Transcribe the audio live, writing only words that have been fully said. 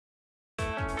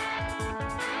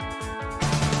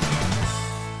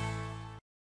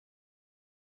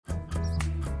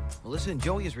Melissa and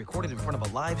Joey is recorded in front of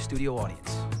a live studio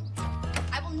audience.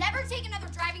 I will never take another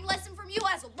driving lesson from you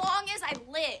as long as I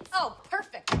live. Oh,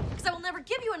 perfect. Because I will never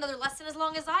give you another lesson as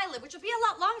long as I live, which will be a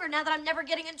lot longer now that I'm never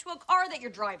getting into a car that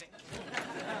you're driving.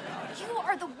 You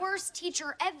are the worst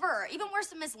teacher ever. Even worse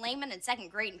than Miss Lehman in 2nd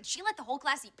grade, and she let the whole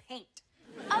class eat paint.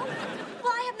 Oh,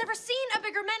 well, I have never seen a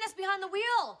bigger menace behind the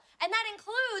wheel. And that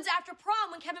includes after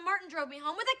prom when Kevin Martin drove me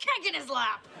home with a keg in his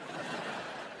lap.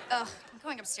 Ugh, I'm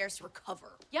going upstairs to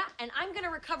recover. Yeah, and I'm gonna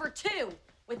recover too,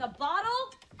 with a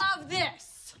bottle of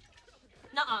this.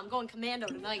 Nuh-uh, I'm going commando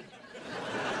tonight.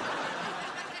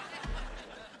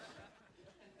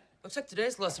 Looks like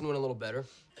today's lesson went a little better.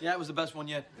 Yeah, it was the best one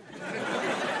yet.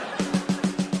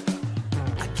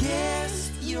 I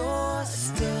guess you're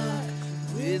stuck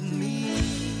with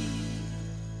me.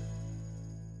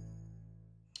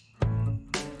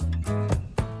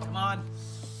 Come on.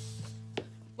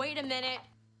 Wait a minute.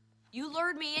 You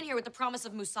lured me in here with the promise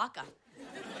of moussaka.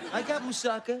 I got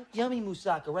moussaka, yummy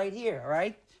moussaka right here, all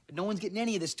right? But no one's getting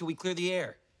any of this till we clear the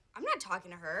air. I'm not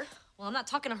talking to her. Well, I'm not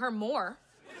talking to her more.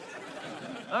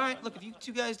 All right, look, if you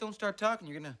two guys don't start talking,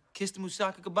 you're gonna kiss the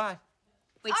moussaka goodbye.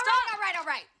 Wait, All stop! right, all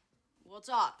right. We'll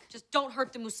talk. Just don't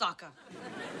hurt the moussaka.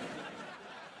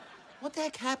 What the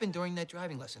heck happened during that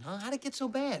driving lesson, huh? How'd it get so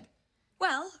bad?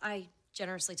 Well, I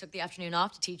generously took the afternoon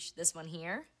off to teach this one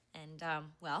here. And,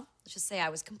 well, let's just say I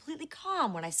was completely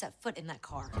calm when I set foot in that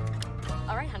car.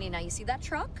 All right, honey, now you see that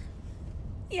truck?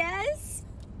 Yes?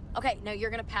 Okay, now you're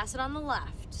gonna pass it on the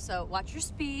left. So watch your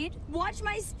speed. Watch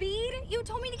my speed? You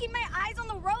told me to keep my eyes on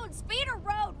the road. Speed or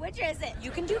road? Which is it?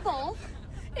 You can do both.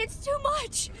 It's too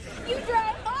much. You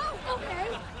drive. Oh,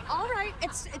 okay. All right,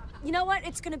 you know what?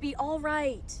 It's gonna be all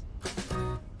right.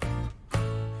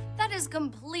 That is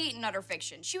complete and utter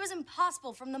fiction. She was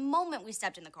impossible from the moment we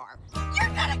stepped in the car. You're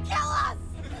gonna kill us!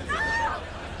 No!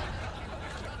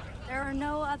 There are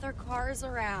no other cars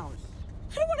around.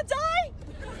 I don't wanna die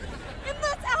in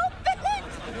this outfit!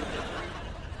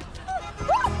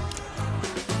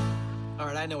 All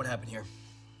right, I know what happened here.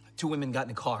 2 women got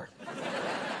in a car.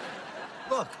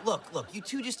 Look, you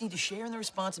two just need to share in the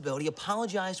responsibility,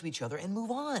 apologize to each other, and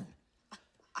move on.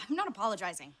 I'm not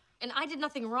apologizing. And I did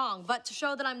nothing wrong, but to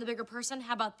show that I'm the bigger person,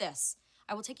 how about this?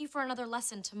 I will take you for another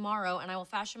lesson tomorrow, and I will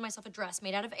fashion myself a dress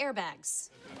made out of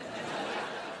airbags.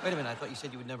 Wait a minute, I thought you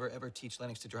said you would never, ever teach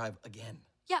Lennox to drive again.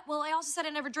 Yeah, well, I also said I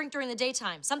never drink during the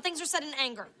daytime. Some things are said in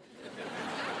anger.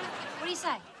 What do you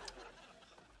say?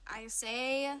 I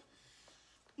say,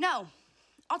 no,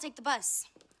 I'll take the bus.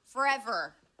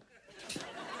 Forever.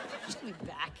 She'll be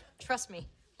back. Trust me.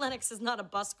 Lennox is not a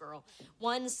bus girl.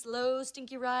 One slow,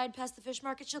 stinky ride past the fish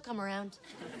market, she'll come around.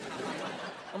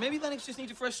 Or maybe Lennox just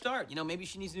needs a fresh start. You know, maybe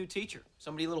she needs a new teacher.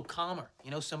 Somebody a little calmer. You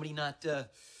know, somebody not,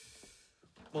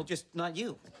 well, just not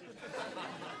you.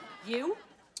 You?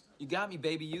 You got me,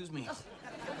 baby. Use me. Ugh.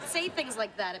 Say things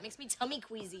like that. It makes me tummy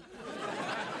queasy.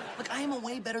 Look, I am a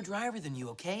way better driver than you,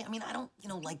 okay? I mean, I don't,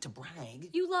 like to brag.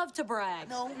 You love to brag.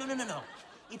 No.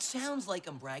 It sounds like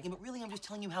I'm bragging, but really I'm just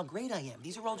telling you how great I am.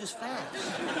 These are all just facts.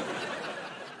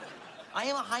 I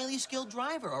am a highly skilled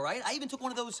driver, all right? I even took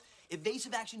one of those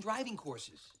evasive action driving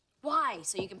courses. Why?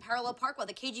 So you can parallel park while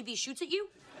the KGB shoots at you?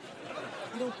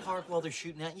 You don't park while they're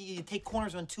shooting at you. You take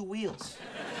corners on 2 wheels.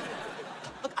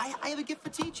 Look, I have a gift for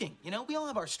teaching. You know, we all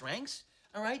have our strengths,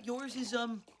 all right? Yours is,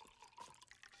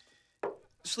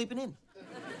 sleeping in.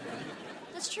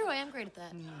 That's true. I am great at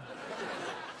that.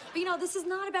 But, you know, this is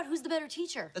not about who's the better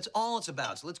teacher. That's all it's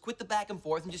about. So let's quit the back and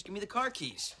forth and just give me the car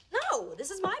keys. No,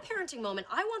 this is my parenting moment.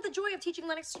 I want the joy of teaching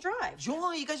Lennox to drive.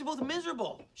 Joy, you guys are both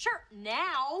miserable. Sure,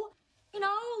 now. You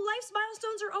know, life's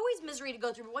milestones are always misery to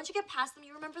go through, but once you get past them,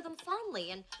 you remember them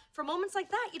fondly. And for moments like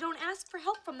that, you don't ask for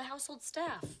help from the household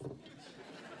staff.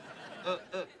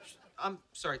 I'm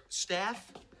sorry, staff?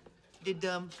 Did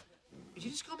you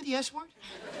just call me the S word?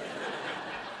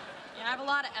 Yeah, I have a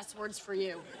lot of S words for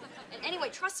you. And anyway,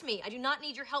 trust me, I do not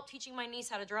need your help teaching my niece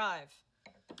how to drive.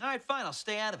 All right, fine, I'll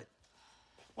stay out of it.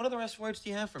 What other S words do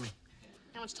you have for me?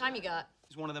 How much time you got?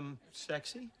 Is one of them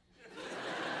sexy?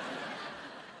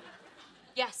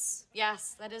 Yes,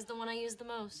 that is the one I use the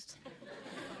most.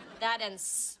 That and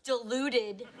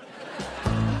stilluded.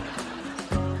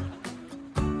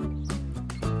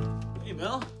 Hey,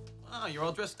 Mel. Wow, you're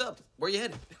all dressed up. Where you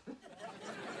headed?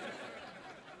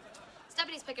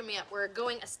 Stephanie's picking me up. We're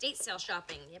going estate sale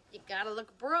shopping. Yep, you gotta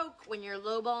look broke when you're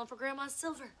lowballing for Grandma's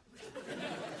silver.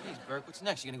 Jeez, Burke, what's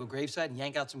next? You gonna go graveside and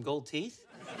yank out some gold teeth?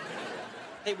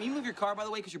 Hey, will you move your car, by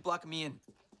the way, because you're blocking me in?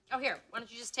 Oh, here, why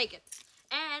don't you just take it?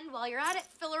 And while you're at it,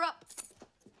 fill her up.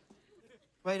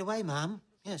 Right away, Mom.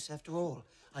 Yes, after all,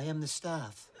 I am the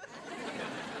staff.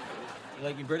 You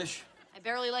like me British? I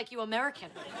barely like you American.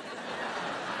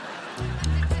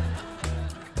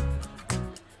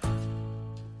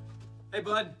 Hey,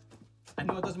 bud. I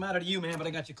know it doesn't matter to you, man, but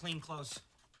I got you clean clothes.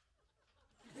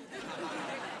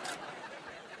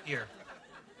 Here.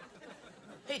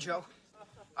 Hey, Joe.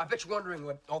 I bet you're wondering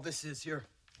what all this is here.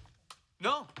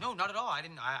 No, not at all. I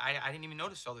didn't even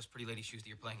notice all those pretty lady shoes that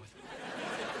you're playing with.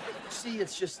 See,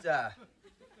 it's just kind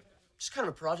of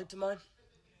a project of mine.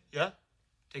 Yeah?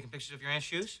 Taking pictures of your aunt's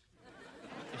shoes?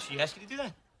 Did she ask you to do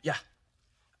that? Yeah.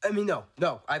 I mean,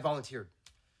 no, I volunteered.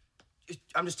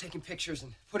 I'm just taking pictures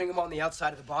and putting them on the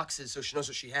outside of the boxes so she knows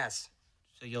what she has.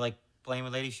 So you like playing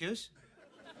with lady shoes?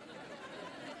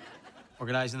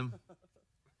 Organizing them?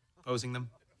 Posing them?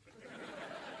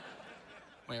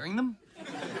 Wearing them?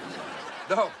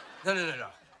 No.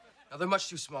 Now, they're much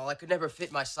too small. I could never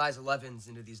fit my size 11s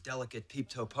into these delicate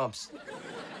peep-toe pumps.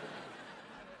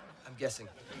 I'm guessing.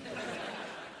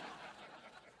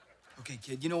 Okay,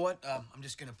 kid, you know what? I'm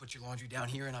just gonna put your laundry down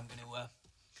here and I'm gonna,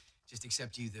 just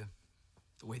accept you the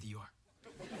way that you are.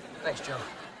 Thanks, Joe.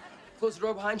 Close the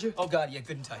door behind you. Oh, God, yeah,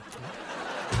 good and tight.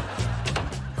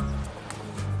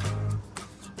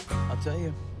 I'll tell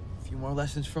you, a few more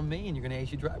lessons from me and you're gonna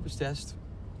ace your driver's test.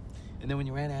 And then when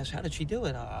your aunt asks, how did she do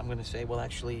it? I'm gonna say, well,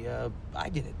 actually, I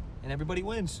did it. And everybody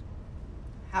wins.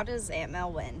 How does Aunt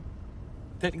Mel win?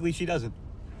 Technically, she doesn't.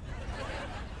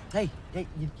 Hey,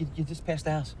 you just passed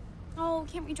the house. Oh,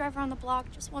 can't we drive around the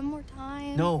block just one more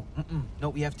time? No, no,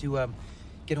 we have to,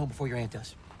 get home before your aunt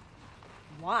does.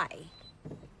 Why?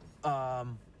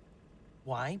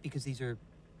 Why? Because these are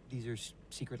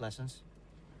secret lessons.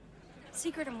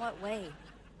 Secret in what way?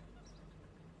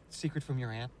 Secret from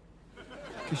your aunt.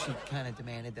 Because she kind of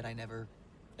demanded that I never,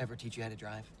 ever teach you how to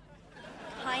drive.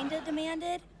 Kinda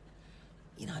demanded?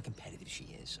 You know how competitive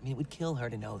she is. I mean, it would kill her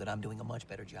to know that I'm doing a much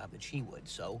better job than she would,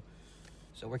 so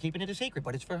we're keeping it a secret,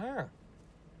 but it's for her.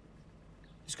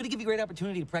 It's gonna give you a great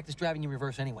opportunity to practice driving in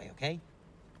reverse anyway, okay?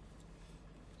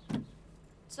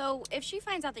 So, if she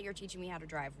finds out that you're teaching me how to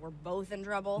drive, we're both in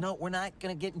trouble? No, we're not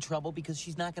gonna get in trouble because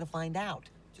she's not gonna find out.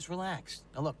 Just relax.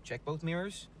 Now look, check both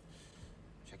mirrors.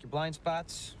 Check your blind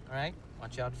spots, all right?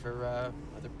 Watch out for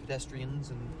other pedestrians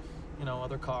and, you know,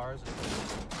 other cars.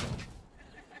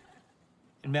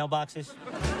 And mailboxes.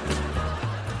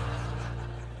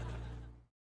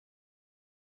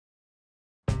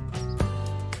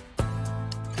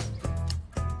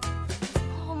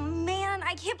 Oh, man,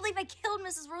 I can't believe I killed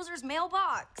Mrs. Roser's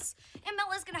mailbox. Aunt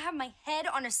Mela's gonna have my head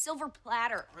on a silver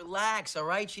platter. Relax, all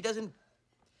right? She doesn't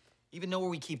even know where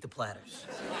we keep the platters.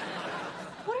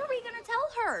 What are we gonna tell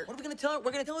her? What are we gonna tell her?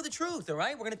 We're gonna tell her the truth, all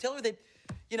right? We're gonna tell her that,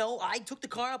 you know, I took the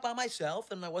car out by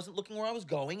myself and I wasn't looking where I was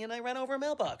going and I ran over a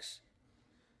mailbox.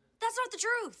 That's not the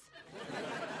truth.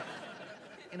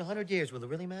 In 100 years, will it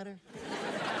really matter?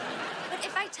 But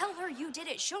if I tell her you did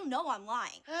it, she'll know I'm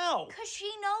lying. How? Because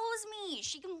she knows me.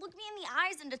 She can look me in the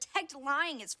eyes and detect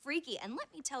lying. It's freaky. And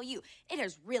let me tell you, it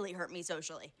has really hurt me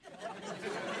socially.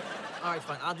 All right,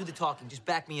 fine. I'll do the talking. Just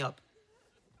back me up.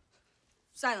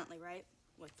 Silently, right?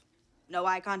 With no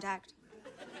eye contact?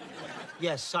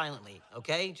 Yes, silently,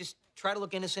 okay? Just try to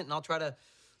look innocent and I'll try to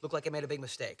look like I made a big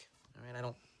mistake. All right, I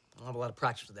don't have a lot of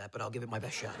practice with that, but I'll give it my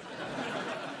best shot.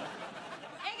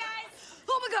 Hey, guys!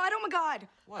 Oh, my God.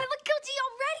 What? I look guilty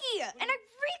already, and I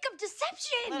reek of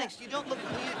deception. Lennox, you don't look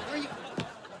weird. Where are you?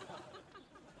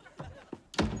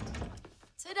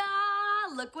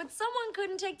 Ta-da! Look what someone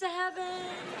couldn't take to heaven.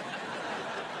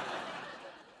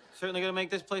 Certainly gonna make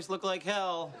this place look like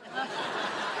hell.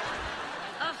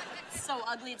 Ugh, it's so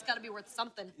ugly, it's gotta be worth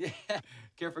something. Yeah.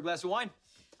 Care for a glass of wine?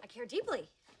 I care deeply.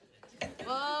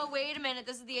 Whoa, wait a minute.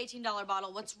 This is the $18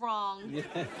 bottle. What's wrong?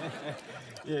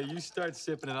 Yeah, you start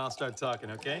sipping and I'll start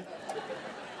talking, okay?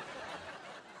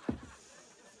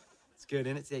 It's good,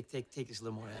 isn't it? Take this a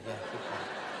little more. Yeah, keep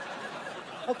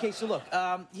going. Okay, so look,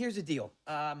 here's the deal.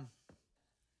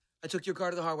 I took your car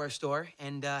to the hardware store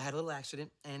and had a little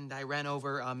accident, and I ran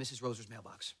over Mrs. Roser's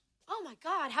mailbox. Oh my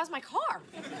God, how's my car?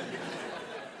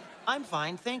 I'm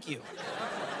fine, thank you.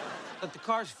 Look, the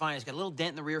car's fine. It's got a little dent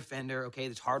in the rear fender, okay,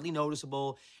 that's hardly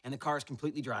noticeable, and the car's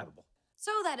completely drivable.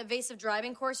 So that evasive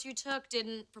driving course you took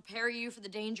didn't prepare you for the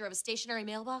danger of a stationary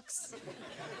mailbox?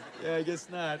 Yeah, I guess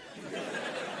not.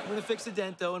 I'm gonna fix the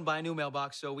dent, though, and buy a new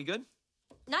mailbox, so we good?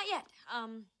 Not yet.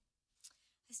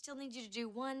 I still need you to do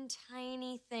one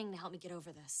tiny thing to help me get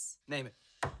over this. Name it.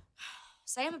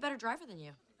 Say I'm a better driver than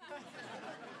you.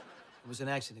 It was an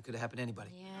accident. It could have happened to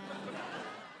anybody. Yeah,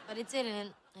 but it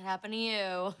didn't. It happened to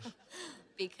you.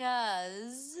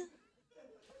 Because...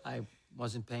 I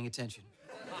wasn't paying attention.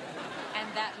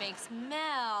 And that makes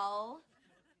Mel...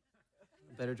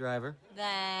 A better driver.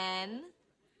 Then...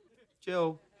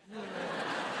 Joe.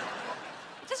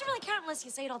 It doesn't really count unless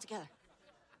you say it all together.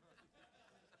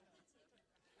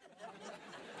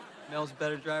 Mel's a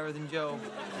better driver than Joe.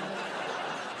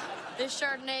 This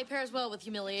Chardonnay pairs well with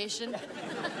humiliation.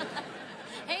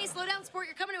 Hey, slow down, sport.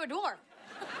 You're coming to a door.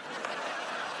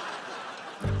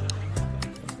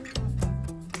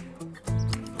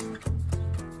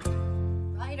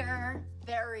 Ryder,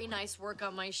 very nice work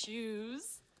on my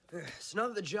shoes. So now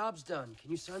that the job's done,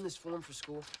 can you sign this form for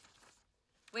school?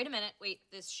 Wait a minute. Wait,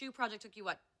 this shoe project took you,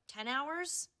 what, 10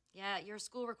 hours? Yeah, your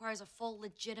school requires a full,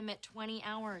 legitimate 20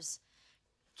 hours.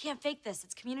 Can't fake this.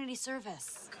 It's community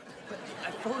service. But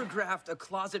I photographed a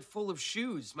closet full of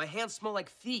shoes. My hands smell like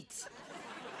feet.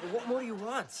 Well, what more do you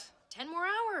want? 10 more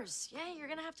hours. Yeah, you're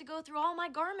gonna have to go through all my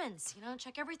garments. You know,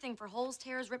 check everything for holes,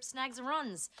 tears, rips, snags, and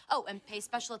runs. Oh, and pay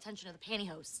special attention to the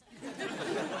pantyhose.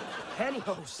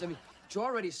 Pantyhose? I mean, Joe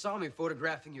already saw me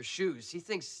photographing your shoes. He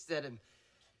thinks that,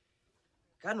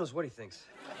 God knows what he thinks.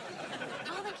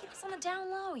 Oh, then keep us on the down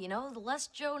low, you know? The less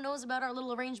Joe knows about our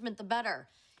little arrangement, the better.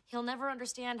 He'll never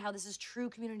understand how this is true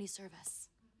community service.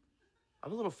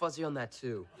 I'm a little fuzzy on that,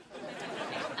 too.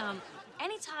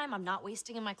 Anytime I'm not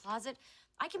wasting in my closet,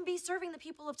 I can be serving the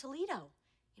people of Toledo.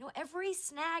 You know, every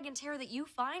snag and tear that you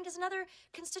find is another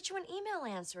constituent email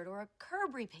answered or a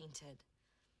curb repainted.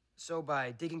 So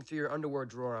by digging through your underwear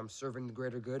drawer, I'm serving the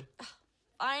greater good?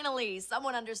 Finally,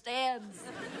 someone understands.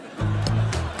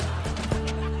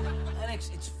 Lennox,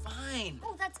 it's fine.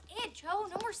 Oh, that's it, Joe.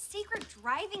 No more secret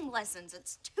driving lessons.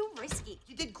 It's too risky.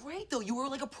 You did great, though. You were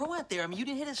like a pro out there. I mean, you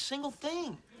didn't hit a single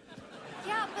thing.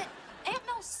 Yeah, but Aunt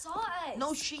Mel saw us.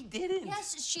 No, she didn't.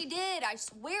 Yes, she did. I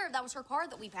swear that was her car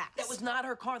that we passed. That was not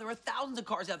her car. There are thousands of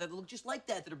cars out there that look just like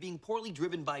that are being poorly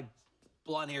driven by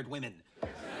blonde-haired women.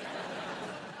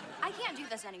 I can't do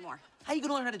this anymore. How you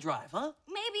gonna learn how to drive, huh?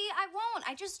 Maybe I won't.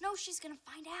 I just know she's gonna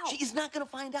find out. She is not gonna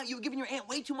find out. You were giving your aunt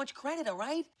way too much credit, all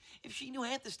right? If she knew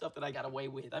half the stuff that I got away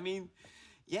with. I mean,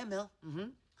 yeah, Mel.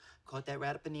 Caught that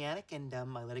rat up in the attic, and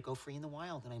I let it go free in the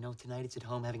wild. And I know tonight it's at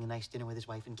home having a nice dinner with his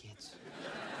wife and kids.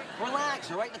 Relax,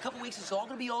 all right? In a couple weeks, it's all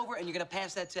gonna be over, and you're gonna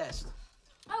pass that test.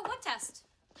 Oh, what test?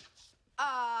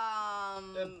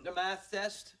 The math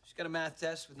test. She's got a math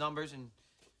test with numbers and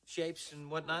shapes and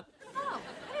whatnot. Oh,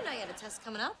 I didn't know you had a test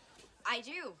coming up. I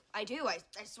do. I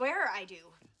swear I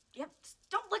do. Yep.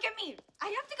 Don't look at me. I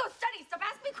have to go study. Stop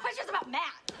asking me questions about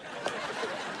math.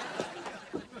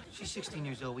 She's 16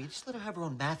 years old. Will you just let her have her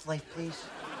own math life, please?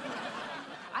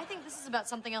 I think this is about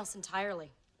something else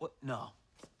entirely. What? No.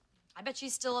 I bet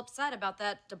she's still upset about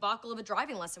that debacle of a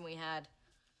driving lesson we had.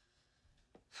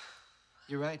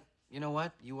 You're right. You know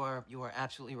what? You are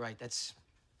absolutely right. That's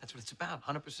what it's about.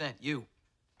 100%. You.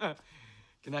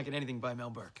 Cannot get anything by Mel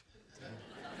Burke.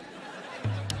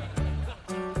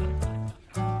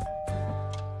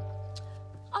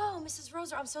 Oh, Mrs.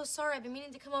 Roser, I'm so sorry. I've been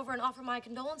meaning to come over and offer my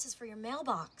condolences for your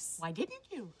mailbox. Why didn't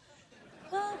you?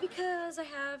 Well, because I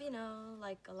have, you know,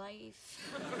 like a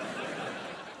life.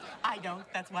 I don't.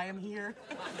 That's why I'm here.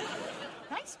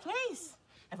 Nice place.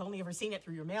 I've only ever seen it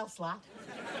through your mail slot.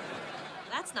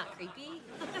 That's not creepy.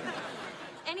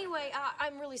 Anyway,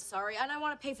 I'm really sorry, and I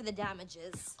want to pay for the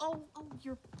damages. Oh,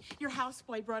 your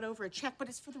houseboy brought over a check, but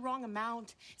it's for the wrong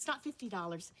amount. It's not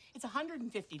 $50. It's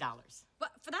 $150.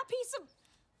 But for that piece of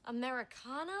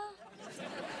Americana?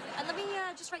 And let me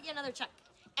just write you another check.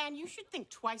 And you should think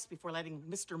twice before letting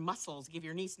Mr. Muscles give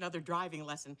your niece another driving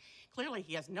lesson. Clearly,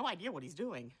 he has no idea what he's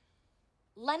doing.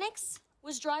 Lennox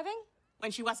was driving?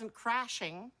 When she wasn't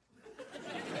crashing.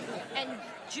 And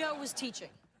Joe was teaching.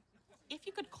 If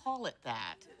you could call it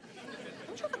that.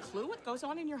 Don't you have a clue what goes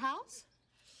on in your house?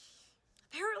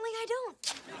 Apparently I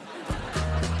don't.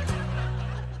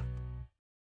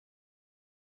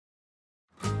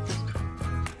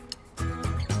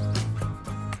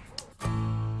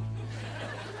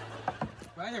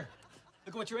 Ryder,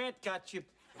 look at what your aunt got you,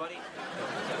 buddy.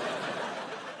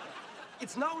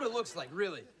 It's not what it looks like,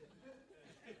 really.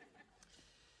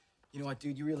 You know what,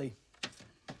 dude? You really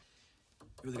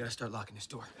gotta start locking this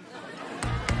door.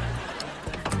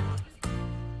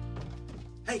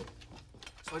 Hey,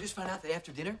 so I just found out that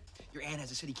after dinner, your aunt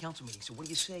has a city council meeting. So what do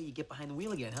you say you get behind the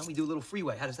wheel again, huh? We do a little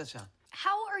freeway. How does that sound?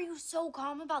 How are you so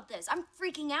calm about this? I'm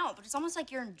freaking out, but it's almost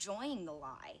like you're enjoying the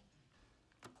lie.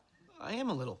 I am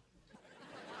a little.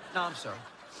 No, I'm sorry.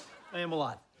 I am a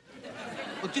lot.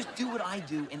 Look, just do what I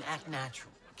do and act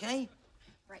natural, okay?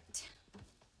 Right.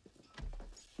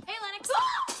 Hey, Lennox.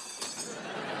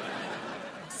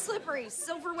 Slippery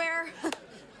silverware.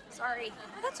 Sorry.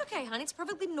 Oh, that's okay, honey. It's a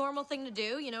perfectly normal thing to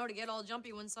do, you know, to get all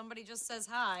jumpy when somebody just says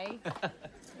hi.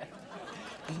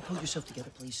 Can you pull yourself together,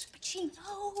 please? But she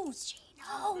knows. She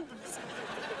knows.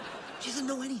 She doesn't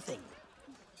know anything.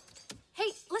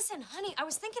 Hey, listen, honey, I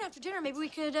was thinking after dinner maybe we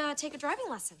could take a driving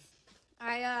lesson.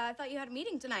 I thought you had a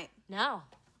meeting tonight. No,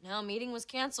 meeting was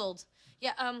canceled.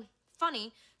 Yeah,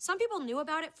 funny. Some people knew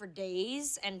about it for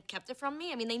days and kept it from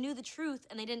me. I mean, they knew the truth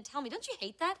and they didn't tell me. Don't you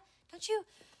hate that? Don't you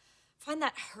find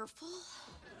that hurtful?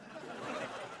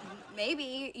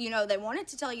 Maybe, they wanted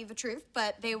to tell you the truth,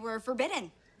 but they were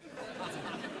forbidden.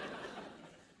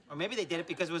 Or maybe they did it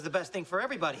because it was the best thing for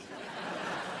everybody.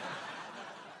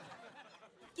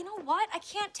 You know what? I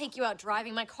can't take you out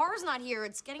driving. My car's not here.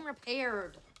 It's getting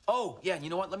repaired. Oh, yeah, and you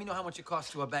know what? Let me know how much it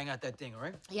costs to bang out that ding, all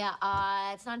right? Yeah,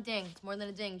 it's not a ding. It's more than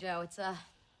a ding, Joe. It's a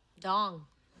dong.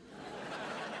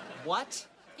 What?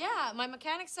 Yeah, my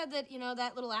mechanic said that,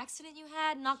 that little accident you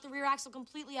had knocked the rear axle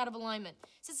completely out of alignment.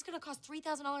 Says it's gonna cost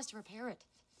 $3,000 to repair it.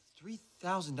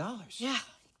 $3,000? Yeah,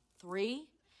 3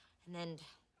 and then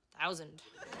 1,000.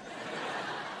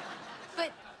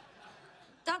 But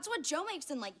that's what Joe makes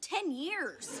in like 10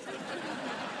 years.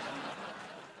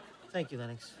 Thank you,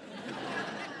 Lennox.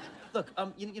 Look,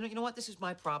 you know what? This is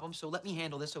my problem, so let me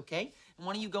handle this, okay? And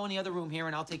why don't you go in the other room here,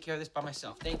 and I'll take care of this by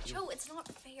myself. Thank you. Joe, it's not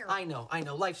fair. I know.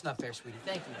 Life's not fair, sweetie.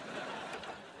 Thank you.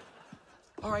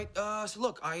 All right. So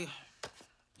look, I'll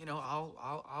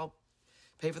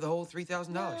pay for the whole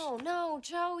 $3,000. No,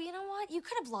 Joe. You know what? You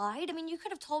could have lied. I mean, you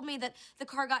could have told me that the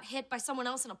car got hit by someone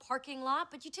else in a parking lot,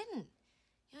 but you didn't.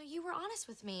 You were honest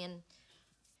with me, and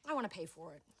I want to pay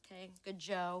for it. Okay, good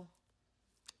Joe.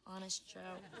 Honest Joe.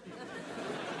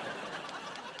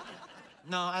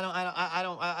 No,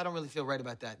 I don't really feel right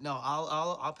about that. No,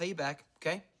 I'll pay you back,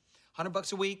 okay?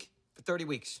 $100 a week for 30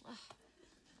 weeks.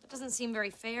 That doesn't seem very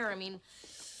fair. I mean,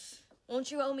 won't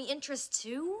you owe me interest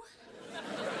too?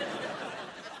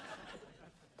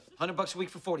 $100 a week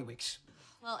for 40 weeks.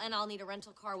 Well, and I'll need a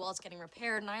rental car while it's getting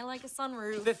repaired, and I like a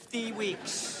sunroof. 50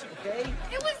 weeks, okay?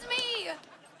 It was me.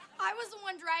 I was the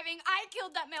one driving. I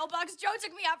killed that mailbox. Joe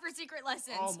took me out for secret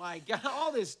lessons. Oh, my God.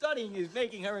 All this studying is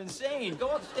making her insane.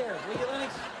 Go upstairs, will you,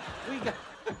 Lennox?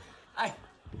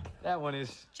 That one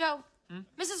is... Joe,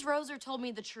 Mrs. Roser told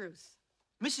me the truth.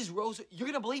 Mrs. Roser? You're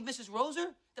gonna believe Mrs.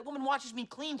 Roser? That woman watches me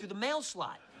clean through the mail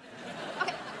slot.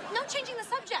 Okay, no changing the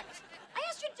subject. I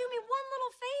asked you to do me one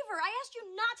little favor. I asked you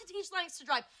not to teach Lennox to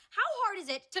drive. How hard is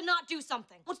it to not do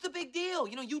something? What's the big deal?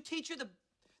 You teach her,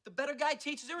 the better guy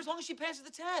teaches her as long as she passes the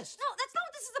test. No, that's not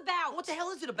what this is about. What the hell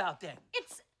is it about, then?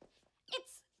 It's...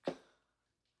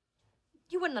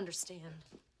 You wouldn't understand.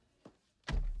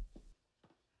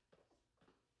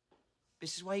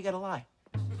 This is why you gotta lie.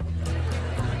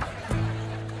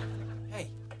 Hey,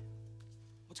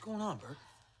 what's going on, Burke?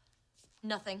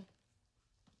 Nothing.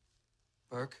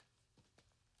 Burke?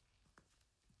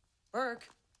 Burke?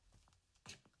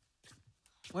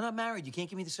 We're not married. You can't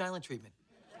give me the silent treatment.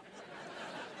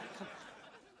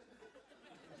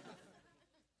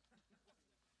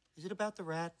 Is it about the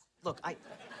rat? Look, I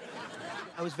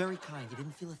was very kind. You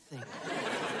didn't feel a thing.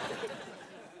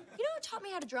 You know who taught me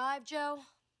how to drive, Joe?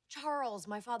 Charles,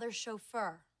 my father's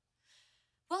chauffeur.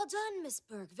 Well done, Miss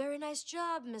Burke. Very nice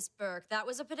job, Miss Burke. That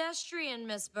was a pedestrian,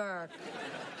 Miss Burke.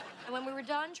 And when we were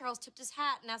done, Charles tipped his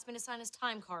hat and asked me to sign his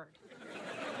time card.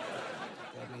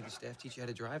 Dad made the staff teach you how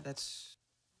to drive? That's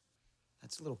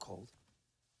a little cold.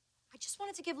 I just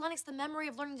wanted to give Lennox the memory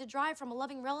of learning to drive from a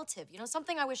loving relative.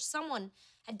 Something I wish someone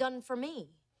had done for me.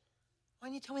 Why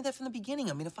didn't you tell me that from the beginning?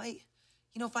 I mean,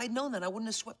 if I'd known that, I wouldn't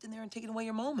have swept in there and taken away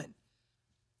your moment.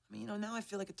 I mean, now I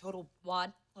feel like a total...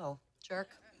 Wad. Well... Jerk.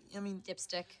 I mean...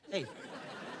 Dipstick. Hey.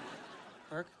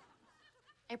 Burke?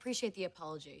 I appreciate the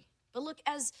apology. But look,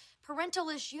 as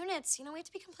parental-ish units, we have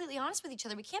to be completely honest with each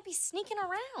other. We can't be sneaking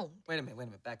around. Wait a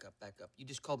minute. Back up. You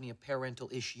just called me a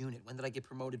parental-ish unit. When did I get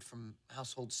promoted from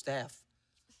household staff?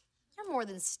 You're more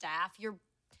than staff. You're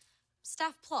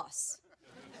staff plus.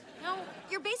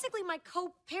 You're basically my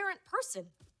co-parent person.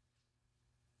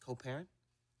 Co-parent?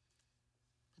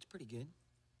 That's pretty good.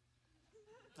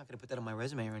 Not gonna put that on my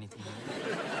resume or anything.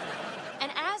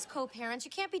 And as co-parents,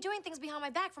 you can't be doing things behind my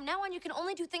back. From now on, you can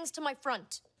only do things to my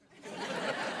front.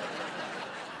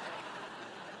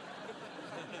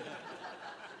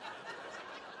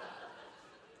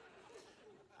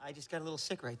 I just got a little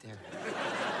sick right there.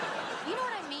 You know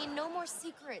what I mean? No more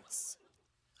secrets.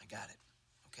 I got it,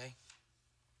 okay?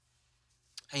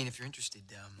 Hey, and if you're interested,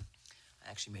 I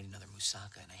actually made another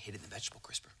moussaka and I hid it in the vegetable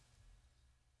crisper.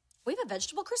 We have a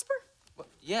vegetable crisper? Well,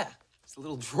 yeah. It's the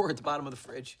little drawer at the bottom of the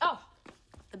fridge. Oh,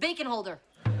 the bacon holder.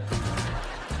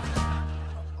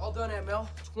 All done, Aunt Mel.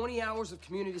 20 hours of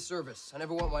community service. I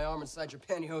never want my arm inside your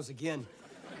pantyhose again.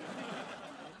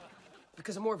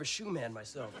 Because I'm more of a shoe man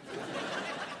myself.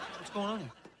 What's going on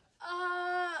here?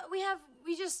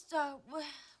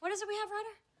 What is it we have,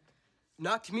 Ryder?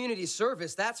 Not community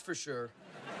service, that's for sure.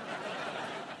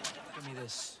 Give me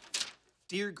this.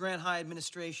 Dear Grant High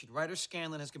Administration, Ryder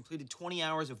Scanlon has completed 20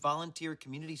 hours of volunteer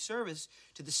community service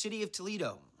to the city of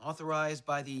Toledo, authorized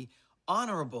by the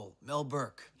Honorable Mel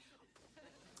Burke.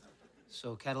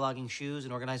 So, cataloging shoes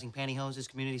and organizing pantyhose is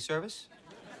community service?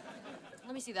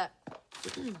 Let me see that.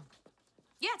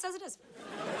 Yeah, it says it is.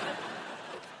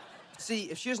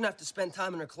 See, if she doesn't have to spend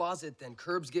time in her closet, then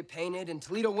curbs get painted and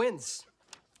Toledo wins.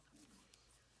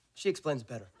 She explains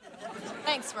better.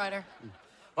 Thanks, Ryder. Well,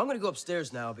 I'm gonna go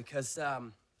upstairs now because,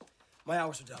 my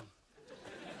hours are done.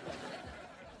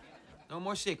 No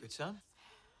more secrets, huh?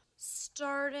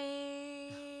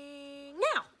 Starting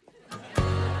now.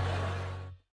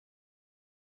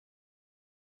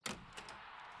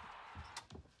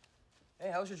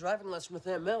 Hey, how's your driving lesson with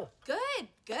Aunt Mel? Good,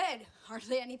 good.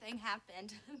 Hardly anything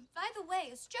happened. By the way,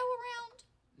 is Joe around?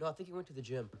 No, I think he went to the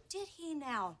gym. Did he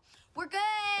now? We're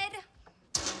good.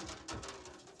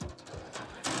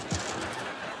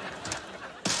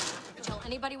 Tell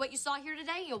anybody what you saw here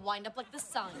today, you'll wind up like the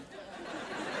sun.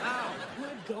 Wow,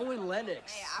 good going,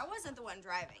 Lennox. Hey, I wasn't the one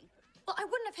driving. Well, I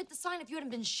wouldn't have hit the sign if you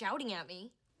hadn't been shouting at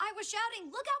me. I was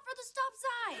shouting, look out for the stop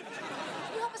sign.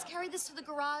 Can you help us carry this to the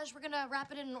garage? We're gonna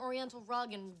wrap it in an oriental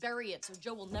rug and bury it so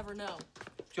Joe will never know.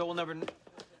 Joe will never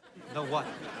know what?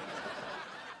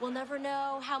 We'll never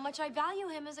know how much I value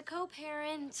him as a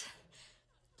co-parent.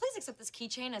 Please accept this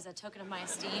keychain as a token of my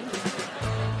esteem.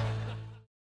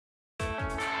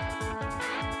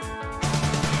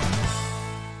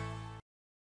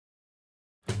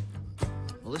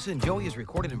 Melissa and Joey is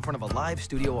recorded in front of a live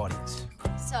studio audience.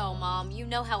 So, Mom, you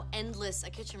know how endless a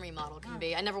kitchen remodel can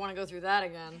be. I never want to go through that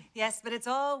again. Yes, but it's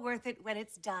all worth it when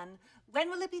it's done. When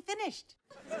will it be finished?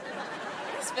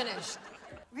 It's finished.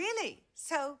 Really?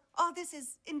 So all this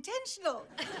is intentional.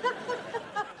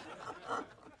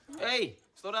 Hey,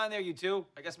 slow down there, you two.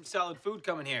 I got some solid food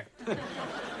coming here. And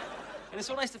it's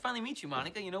so nice to finally meet you,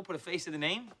 Monica. You know, put a face to the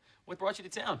name. What brought you to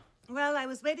town? Well, I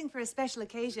was waiting for a special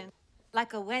occasion,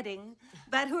 like a wedding.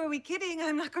 But who are we kidding?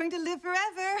 I'm not going to live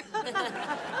forever.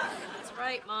 That's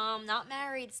right, Mom. Not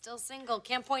married, still single.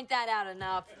 Can't point that out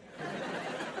enough.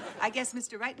 I guess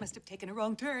Mr. Wright must have taken a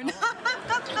wrong turn.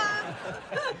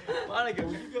 Monica,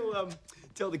 will you go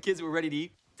tell the kids that we're ready to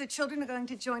eat? The children are going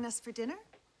to join us for dinner?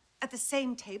 At the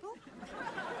same table?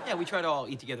 Yeah, we try to all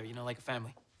eat together, you know, like a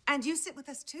family. And you sit with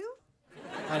us too?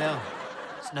 I know.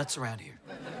 It's nuts around here.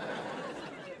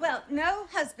 Well, no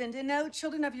husband and no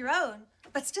children of your own,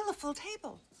 but still a full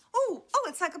table. Oh,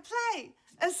 it's like a play.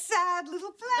 A sad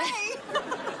little play.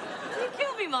 You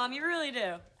kill me, Mom. You really do.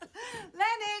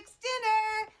 Lennox,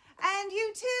 dinner. And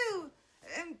you too,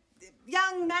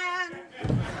 young man.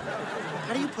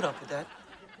 How do you put up with that?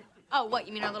 Oh, what?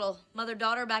 You mean our little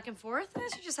mother-daughter back and forth?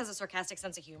 She just has a sarcastic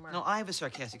sense of humor. No, I have a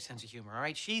sarcastic sense of humor, all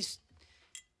right? She's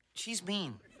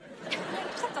mean. You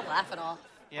just have to laugh it off.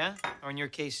 Yeah? Or in your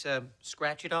case,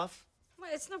 scratch it off? Well,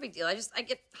 it's no big deal. I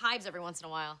get hives every once in a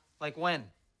while. Like when?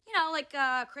 You know, like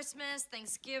Christmas,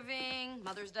 Thanksgiving,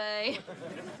 Mother's Day.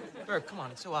 Burke, come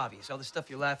on, it's so obvious. All the stuff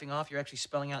you're laughing off, you're actually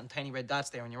spelling out in tiny red dots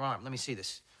there on your arm. Let me see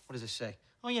this. What does this say?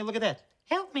 Oh, yeah, look at that.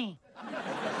 Help me.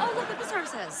 Oh, look what this arm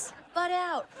says. Butt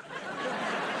out.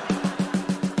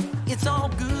 It's all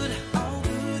good.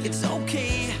 It's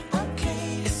okay.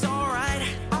 It's all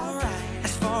right.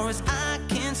 As far as I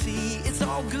can see, it's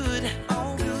all good.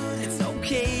 It's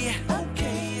okay.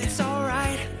 It's all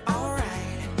right.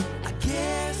 I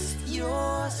guess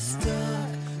you're stuck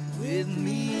with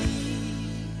me.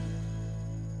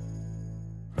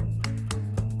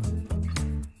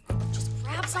 Just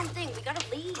grab something. We gotta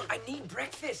leave. I need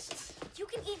breakfast. You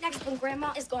can eat next when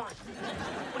Grandma is gone.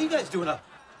 What are you guys doing up?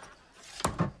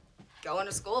 Going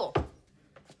to school.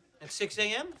 At 6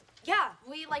 a.m.? Yeah,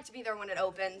 we like to be there when it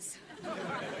opens.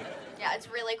 Yeah, it's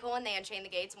really cool when they unchain the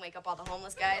gates and wake up all the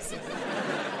homeless guys.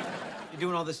 You're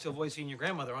doing all this to avoid seeing your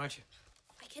grandmother, aren't you?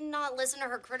 I cannot listen to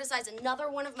her criticize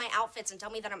another one of my outfits and tell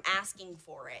me that I'm asking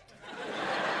for it.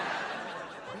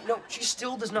 No, she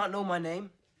still does not know my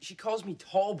name. She calls me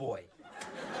Tall Boy.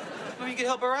 Maybe you could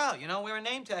help her out, you know, wear a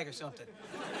name tag or something.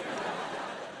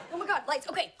 Oh my God, lights.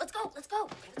 Okay, let's go.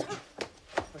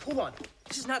 Wait, hold on.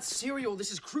 This is not cereal,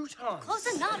 this is croutons. Close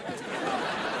enough.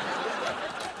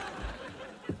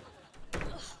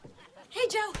 Hey,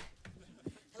 Joe.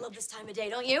 I love this time of day,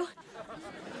 don't you?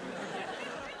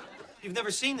 You've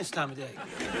never seen this time of day.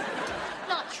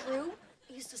 Not true.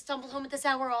 I used to stumble home at this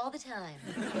hour all the time.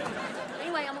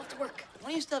 Anyway, I'm off to work. Why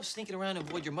don't you stop sneaking around and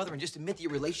avoid your mother and just admit that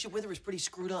your relationship with her is pretty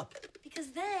screwed up?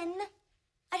 Because then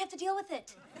I'd have to deal with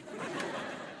it.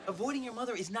 Avoiding your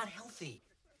mother is not healthy.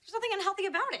 There's nothing unhealthy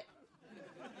about it.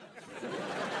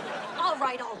 All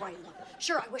right, look.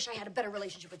 Sure, I wish I had a better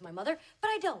relationship with my mother, but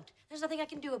I don't. There's nothing I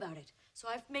can do about it. So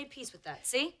I've made peace with that,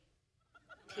 see?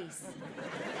 Peace.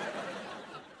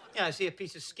 Yeah, I see a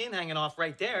piece of skin hanging off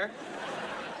right there.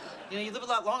 You know, you'd live a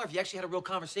lot longer if you actually had a real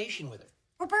conversation with her.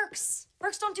 We're Burks.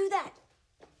 Burks don't do that.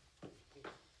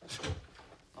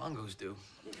 Bongos do.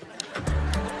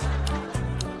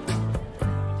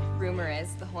 Rumor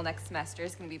is the whole next semester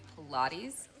is gonna be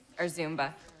Pilates or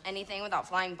Zumba. Anything without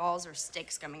flying balls or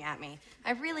sticks coming at me.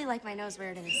 I really like my nose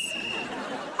where it is.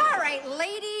 All right,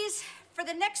 ladies, for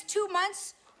the next 2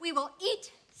 months, we will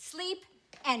eat, sleep,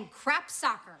 and crap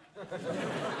soccer.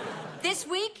 This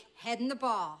week, head in the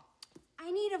ball.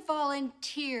 I need a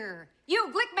volunteer.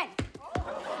 You, Glickman.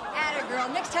 Atta girl,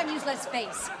 next time use less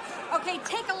space. Okay,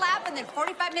 take a lap and then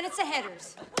 45 minutes of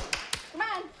headers. Come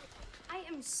on. I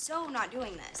am so not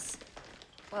doing this.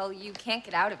 Well, you can't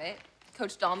get out of it.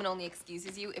 Coach Dahlman only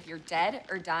excuses you if you're dead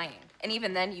or dying. And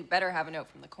even then, you better have a note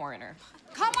from the coroner.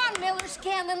 Come on, Miller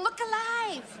Scanlon, look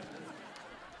alive.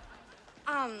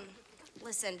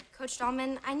 Listen, Coach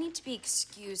Dahlman, I need to be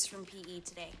excused from PE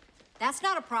today. That's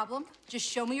not a problem. Just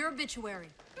show me your obituary.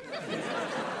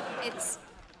 It's,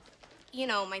 you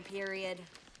know, my period.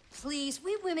 Please,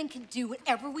 we women can do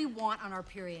whatever we want on our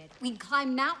period. We can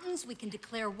climb mountains, we can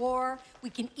declare war, we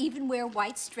can even wear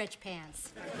white stretch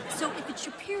pants. So if it's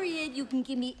your period, you can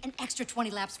give me an extra 20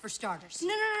 laps for starters.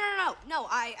 No,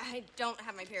 I don't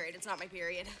have my period. It's not my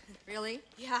period. Really?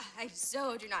 Yeah, I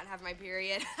so do not have my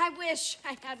period. I wish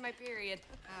I had my period.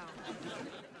 Oh.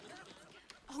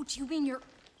 Oh, do you mean you're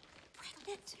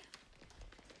pregnant?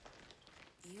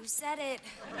 You said it.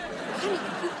 Honey,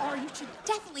 if you are, you should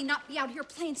definitely not be out here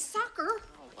playing soccer.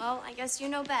 Well, I guess you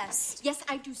know best. Yes,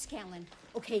 I do, Scanlon.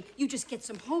 Okay, you just get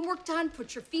some homework done,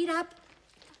 put your feet up,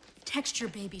 text your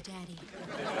baby daddy.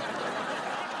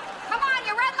 Come on,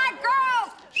 you red light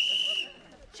girls!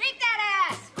 Shake that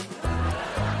ass!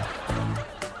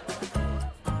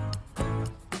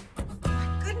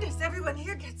 My goodness, everyone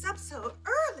here gets up so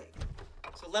early.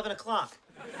 It's 11 o'clock.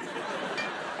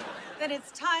 Then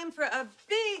it's time for a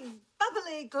big,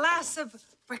 bubbly glass of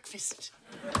breakfast.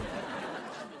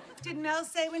 Did Mel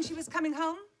say when she was coming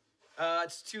home?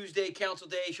 It's Tuesday, council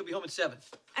day. She'll be home at 7.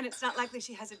 And it's not likely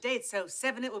she has a date, so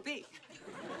 7 it will be.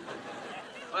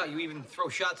 Wow, you even throw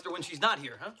shots at her when she's not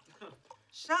here, huh?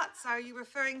 Shots, are you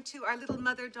referring to our little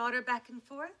mother-daughter back and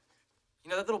forth? You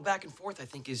know, that little back and forth, I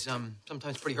think, is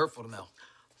sometimes pretty hurtful to Mel.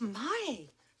 My,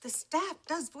 the staff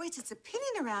does voice its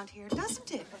opinion around here,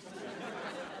 doesn't it?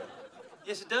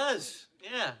 Yes, it does.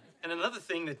 Yeah. And another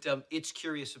thing that it's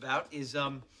curious about is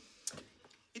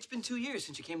it's been 2 years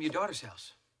since you came to your daughter's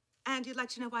house. And you'd like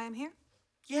to know why I'm here?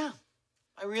 Yeah,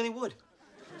 I really would.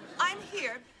 I'm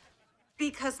here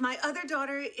because my other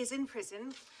daughter is in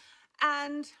prison,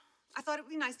 and I thought it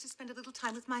would be nice to spend a little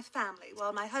time with my family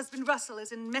while my husband Russell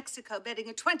is in Mexico bedding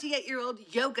a 28-year-old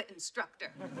yoga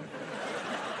instructor.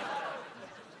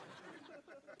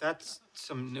 That's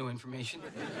some new information.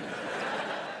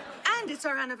 And it's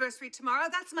our anniversary tomorrow.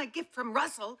 That's my gift from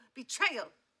Russell. Betrayal.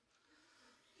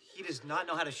 He does not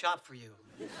know how to shop for you.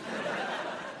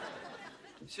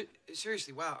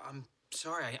 Seriously, wow, I'm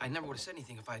sorry. I never would have said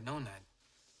anything if I had known that.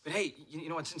 But hey, you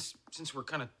know what? Since we're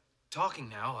kind of talking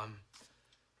now,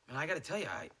 and I got to tell you,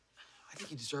 I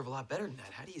think you deserve a lot better than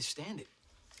that. How do you stand it?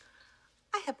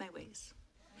 I have my ways.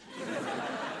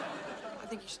 I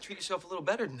think you should treat yourself a little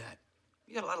better than that.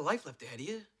 You got a lot of life left ahead of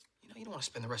you. You know, you don't want to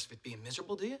spend the rest of it being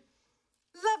miserable, do you?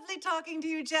 Lovely talking to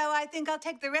you, Joe. I think I'll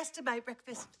take the rest of my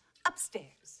breakfast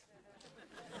upstairs.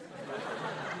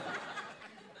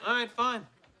 All right, fine.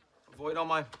 Avoid all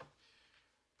my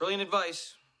brilliant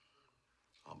advice.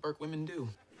 All Burke women do.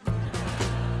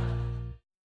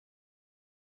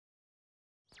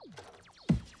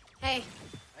 Hey.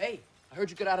 Hey, I heard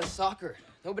you got out of soccer.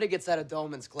 Nobody gets out of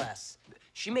Dahlman's class.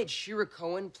 She made Shira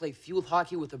Cohen play field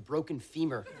hockey with a broken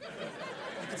femur.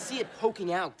 You could see it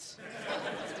poking out.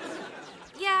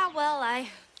 Yeah, well, I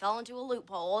fell into a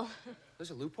loophole. There's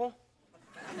a loophole?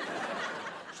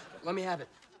 Let me have it.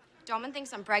 Dahlman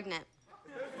thinks I'm pregnant.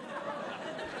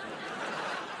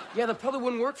 Yeah, that probably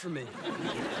wouldn't work for me.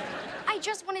 I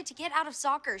just wanted to get out of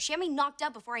soccer. She had me knocked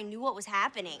up before I knew what was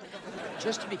happening.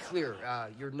 Just to be clear,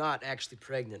 you're not actually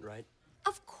pregnant, right?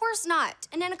 Of course not.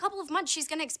 And in a couple of months, she's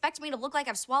gonna expect me to look like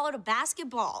I've swallowed a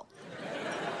basketball.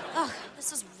 Ugh,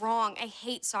 this is wrong. I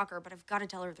hate soccer, but I've got to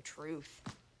tell her the truth.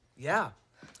 Yeah.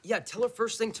 Yeah, tell her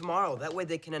first thing tomorrow. That way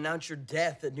they can announce your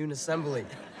death at noon assembly.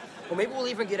 Or maybe we'll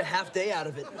even get a half day out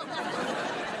of it.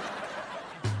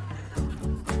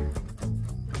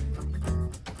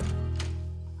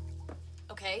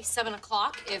 Okay, 7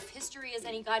 o'clock. If history is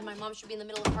any guide, my mom should be in the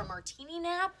middle of her martini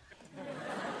nap.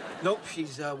 Nope,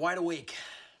 she's wide awake.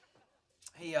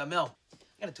 Hey, Mel, I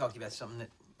gotta talk to you about something that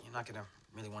you're not gonna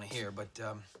really want to hear, but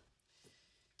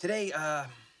today, I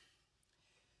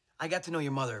got to know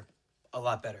your mother a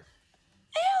lot better.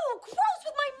 Ew, gross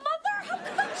with my mother? How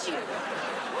could you?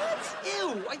 What?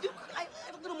 Ew, I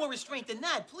have a little more restraint than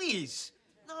that, please.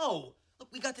 No, look,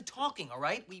 we got to talking, all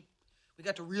right? We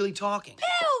got to really talking.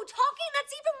 Ew, talking?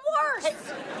 That's even worse.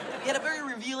 Hey, we had a very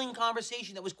revealing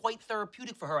conversation that was quite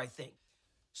therapeutic for her, I think.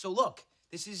 So look,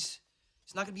 it's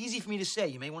not gonna be easy for me to say.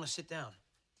 You may want to sit down.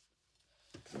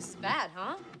 This is bad,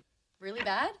 huh? Really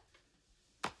bad?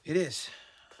 It is.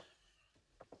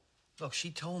 Look,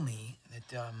 she told me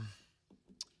that,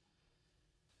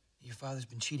 your father's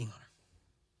been cheating on her.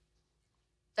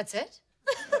 That's it?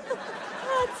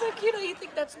 Oh, it's so cute how you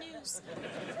think that's news.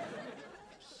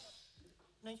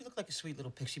 No, you look like a sweet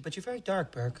little pixie, but you're very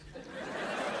dark, Burke.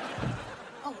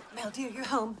 Oh, Mel, dear, you're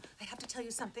home. I have to tell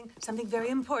you something very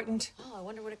important. Oh, I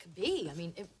wonder what it could be. I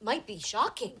mean, it might be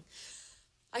shocking.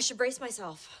 I should brace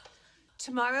myself.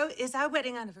 Tomorrow is our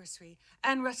wedding anniversary,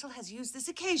 and Russell has used this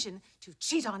occasion to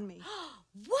cheat on me.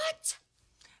 What?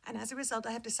 And as a result,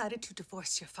 I have decided to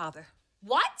divorce your father.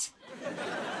 What?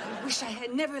 I wish I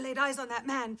had never laid eyes on that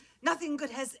man. Nothing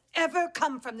good has ever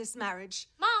come from this marriage.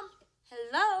 Mom,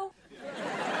 hello?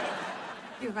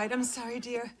 You're right, I'm sorry,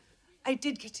 dear. I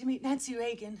did get to meet Nancy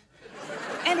Reagan.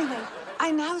 Anyway,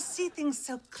 I now see things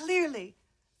so clearly,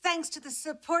 thanks to the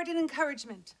support and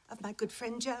encouragement of my good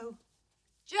friend Joe.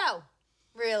 Joe?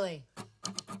 Really?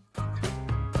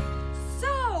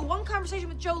 So, one conversation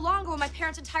with Joe Longo when my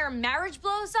parents' entire marriage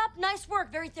blows up? Nice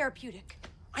work, very therapeutic.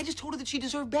 I just told her that she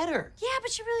deserved better. Yeah,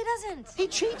 but she really doesn't. He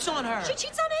cheats on her. She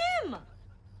cheats on him.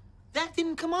 That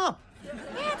didn't come up.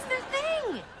 Yeah, it's their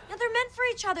thing. Now, they're meant for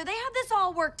each other. They have this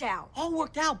all worked out. All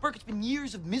worked out, Burke. It's been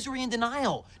years of misery and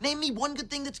denial. Name me one good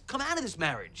thing that's come out of this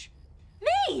marriage.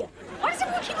 Me? Why does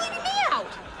everyone keep leaving me out?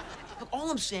 Look,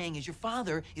 all I'm saying is your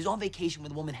father is on vacation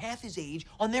with a woman half his age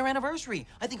on their anniversary.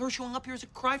 I think her showing up here is a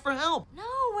cry for help. No,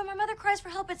 when my mother cries for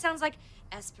help, it sounds like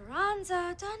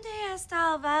Esperanza, donde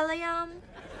está el Valium?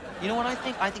 You know what I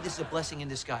think? I think this is a blessing in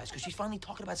disguise, because she's finally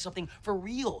talking about something for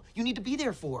real. You need to be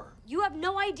there for her. You have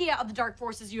no idea of the dark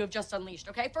forces you have just unleashed,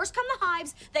 okay? First come the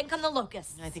hives, then come the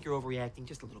locusts. I think you're overreacting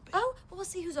just a little bit. Oh, well, we'll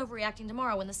see who's overreacting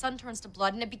tomorrow when the sun turns to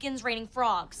blood and it begins raining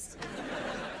frogs.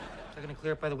 Is that gonna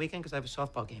clear up by the weekend? Because I have a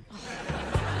softball game.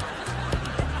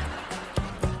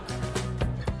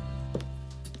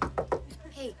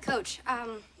 Hey, Coach,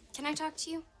 can I talk to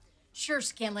you? Sure,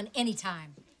 Scanlon,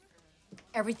 anytime.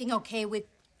 Everything okay with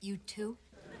you two?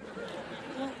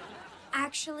 Well,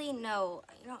 actually, no.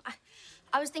 You know,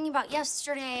 I was thinking about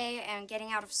yesterday and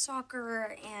getting out of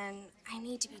soccer, and I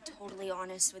need to be totally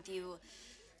honest with you.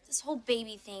 This whole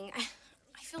baby thing,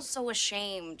 I feel so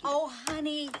ashamed. Oh,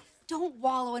 honey, don't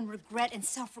wallow in regret and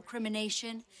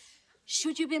self-recrimination.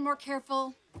 Should you have been more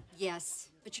careful? Yes,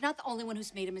 but you're not the only one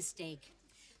who's made a mistake.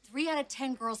 3 out of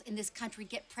 10 girls in this country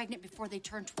get pregnant before they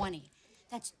turn 20.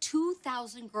 That's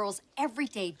 2,000 girls every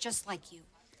day just like you.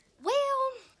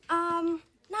 Well,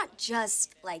 not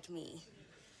just like me.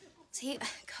 See,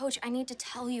 Coach, I need to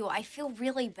tell you, I feel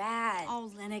really bad. Oh,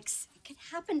 Lennox, it can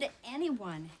happen to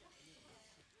anyone.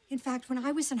 In fact, when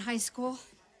I was in high school,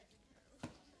 it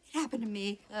happened to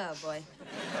me. Oh, boy.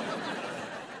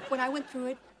 When I went through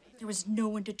it, there was no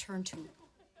one to turn to.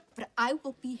 But I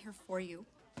will be here for you.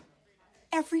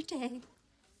 Every day.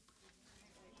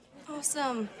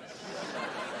 Awesome.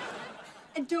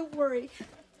 And don't worry,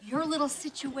 your little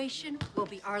situation will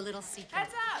be our little secret.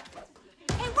 Heads up!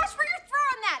 Hey, watch where you're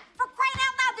throwing that! For crying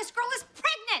out loud, this girl is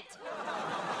pregnant!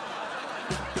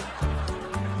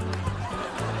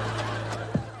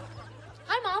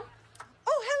 Hi, Mom.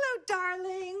 Oh, hello,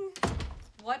 darling.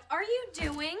 What are you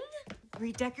doing?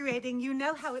 Redecorating. You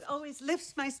know how it always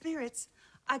lifts my spirits.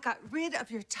 I got rid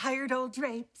of your tired old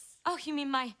drapes. Oh, you mean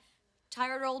my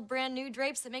tired old brand new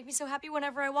drapes that make me so happy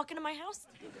whenever I walk into my house?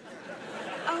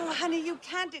 Oh, honey, you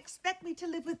can't expect me to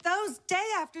live with those day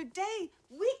after day,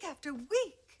 week after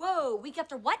week. Whoa, week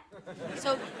after what?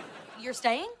 So, you're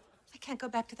staying? I can't go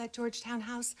back to that Georgetown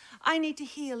house. I need to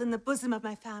heal in the bosom of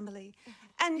my family.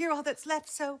 And you're all that's left,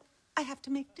 so I have to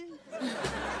make do.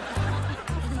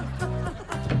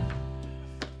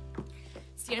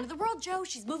 It's the end of the world, Joe.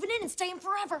 She's moving in and staying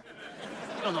forever.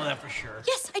 You don't know that for sure.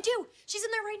 Yes, I do. She's in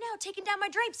there right now, taking down my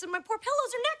drapes, and my poor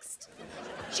pillows are next.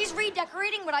 She's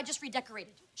redecorating what I just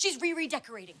redecorated. She's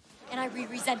redecorating, and I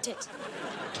resent it.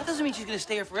 That doesn't mean she's gonna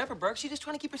stay here forever, Burke. She's just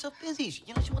trying to keep herself busy.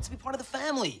 You know, she wants to be part of the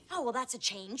family. Oh, well, that's a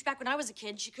change. Back when I was a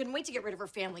kid, she couldn't wait to get rid of her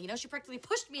family. You know, she practically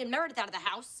pushed me and Meredith out of the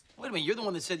house. Wait a minute, you're the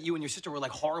one that said that you and your sister were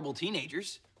like horrible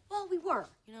teenagers. Well, we were.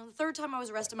 You know, the third time I was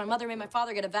arrested, my mother made my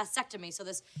father get a vasectomy so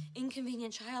this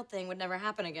inconvenient child thing would never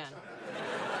happen again.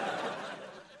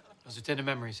 Those are tender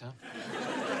memories, huh?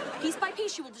 Piece by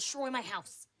piece, she will destroy my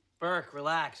house. Burke,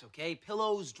 relax, okay?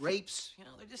 Pillows, drapes, you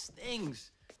know, they're just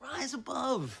things. Rise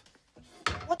above.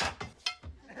 What?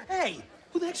 Hey,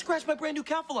 who the heck scratched my brand new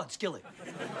Calphalon skillet?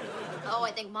 Oh,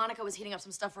 I think Monica was heating up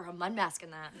some stuff for her mud mask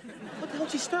and that. What the hell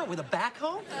did she start with, a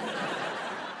backhoe? Look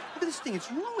at this thing, it's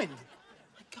ruined.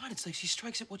 My God, it's like she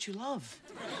strikes at what you love.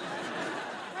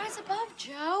 Rise above,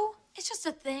 Joe. It's just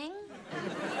a thing.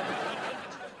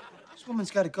 This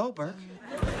woman's got to go, Burke.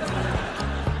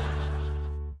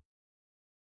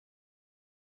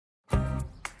 You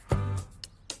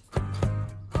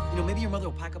know, maybe your mother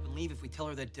will pack up and leave if we tell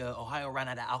her that Ohio ran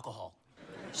out of alcohol.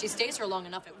 She stays here long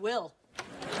enough, it will.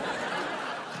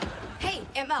 Hey,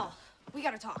 ML, we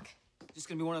gotta talk. Is this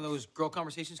gonna be one of those girl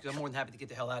conversations? Because I'm more than happy to get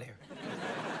the hell out of here.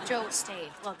 Joe, stay.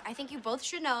 Look, I think you both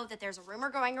should know that there's a rumor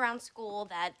going around school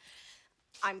that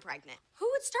I'm pregnant. Who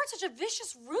would start such a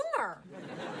vicious rumor?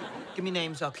 Give me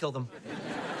names, I'll kill them.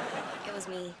 It was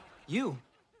me. You?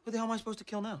 Who the hell am I supposed to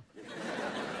kill now?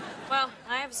 Well,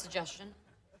 I have a suggestion.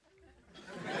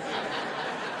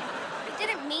 I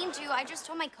didn't mean to. I just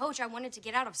told my coach I wanted to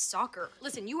get out of soccer.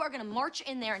 Listen, you are gonna march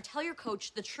in there and tell your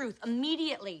coach the truth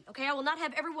immediately, okay? I will not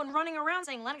have everyone running around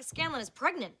saying Lennox Scanlon is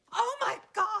pregnant. Oh my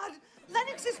God!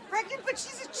 Lennox is pregnant, but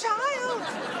she's a child.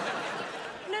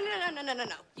 No.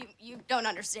 You don't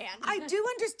understand. I do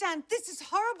understand. This is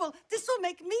horrible. This will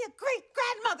make me a great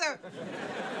grandmother.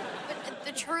 But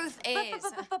the truth is...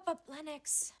 But,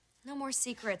 Lennox, no more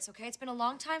secrets, okay? It's been a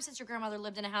long time since your grandmother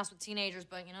lived in a house with teenagers,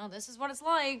 but, you know, this is what it's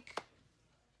like.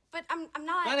 But I'm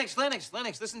not... Lennox,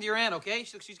 listen to your aunt, okay?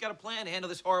 She's got a plan to handle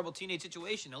this horrible teenage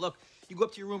situation. Now, look, you go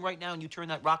up to your room right now and you turn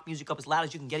that rock music up as loud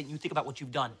as you can get it and you think about what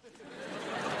you've done.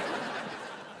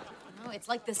 It's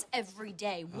like this every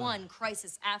day, one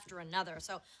crisis after another.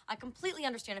 So I completely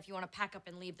understand if you want to pack up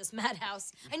and leave this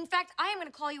madhouse. In fact, I am going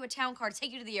to call you a town car to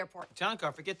take you to the airport. Town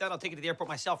car, forget that. I'll take you to the airport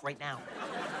myself right now.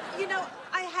 You know,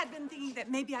 I had been thinking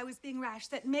that maybe I was being rash,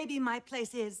 that maybe my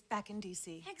place is back in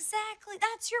D.C. Exactly.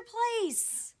 That's your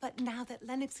place. But now that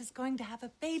Lennox is going to have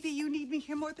a baby, you need me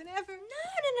here more than ever. No.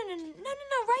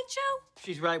 Right, Joe?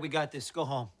 She's right. We got this. Go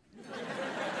home.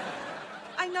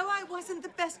 I know I wasn't the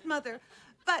best mother,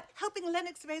 but helping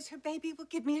Lennox raise her baby will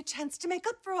give me a chance to make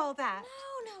up for all that.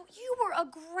 No, you were a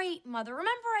great mother.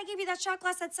 Remember, I gave you that shot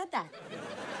glass that said that.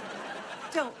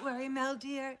 Don't worry, Mel,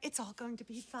 dear. It's all going to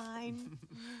be fine.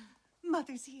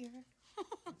 Mother's here.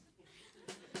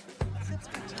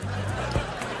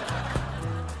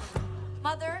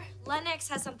 Mother, Lennox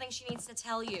has something she needs to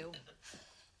tell you.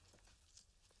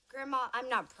 Grandma, I'm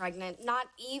not pregnant. Not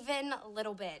even a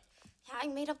little bit. Yeah, I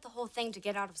made up the whole thing to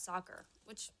get out of soccer,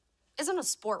 which isn't a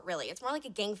sport, really. It's more like a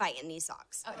gang fight in these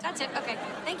socks. Oh, that's it. Okay.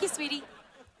 Thank you, sweetie.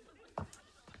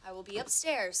 I will be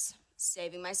upstairs,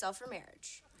 saving myself for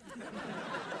marriage.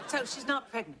 So she's not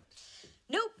pregnant?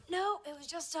 Nope, no. It was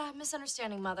just a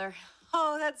misunderstanding, Mother.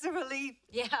 Oh, that's a relief.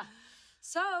 Yeah.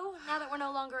 So, now that we're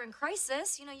no longer in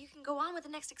crisis, you know, you can go on with the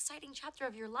next exciting chapter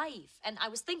of your life. And I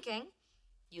was thinking,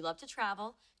 you love to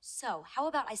travel, so how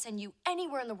about I send you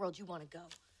anywhere in the world you want to go?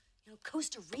 You know,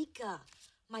 Costa Rica,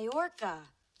 Mallorca,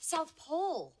 South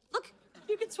Pole. Look,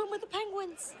 you can swim with the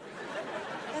penguins.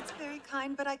 That's very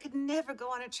kind, but I could never go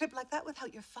on a trip like that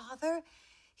without your father.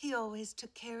 He always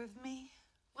took care of me.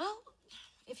 Well,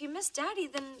 if you miss Daddy,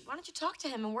 then why don't you talk to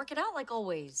him and work it out like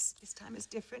always? This time is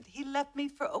different. He left me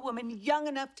for a woman young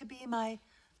enough to be my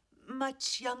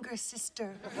much younger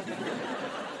sister.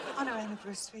 On our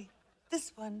anniversary.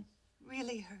 This one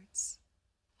really hurts.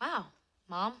 Wow,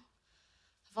 Mom.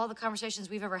 Of all the conversations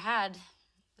we've ever had,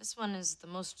 this one is the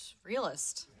most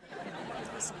realist.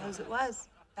 I suppose it was.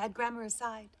 Bad grammar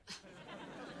aside.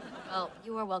 Well,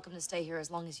 you are welcome to stay here as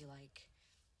long as you like.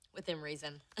 Within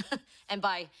reason. And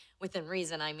by within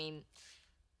reason, I mean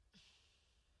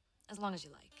as long as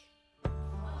you like.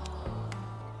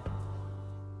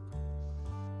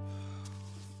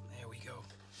 There we go.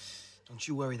 Don't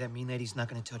you worry, that mean lady's not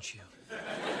gonna touch you.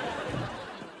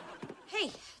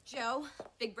 Hey, Joe.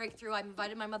 Big breakthrough. I've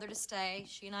invited my mother to stay.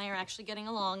 She and I are actually getting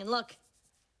along. And look,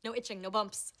 no itching, no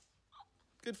bumps.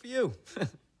 Good for you.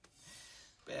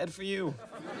 Bad for you.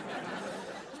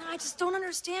 I just don't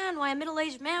understand why a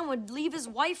middle-aged man would leave his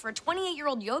wife for a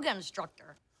 28-year-old yoga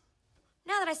instructor.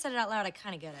 Now that I said it out loud, I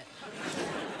kind of get it.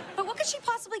 But what could she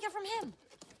possibly get from him?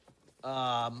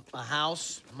 A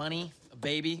house, money, a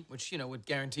baby, which, you know, would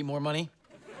guarantee more money.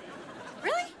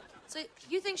 Really? So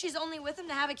you think she's only with him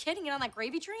to have a kid and get on that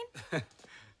gravy train?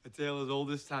 A tale as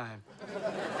old as time.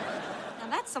 Now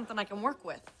that's something I can work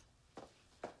with.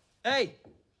 Hey,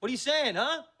 What are you saying,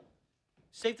 huh?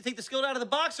 Safe to take the skillet out of the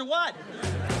box or what?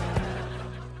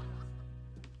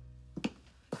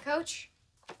 Coach,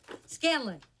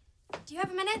 Scanlon. do you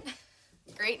have a minute?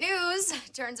 Great news.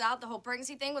 Turns out the whole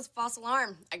pregnancy thing was a false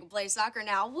alarm. I can play soccer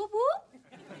now. Whoop, whoop.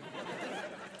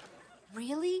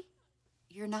 Really?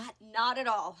 You're not? Not at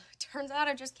all. Turns out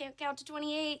I just can't count to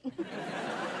 28.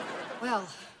 Well,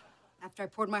 after I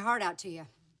poured my heart out to you.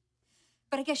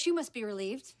 But I guess you must be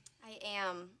relieved. I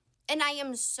am. And I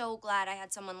am so glad I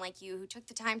had someone like you who took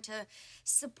the time to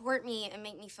support me and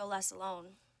make me feel less alone.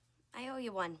 I owe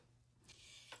you one.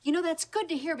 You know, that's good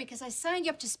to hear because I signed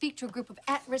you up to speak to a group of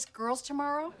at-risk girls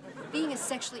tomorrow. Being a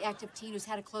sexually active teen who's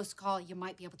had a close call, you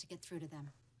might be able to get through to them.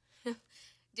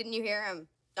 Didn't you hear? I'm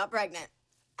not pregnant.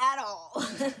 At all.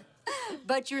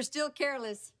 But you're still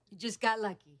careless. You just got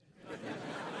lucky.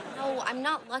 No, I'm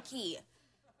not lucky.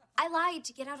 I lied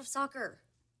to get out of soccer.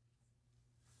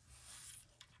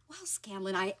 Well,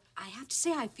 Scanlon, I have to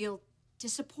say I feel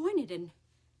disappointed and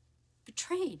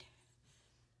betrayed.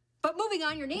 But moving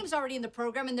on, your name's already in the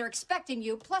program and they're expecting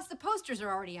you, plus the posters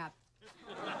are already up.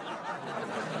 Oh,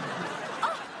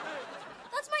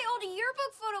 that's my old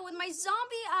yearbook photo with my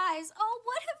zombie eyes. Oh,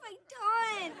 what have I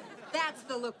done? That's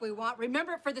the look we want.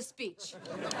 Remember it for the speech.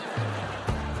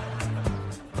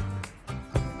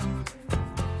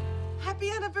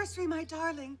 Happy anniversary, my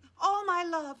darling. All my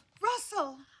love.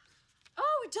 Russell.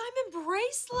 Oh, a diamond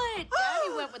bracelet.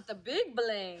 Daddy went with the big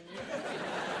bling.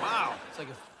 Wow, it's like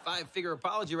a 5-figure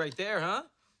apology right there, huh?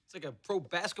 It's like a pro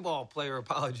basketball player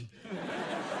apology.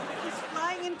 He's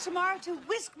flying in tomorrow to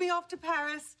whisk me off to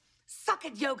Paris. Suck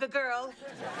it, yoga girl.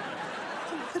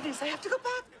 Oh, my goodness, I have to go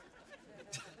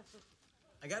back.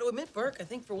 I got to admit, Burke, I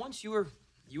think for once you were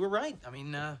right. I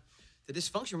mean, the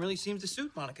dysfunction really seems to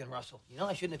suit Monica and Russell. You know,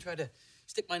 I shouldn't have tried to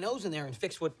stick my nose in there and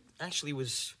fix what actually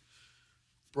was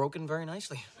broken very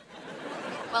nicely.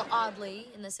 Well, oddly,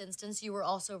 in this instance, you were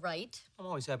also right. I'm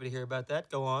always happy to hear about that.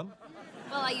 Go on.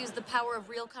 Well, I used the power of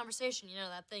real conversation. You know,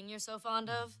 that thing you're so fond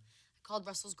of? I called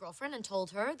Russell's girlfriend and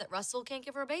told her that Russell can't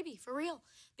give her a baby, for real.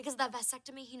 Because of that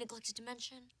vasectomy he neglected to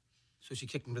mention. So she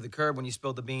kicked him to the curb when you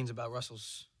spilled the beans about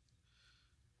Russell's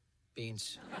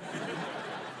beans.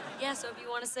 Yeah, so if you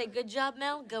want to say good job,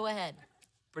 Mel, go ahead.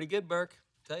 Pretty good, Burke.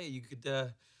 Tell you, you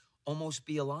could almost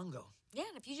be a Longo. Yeah,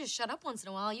 and if you just shut up once in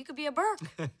a while, you could be a Burke.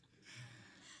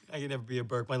 I could never be a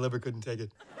Burke. My liver couldn't take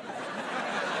it.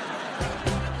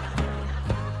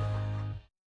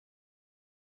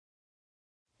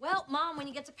 Well, Mom, when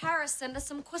you get to Paris, send us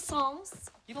some croissants.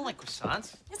 You don't like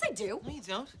croissants? Yes, I do. No, you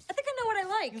don't. I think I know what I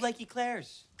like. You like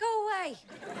eclairs. Go away.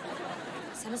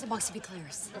 Send us a box of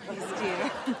eclairs. Yes,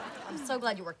 dear. I'm so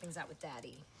glad you worked things out with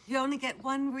Daddy. You only get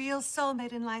one real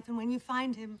soulmate in life, and when you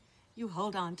find him, you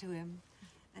hold on to him.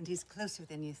 And he's closer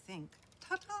than you think.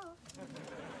 Ta-ta.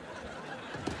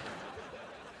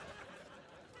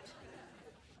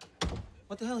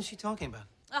 What the hell is she talking about?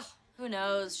 Oh, who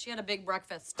knows? She had a big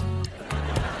breakfast.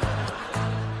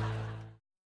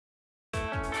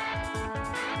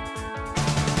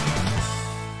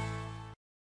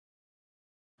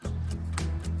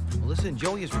 Melissa and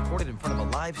Joey is recorded in front of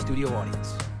a live studio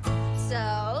audience.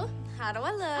 So, how do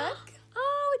I look?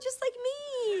 Oh, just like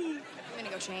me. I'm gonna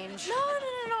go change. No.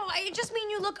 I just mean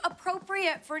you look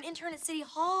appropriate for an intern at City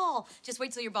Hall. Just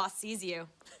wait till your boss sees you.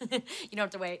 You don't have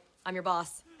to wait. I'm your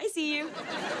boss. I see you.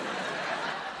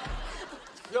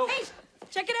 Yo. Hey,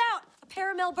 check it out. A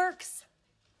pair of Mel Burks.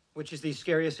 Which is the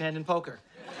scariest hand in poker?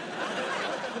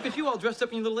 Look at you all dressed up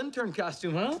in your little intern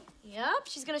costume, huh? Yep,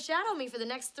 she's gonna shadow me for the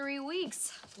next 3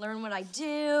 weeks. Learn what I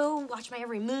do, watch my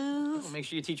every move. Well, make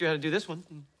sure you teach her how to do this one.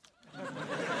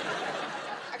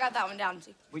 I got that one down.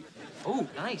 See? Wait. Oh,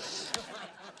 nice.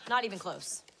 Not even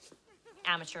close.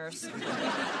 Amateurs.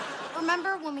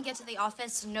 Remember when we get to the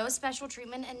office, no special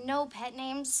treatment and no pet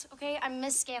names, okay? I'm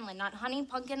Miss Scanlon, not Honey,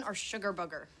 Pumpkin, or Sugar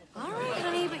Booger. All right,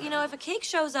 honey, but you know, if a cake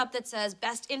shows up that says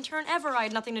best intern ever, I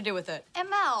had nothing to do with it. ML.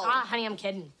 Ah, honey, I'm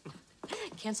kidding.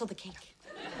 Cancel the cake.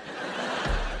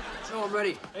 So I'm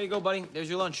ready. There you go, buddy. There's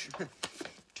your lunch.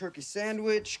 Turkey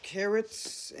sandwich,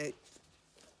 carrots,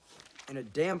 and a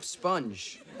damp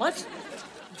sponge. What?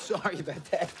 I'm sorry about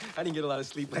that. I didn't get a lot of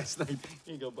sleep last night.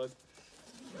 Here you go, bud.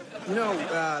 You know,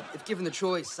 if given the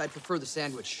choice, I'd prefer the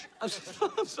sandwich. I'm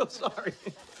so sorry.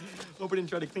 Hope I didn't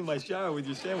try to clean my shower with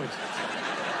your sandwich.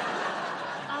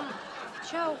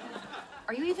 Joe,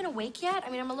 are you even awake yet? I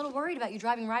mean, I'm a little worried about you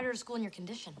driving Ryder to school in your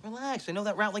condition. Relax. I know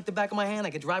that route like the back of my hand. I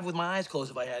could drive with my eyes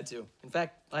closed if I had to. In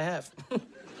fact, I have.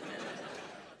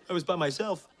 I was by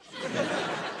myself.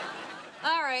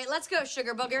 All right, let's go,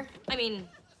 Sugar Booger. I mean,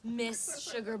 Miss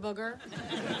Sugar Booger.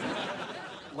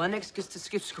 Lennox gets to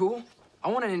skip school? I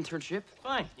want an internship.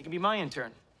 Fine. You can be my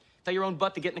intern. Tell your own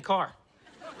butt to get in the car.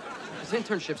 This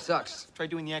internship sucks. Try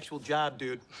doing the actual job,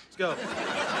 dude. Let's go.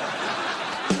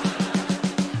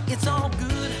 It's all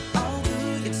good,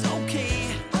 it's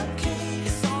okay,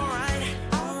 it's all right,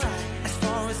 as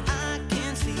far as I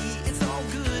can see, it's all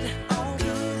good,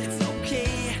 it's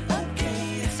okay,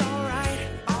 it's all right,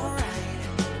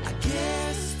 I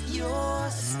guess you're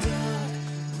stuck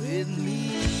with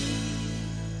me.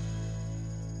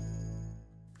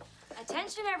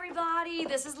 Attention, everybody.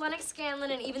 This is Lennox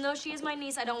Scanlon, and even though she is my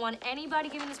niece, I don't want anybody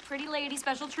giving this pretty lady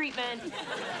special treatment.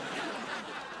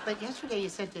 But yesterday you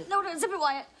said that... No, zip it,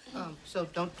 Wyatt. So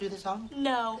don't do this all?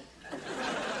 No.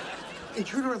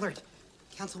 Intruder alert.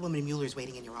 Councilwoman Mueller's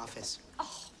waiting in your office.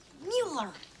 Oh,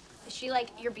 Mueller. Is she like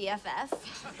your BFF?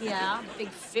 Yeah, big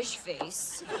fish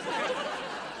face.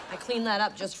 I cleaned that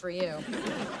up just for you.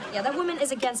 Yeah, that woman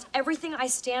is against everything I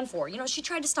stand for. You know, she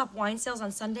tried to stop wine sales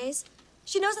on Sundays.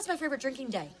 She knows that's my favorite drinking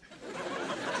day.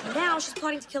 Now she's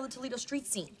plotting to kill the Toledo street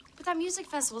scene. But that music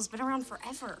festival's been around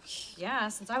forever. Yeah,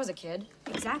 since I was a kid.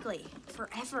 Exactly.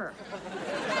 Forever.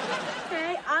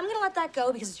 Okay, I'm gonna let that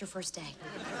go because it's your first day.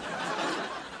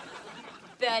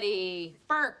 Betty.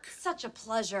 Burke. Such a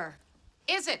pleasure.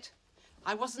 Is it?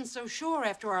 I wasn't so sure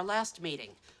after our last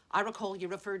meeting. I recall you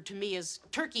referred to me as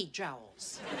turkey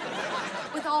jowls.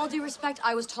 With all due respect,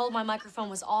 I was told my microphone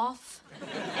was off.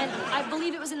 And I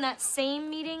believe it was in that same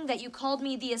meeting that you called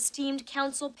me the esteemed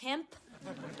council pimp.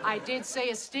 I did say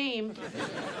esteemed.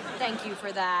 Thank you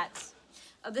for that.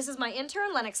 This is my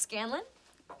intern, Lennox Scanlon.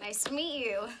 Nice to meet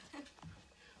you.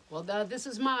 Well, this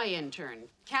is my intern,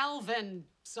 Calvin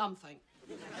something.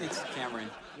 It's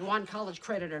Cameron. You want college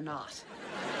credit or not?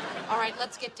 All right,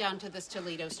 let's get down to this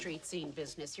Toledo street scene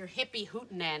business. Your hippie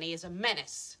hootenanny is a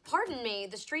menace. Pardon me,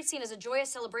 the street scene is a joyous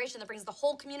celebration that brings the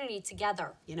whole community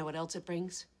together. You know what else it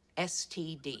brings?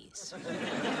 STDs.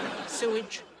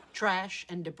 Sewage, trash,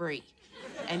 and debris.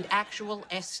 And actual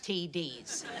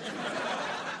STDs.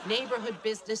 Neighborhood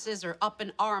businesses are up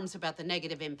in arms about the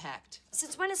negative impact.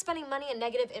 Since when is spending money a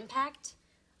negative impact?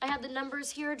 I have the numbers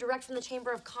here direct from the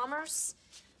Chamber of Commerce.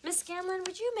 Miss Scanlon,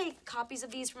 would you make copies of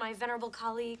these for my venerable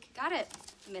colleague? Got it,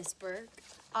 Miss Burke.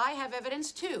 I have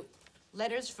evidence, too.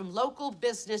 Letters from local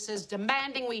businesses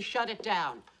demanding we shut it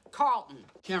down. Carlton.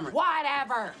 Cameron.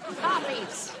 Whatever.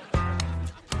 Copies.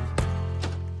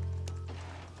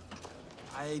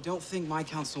 I don't think my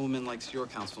councilwoman likes your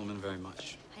councilwoman very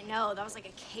much. I know, that was like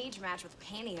a cage match with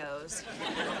pantyhose.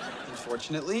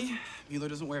 Unfortunately, Mueller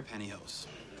doesn't wear pantyhose.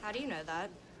 How do you know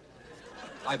that?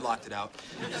 I blocked it out.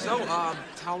 So,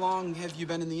 how long have you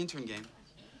been in the intern game?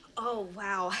 Oh,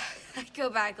 wow. I go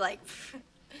back like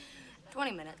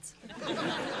 20 minutes.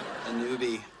 A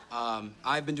newbie.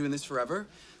 I've been doing this forever.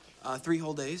 3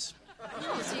 whole days.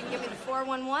 Oh, so you can give me the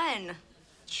 411.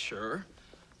 Sure.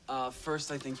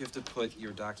 First, I think you have to put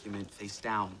your document face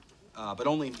down, but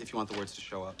only if you want the words to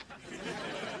show up.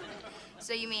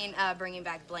 So you mean bringing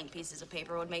back blank pieces of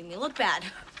paper would make me look bad?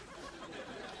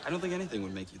 I don't think anything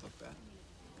would make you look bad.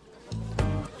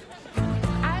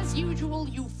 As usual,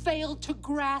 you failed to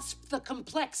grasp the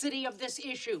complexity of this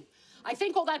issue. I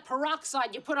think all that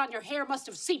peroxide you put on your hair must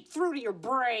have seeped through to your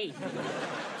brain.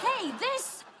 Hey,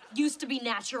 this used to be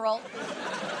natural.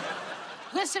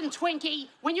 Listen, Twinkie,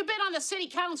 when you've been on the city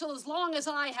council as long as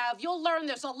I have, you'll learn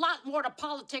there's a lot more to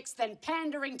politics than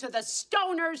pandering to the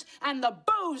stoners and the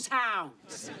booze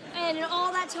hounds. And in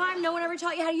all that time, no one ever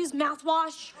taught you how to use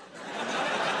mouthwash?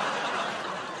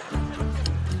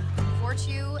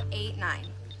 4289.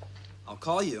 I'll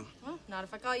call you. Well, not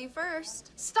if I call you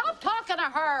first. Stop talking to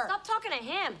her. Stop talking to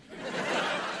him.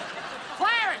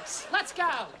 Clarence, let's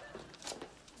go.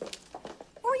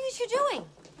 What were you two doing?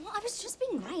 Well, I was just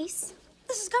being nice.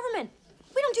 This is government.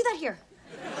 We don't do that here.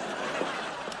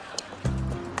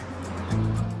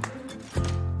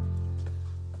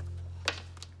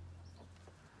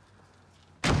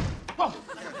 Oh.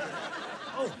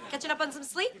 Oh. Catching up on some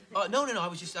sleep? No. I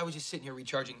was just sitting here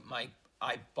recharging my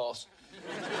eyeballs.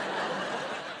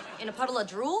 In a puddle of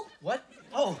drool? What?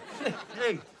 Oh,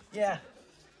 hey, yeah.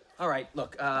 All right,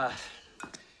 look, I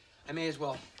may as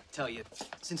well tell you.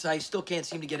 Since I still can't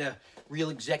seem to get a real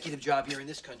executive job here in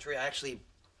this country, I actually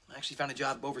found a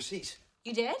job overseas.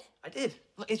 You did? I did.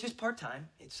 Look, it's just part-time.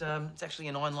 It's actually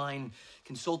an online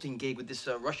consulting gig with this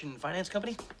Russian finance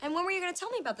company. And when were you gonna tell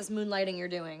me about this moonlighting you're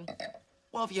doing?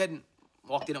 Well, if you hadn't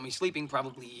walked in on me sleeping,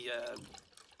 probably,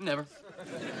 never.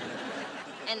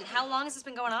 And how long has this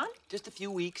been going on? Just a few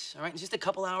weeks, all right? It's just a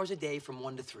couple hours a day from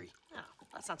 1 to 3. Oh,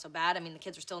 that's not so bad. I mean, the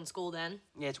kids are still in school then.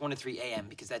 Yeah, it's 1 to 3 a.m.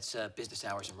 because that's business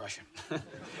hours in Russian.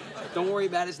 Don't worry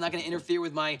about it. It's not going to interfere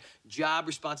with my job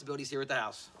responsibilities here at the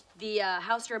house. The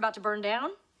house you're about to burn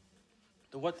down?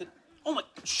 The what? Oh, my,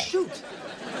 shoot.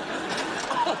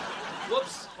 Oh,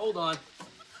 whoops, hold on.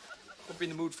 Hope you're in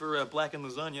the mood for blackened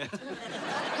lasagna.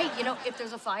 Hey, you know, if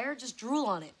there's a fire, just drool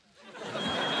on it.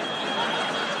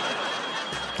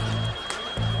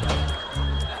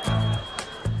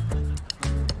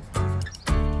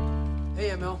 Hey,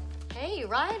 ML. Hey,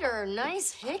 Ryder,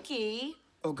 nice hickey.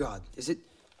 Oh, God. Is it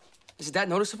that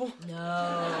noticeable?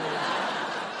 No.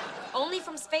 Only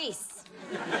from space.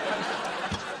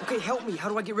 Okay, help me. How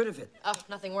do I get rid of it? Oh,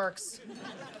 nothing works.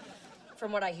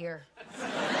 From what I hear.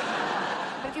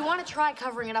 But if you want to try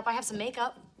covering it up, I have some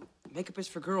makeup. Makeup is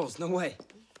for girls. No way.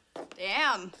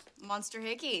 Damn, monster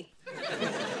hickey.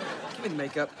 Give me the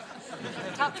makeup.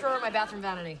 Top drawer of my bathroom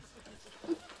vanity.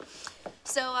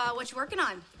 So, what you working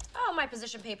on? Oh, my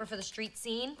position paper for the street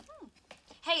scene.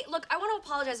 Hey, look, I want to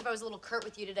apologize if I was a little curt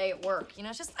with you today at work. You know,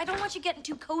 it's just, I don't want you getting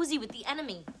too cozy with the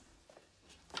enemy.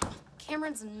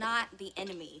 Cameron's not the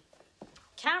enemy.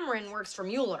 Cameron works for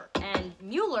Mueller, and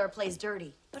Mueller plays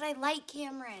dirty. But I like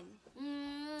Cameron.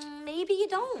 Maybe you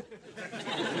don't.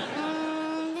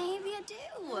 Maybe I do.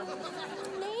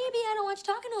 Maybe I don't want you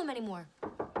talking to him anymore.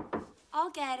 I'll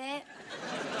get it.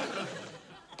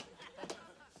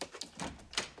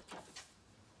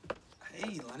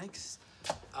 Hey, Lennox.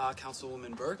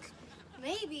 Councilwoman Burke.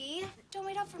 Maybe. Don't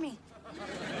wait up for me.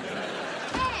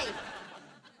 Hey!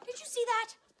 Did you see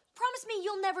that? Promise me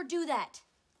you'll never do that.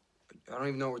 I don't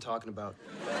even know what we're talking about.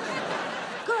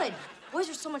 Good. Boys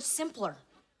are so much simpler.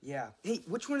 Yeah. Hey,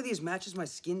 which one of these matches my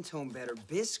skin tone better,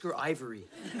 bisque or ivory?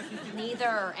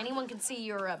 Neither. Anyone can see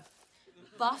you're a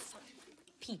buff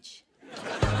peach.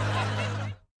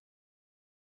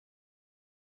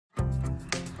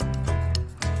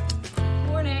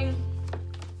 Morning.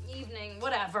 Evening.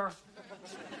 Whatever.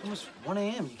 Almost 1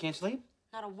 a.m. You can't sleep?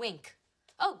 Not a wink.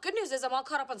 Oh, good news is I'm all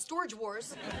caught up on Storage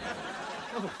Wars.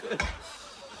 Oh, good.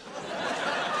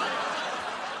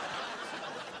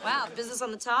 Wow, business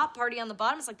on the top, party on the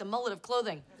bottom. It's like the mullet of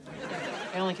clothing.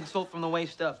 I only consult from the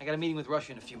waist up. I got a meeting with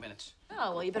Russia in a few minutes.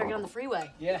 Oh, well, you better get on the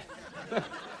freeway. Yeah.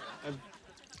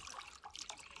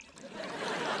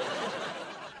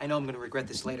 I know I'm gonna regret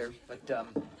this later, but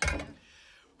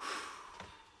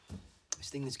this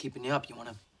thing that's keeping you up, you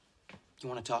wanna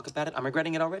talk about it? I'm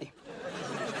regretting it already.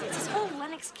 It's this whole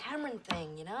Lennox Cameron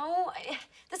thing, you know?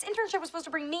 This internship was supposed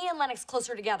to bring me and Lennox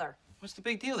closer together. What's the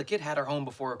big deal? The kid had her home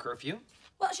before a curfew.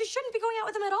 Well, she shouldn't be going out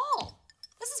with him at all.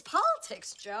 This is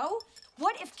politics, Joe.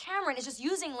 What if Cameron is just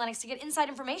using Lennox to get inside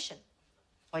information?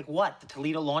 Like what? The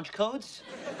Toledo launch codes?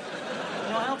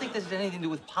 No, I don't think this has anything to do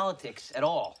with politics at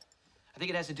all. I think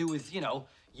it has to do with,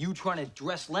 you trying to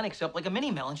dress Lennox up like a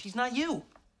mini-mel, and she's not you.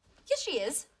 Yes, she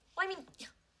is. Well, I mean,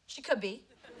 she could be.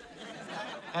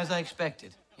 As I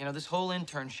expected. This whole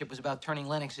internship was about turning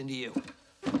Lennox into you.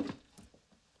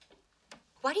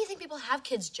 Why do you think people have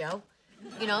kids, Joe?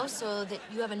 So that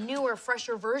you have a newer,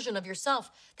 fresher version of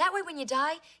yourself. That way, when you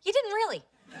die, you didn't really.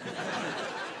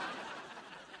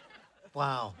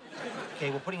 Wow. Okay,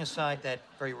 well, putting aside that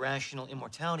very rational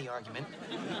immortality argument,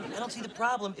 I don't see the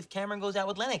problem if Cameron goes out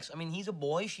with Lennox. I mean, he's a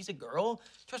boy, she's a girl.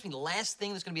 Trust me, the last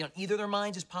thing that's gonna be on either of their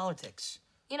minds is politics.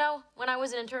 When I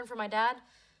was an intern for my dad,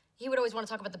 he would always want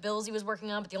to talk about the bills he was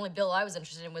working on, but the only bill I was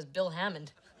interested in was Bill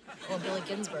Hammond. Or Billy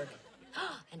Ginsburg.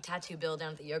 And Tattoo Bill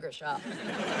down at the yogurt shop.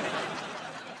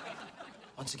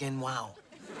 Once again, wow.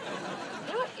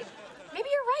 You know what? Maybe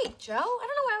you're right, Joe. I don't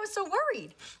know why I was so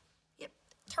worried. It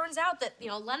turns out that,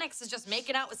 Lennox is just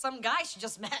making out with some guy she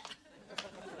just met.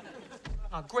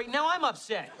 Oh, great. Now I'm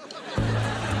upset.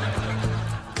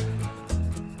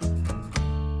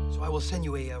 So I will send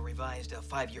you a revised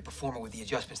 5-year performer with the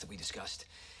adjustments that we discussed.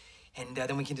 And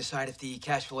then we can decide if the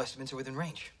cash flow estimates are within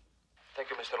range. Thank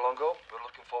you, Mr. Longo. We're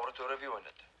looking forward to reviewing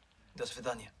it. До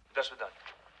свидания. До свидания.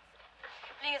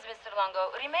 Please, Mr.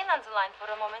 Longo, remain on the line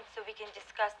for a moment so we can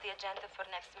discuss the agenda for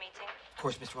next meeting. Of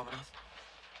course, Mr. Romanoff.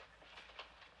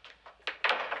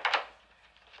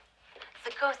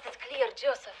 The coast is clear,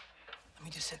 Joseph. Let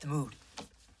me just set the mood.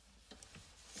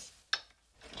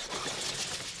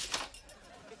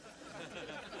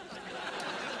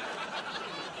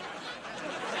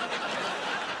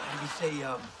 Maybe say,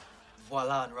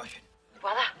 voila in Russian.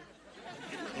 Voila.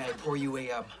 May I pour you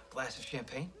a glass of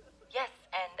champagne? Yes,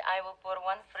 and I will pour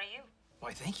one for you.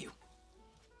 Why, thank you.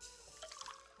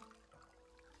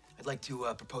 I'd like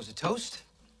to propose a toast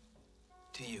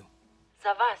to you.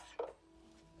 За вас.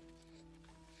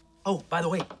 Oh, by the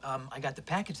way, I got the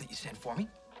package that you sent for me.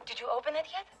 Did you open it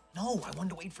yet? No, I wanted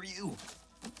to wait for you.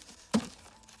 Oh,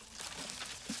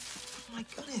 my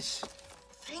goodness.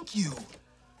 Thank you.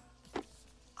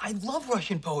 I love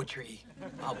Russian poetry.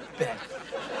 I'll bet.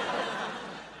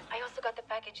 I also got the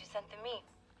package you sent to me.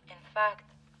 In fact,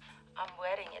 I'm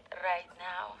wearing it right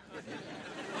now.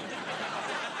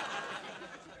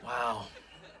 Wow.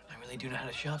 I really do know how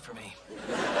to shop for me.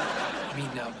 I mean,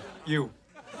 you.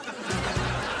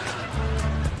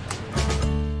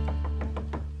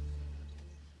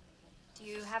 Do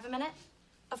you have a minute?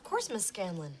 Of course, Miss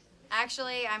Scanlon.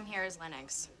 Actually, I'm here as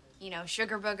Lennox. You know,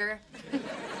 sugar booger.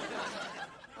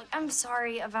 Look, I'm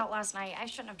sorry about last night. I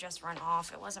shouldn't have just run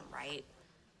off. It wasn't right.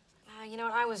 You know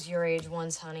what? I was your age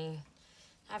once, honey.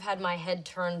 I've had my head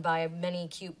turned by many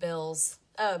cute boys.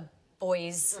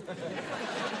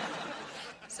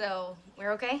 So,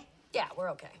 we're okay? Yeah, we're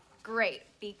okay. Great,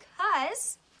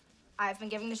 because I've been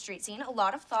giving the street scene a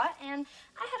lot of thought, and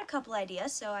I had a couple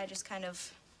ideas, so I just kind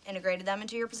of integrated them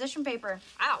into your position paper.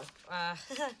 Ow.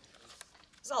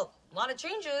 There's a lot of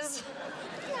changes.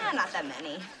 Yeah, not that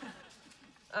many.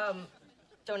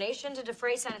 Donation to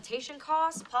defray sanitation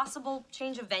costs, possible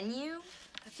change of venue.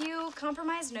 A few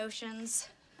compromise notions.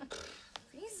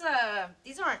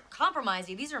 These aren't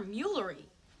compromising, these are mulery.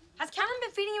 Has Cameron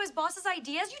been feeding you his boss's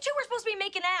ideas? You two were supposed to be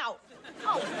making out.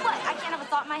 Oh, what? I can't have a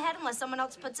thought in my head unless someone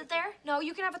else puts it there? No,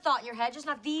 you can have a thought in your head, just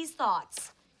not these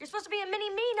thoughts. You're supposed to be a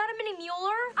mini-me, not a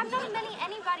mini-Mueller. I'm not a mini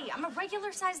anybody. I'm a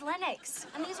regular-sized Lennox.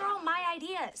 And these are all my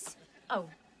ideas. Oh,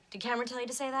 did Cameron tell you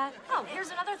to say that? Oh,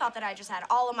 here's another thought that I just had,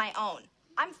 all of my own.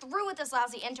 I'm through with this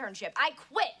lousy internship. I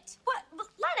quit. What?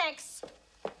 Lennox?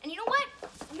 And you know what?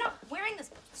 I'm not wearing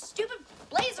this stupid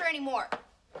blazer anymore.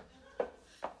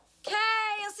 Okay,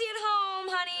 I'll see you at home,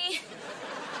 honey.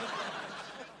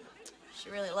 She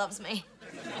really loves me.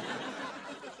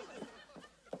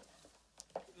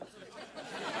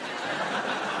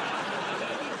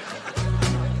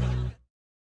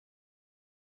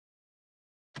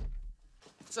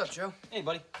 What's up, Joe? Hey,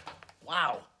 buddy.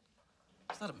 Wow.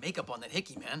 There's a lot of makeup on that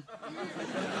hickey, man.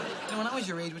 You know, when I was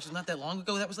your age, which is not that long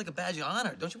ago, that was like a badge of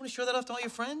honor. Don't you want to show that off to all your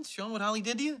friends? Show them what Holly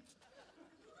did to you?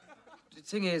 The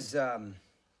thing is,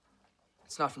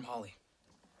 it's not from Holly.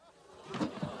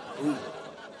 Ooh.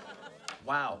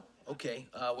 Wow. Okay.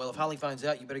 Well, if Holly finds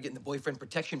out, you better get in the boyfriend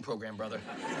protection program, brother.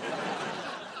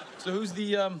 So who's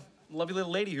the lovely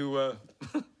little lady who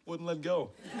wouldn't let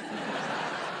go?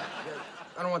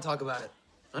 I don't want to talk about it.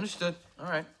 Understood. All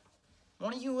right. Why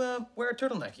don't you wear a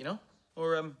turtleneck, you know?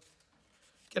 Or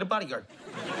get a bodyguard.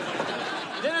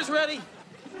 Dinner's ready.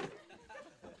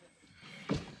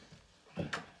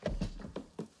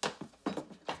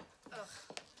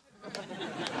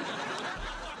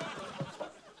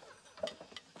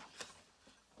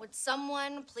 Would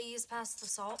someone please pass the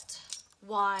salt?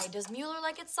 Why? Does Mueller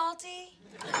like it salty?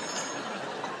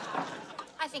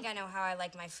 I think I know how I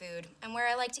like my food and where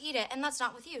I like to eat it, and that's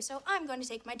not with you, so I'm going to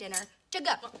take my dinner to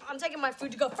go. I'm taking my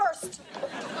food to go first.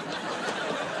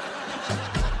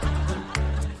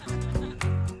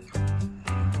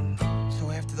 So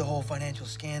after the whole financial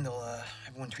scandal,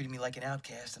 everyone treated me like an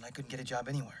outcast, and I couldn't get a job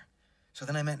anywhere. So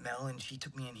then I met Mel, and she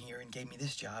took me in here and gave me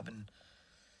this job, and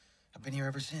I've been here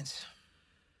ever since.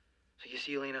 So you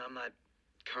see, Elena, I'm not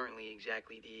currently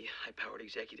exactly the high-powered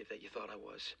executive that you thought I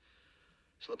was.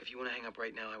 So look, if you want to hang up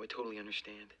right now, I would totally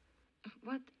understand.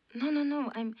 What?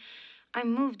 No. I'm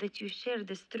moved that you share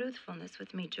this truthfulness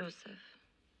with me, Joseph.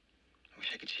 I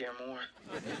wish I could share more.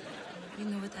 You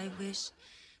know what I wish?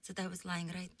 That I was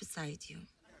lying right beside you.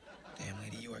 Damn,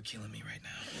 lady, you are killing me right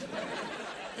now.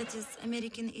 That is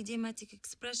American idiomatic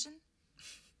expression?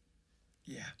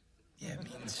 Yeah, it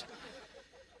means...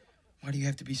 Why do you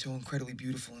have to be so incredibly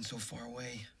beautiful and so far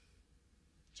away?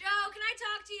 Joe, can I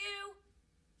talk to you?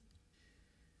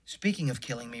 Speaking of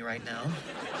killing me right now,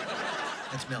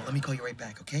 that's Mel. Let me call you right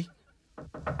back, okay?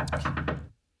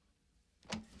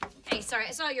 Hey, sorry,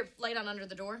 I saw your light on under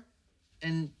the door.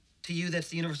 And to you, that's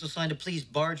the universal sign to please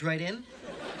barge right in?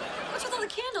 What's with all the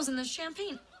candles and the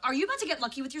champagne? Are you about to get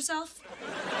lucky with yourself?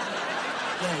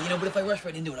 Yeah, you know, but if I rush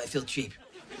right into it, I feel cheap.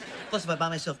 Plus, if I buy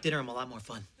myself dinner, I'm a lot more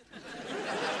fun.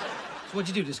 So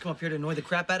what'd you do, just come up here to annoy the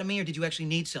crap out of me, or did you actually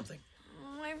need something?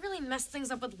 Oh, I really messed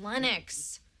things up with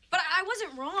Lennox. But I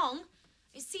wasn't wrong.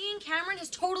 Seeing Cameron has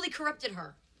totally corrupted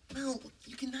her. Well,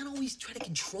 you cannot always try to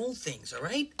control things, all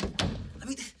right? I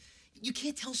mean, you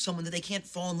can't tell someone that they can't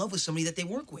fall in love with somebody that they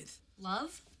work with.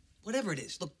 Love? Whatever it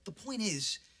is. Look, the point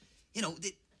is, you know,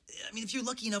 I mean, if you're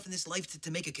lucky enough in this life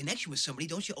to make a connection with somebody,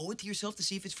 don't you owe it to yourself to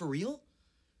see if it's for real?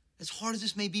 As hard as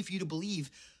this may be for you to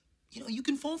believe, you know, you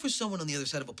can fall for someone on the other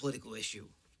side of a political issue.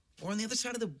 Or on the other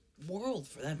side of the world,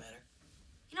 for that matter.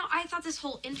 You know, I thought this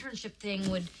whole internship thing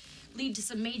would lead to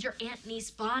some major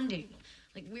aunt-niece bonding.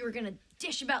 Like, we were gonna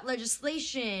dish about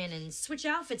legislation and switch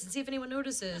outfits and see if anyone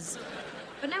notices.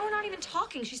 But now we're not even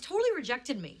talking. She's totally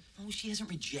rejected me. Oh, she hasn't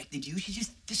rejected you. She's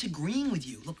just disagreeing with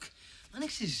you. Look,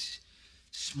 Lennox is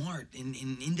smart and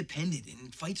independent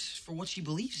and fights for what she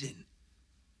believes in.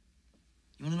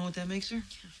 You want to know what that makes her?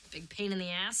 Big pain in the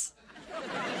ass.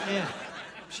 Yeah,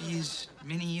 she is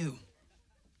mini you.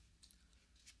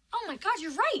 Oh my God,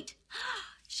 you're right.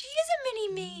 She is a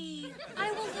mini-me.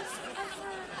 I will live forever.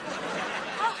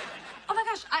 Oh my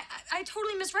gosh, I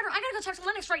totally misread her. I gotta go talk to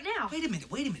Lennox right now. Wait a minute.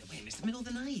 It's the middle of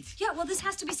the night. Yeah, well, this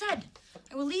has to be said.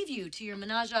 I will leave you to your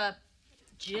menage a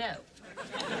Joe.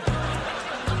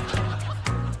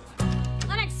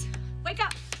 Lennox, wake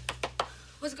up.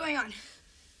 What's going on?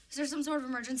 Is there some sort of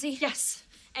emergency? Yes,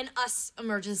 an us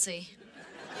emergency.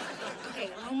 Okay,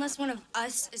 well, unless one of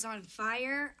us is on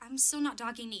fire, I'm still not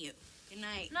talking to you. Good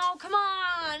night. No, come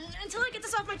on. Until I get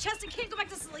this off my chest, I can't go back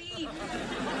to sleep.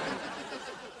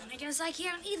 And I guess I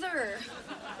can't either.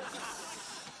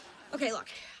 Okay, look,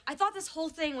 I thought this whole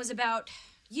thing was about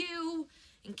you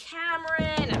and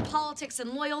Cameron and politics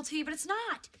and loyalty, but it's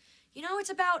not. You know, it's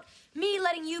about me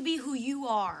letting you be who you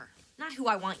are, not who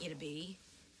I want you to be.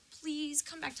 Please,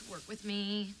 come back to work with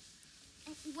me.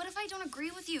 What if I don't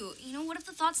agree with you? You know, what if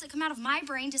the thoughts that come out of my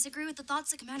brain disagree with the thoughts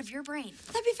that come out of your brain?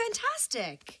 That'd be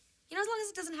fantastic. You know, as long as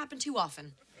it doesn't happen too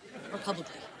often. Or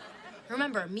publicly.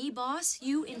 Remember, me boss,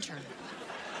 you intern.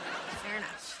 Fair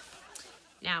enough.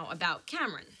 Now, about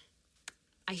Cameron.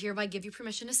 I hereby give you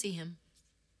permission to see him.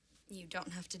 You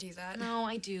don't have to do that. No,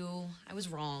 I do. I was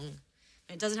wrong.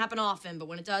 And it doesn't happen often, but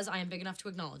when it does, I am big enough to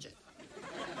acknowledge it.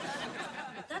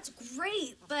 That's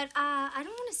great, but I don't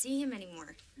want to see him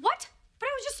anymore. What? But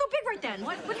I was just so big right then.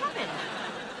 What happened?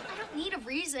 I don't need a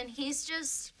reason. He's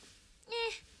just,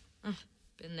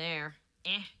 Been there.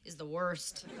 Is the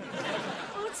worst.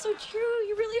 Oh, it's so true.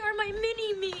 You really are my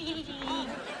mini-me. Oh,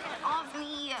 get off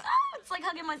me. Oh, it's like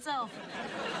hugging myself.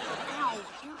 Ow,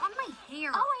 you're on my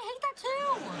hair. Oh, I hate that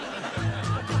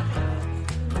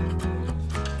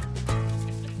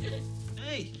too.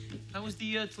 Hey, how was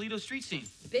the Toledo street scene?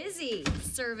 Busy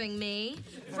serving me.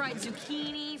 Fried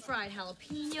zucchini, fried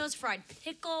jalapenos, fried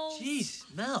pickles. Jeez,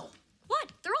 Mel.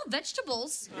 What? They're all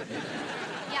vegetables.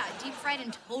 Yeah, deep fried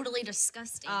and totally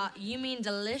disgusting. You mean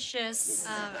delicious.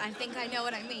 I think I know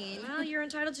what I mean. Well, you're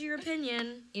entitled to your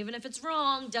opinion, even if it's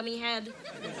wrong, dummy head.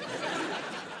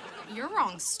 You're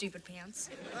wrong, stupid pants.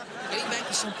 Getting back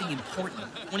to something important.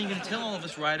 When are you going to tell all of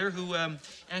us, Ryder, who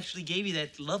actually gave you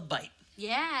that love bite?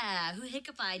 Yeah, who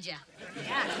hiccupied ya?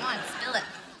 Yeah, come on, spill it.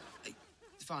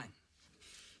 Fine.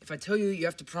 If I tell you, you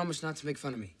have to promise not to make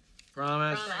fun of me.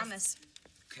 Promise? Promise.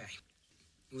 Okay.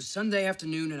 It was Sunday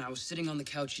afternoon, and I was sitting on the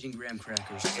couch eating graham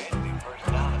crackers. First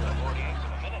down at the 48th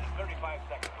of a minute, 35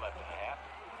 seconds left in the half.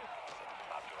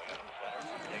 Stop going into the center.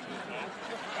 Takes the snap.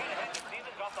 Right ahead,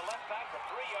 Stevens off the left side for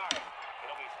 3 yards.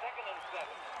 It'll be 2nd and 7.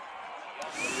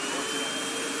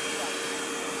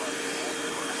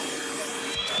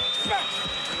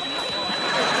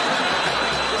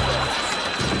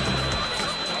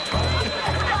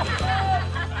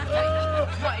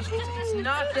 It's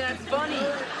not that funny.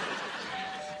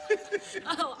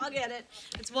 Oh, I'll get it.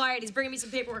 It's Wyatt. He's bringing me some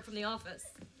paperwork from the office.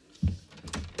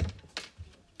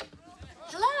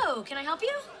 Hello, can I help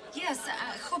you? Yes,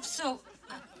 I hope so.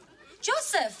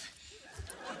 Joseph!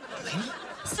 Elena?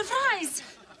 Surprise!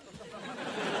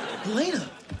 Elena!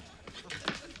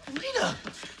 Elena!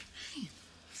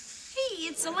 Hey,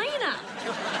 it's Elena.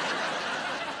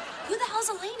 Who the hell's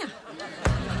Elena?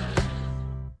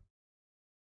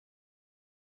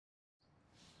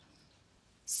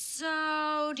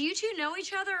 So, do you two know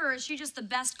each other, or is she just the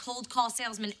best cold call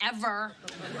salesman ever?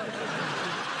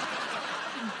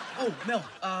 Oh, Mel,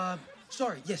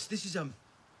 sorry. Yes, this is,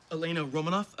 Elena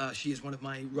Romanov. She is one of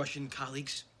my Russian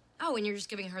colleagues. Oh, and you're just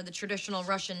giving her the traditional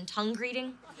Russian tongue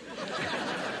greeting?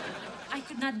 I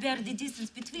could not bear the distance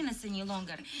between us any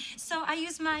longer. So I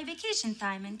used my vacation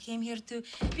time and came here to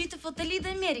beautiful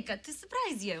Toledo, America to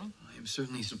surprise you. I am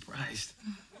certainly surprised.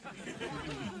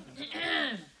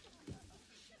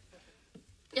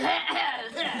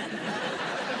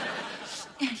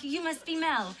 You must be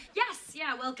Mel. Yes,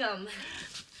 yeah, welcome.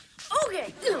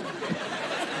 Okay.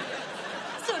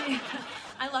 Sorry,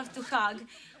 I love to hug.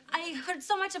 I heard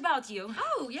so much about you.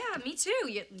 Oh, yeah, me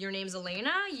too. Your name's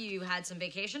Elena, you had some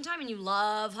vacation time, and you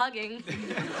love hugging.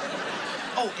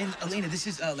 Oh, and Elena, this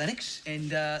is Lennox, and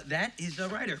that is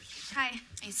Ryder. Hi,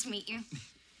 nice to meet you.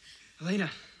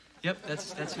 Elena. Yep,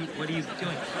 that's who. What are you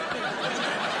doing?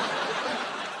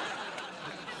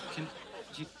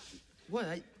 What?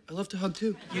 I love to hug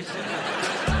too. You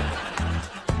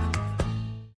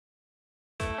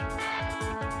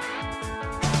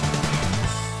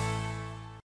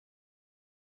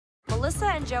Melissa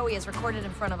and Joey is recorded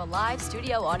in front of a live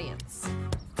studio audience.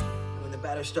 When the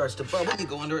batter starts to bubble, you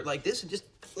go under it like this and just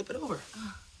flip it over.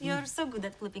 You're so good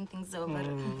at flipping things over.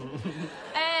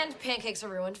 And pancakes are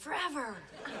ruined forever.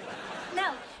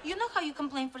 Mel, you know how you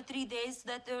complained for 3 days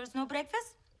that there was no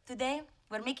breakfast? Today,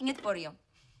 we're making it for you.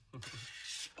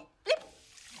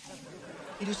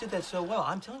 You just did that so well.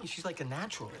 I'm telling you, she's like a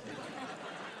natural.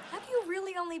 Have you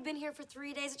really only been here for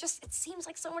 3 days? It seems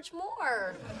like so much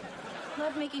more.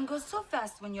 Lovemaking goes so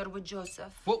fast when you're with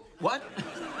Joseph. Well, what?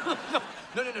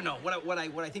 No. What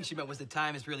I think she meant was the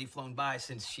time has really flown by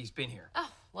since she's been here. Oh,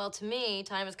 well, to me,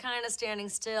 time is kind of standing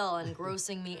still and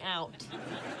grossing me out.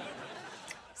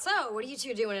 So, what are you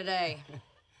two doing today?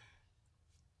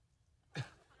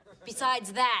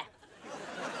 Besides that.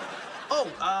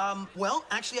 Oh, well,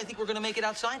 actually, I think we're gonna make it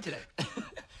outside today.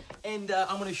 And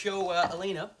I'm gonna show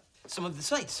Elena some of the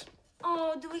sights.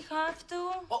 Oh, do we have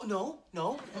to? Oh,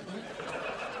 no.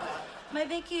 My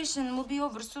vacation will be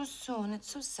over so soon.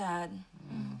 It's so sad.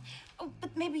 Oh,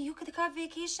 but maybe you could have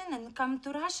vacation and come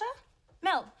to Russia?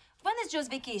 Mel, when is Joe's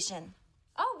vacation?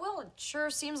 Oh, well, it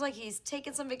sure seems like he's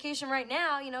taking some vacation right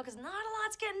now, you know, because not a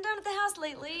lot's getting done at the house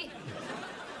lately.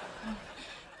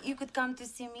 You could come to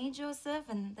see me, Joseph,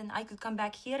 and then I could come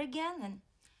back here again, and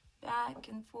back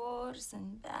and forth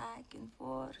and back and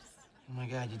forth. Oh, my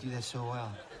God, you do that so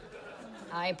well.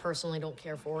 I personally don't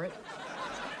care for it.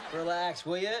 Relax,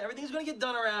 will you? Everything's gonna get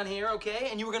done around here, okay?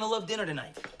 And you were gonna love dinner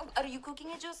tonight. Oh, are you cooking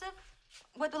it, Joseph?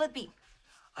 What will it be?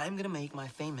 I'm gonna make my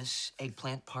famous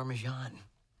eggplant parmesan.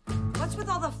 What's with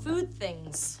all the food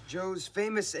things? Joe's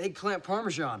famous eggplant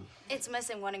parmesan. It's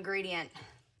missing one ingredient.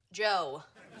 Joe.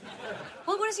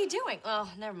 Well, what is he doing? Oh,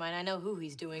 never mind. I know who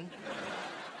he's doing.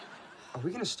 Are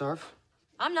we gonna starve?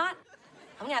 I'm not.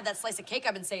 I'm gonna have that slice of cake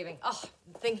I've been saving. Oh,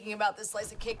 I'm thinking about this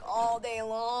slice of cake all day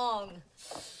long.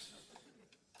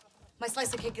 My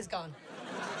slice of cake is gone.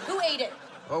 Who ate it?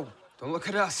 Oh, don't look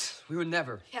at us. We would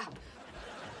never. Yeah.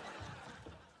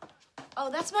 Oh,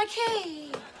 that's my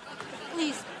cake.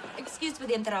 Please, excuse for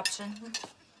the interruption.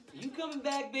 You coming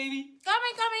back, baby?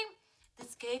 Coming.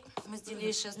 This cake was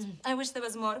delicious. I wish there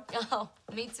was more. Oh,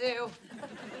 me too.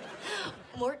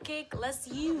 More cake, less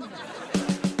you.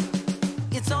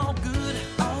 It's all good,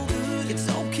 it's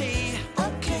okay,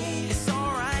 it's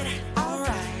all right,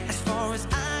 as far as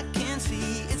I can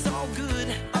see, it's all good,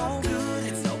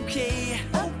 it's okay,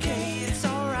 it's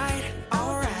all right,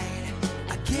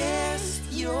 I guess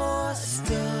you're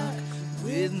stuck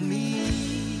with me.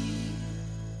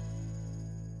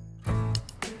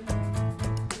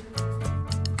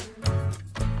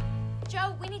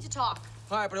 Joe, we need to talk.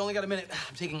 All right, but I only got a minute.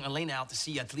 I'm taking Elena out to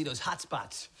see Toledo's hot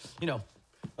spots. You know,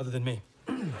 other than me.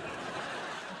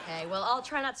 Okay, well, I'll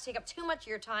try not to take up too much of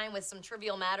your time with some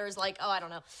trivial matters like, oh, I don't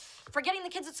know, forgetting the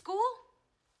kids at school?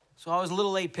 So I was a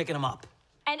little late picking them up.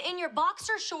 And in your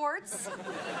boxer shorts.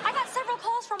 I got several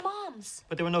calls from moms.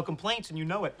 But there were no complaints, and you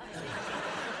know it.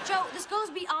 Joe, this goes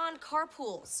beyond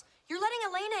carpools. You're letting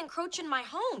Elena encroach in my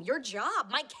home, your job,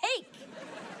 my cake.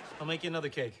 I'll make you another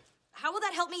cake. How will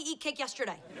that help me eat cake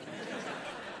yesterday?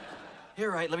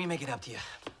 You're right, let me make it up to you.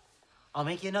 I'll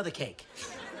make you another cake.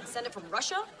 Send it from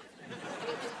Russia? I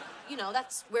mean, you know,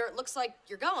 that's where it looks like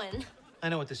you're going. I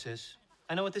know what this is.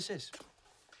 When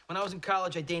I was in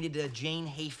college, I dated Jane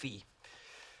Hafey.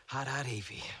 Hot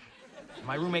Hafey.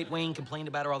 My roommate Wayne complained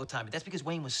about her all the time, but that's because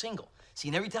Wayne was single. See,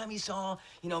 and every time he saw,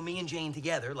 me and Jane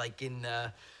together, like in,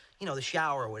 the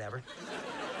shower or whatever,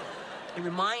 it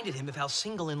reminded him of how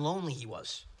single and lonely he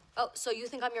was. Oh, so you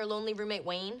think I'm your lonely roommate,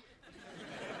 Wayne?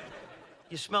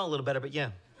 You smell a little better, but yeah.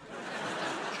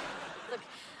 Look,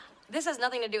 this has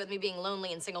nothing to do with me being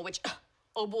lonely and single, which,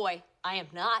 oh boy, I am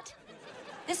not.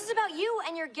 This is about you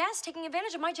and your guests taking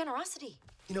advantage of my generosity.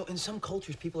 You know, in some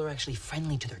cultures, people are actually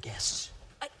friendly to their guests.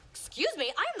 Excuse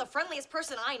me, I am the friendliest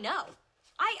person I know.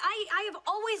 I have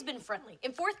always been friendly.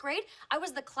 In 4th grade, I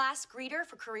was the class greeter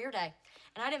for career day,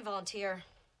 and I didn't volunteer.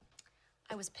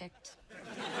 I was picked.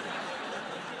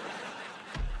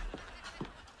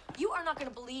 You are not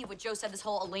gonna believe what Joe said this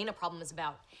whole Elena problem is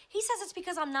about. He says it's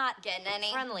because I'm not getting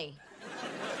any friendly.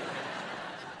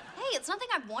 Hey, it's nothing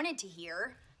I've wanted to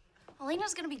hear.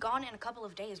 Elena's gonna be gone in a couple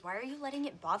of days. Why are you letting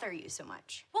it bother you so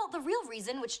much? Well, the real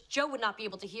reason, which Joe would not be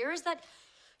able to hear, is that,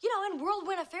 in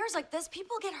whirlwind affairs like this,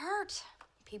 people get hurt.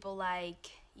 People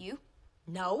like you?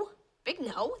 No. Big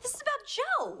no. This is about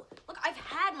Joe. Look, I've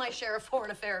had my share of foreign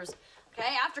affairs.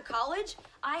 Okay, after college,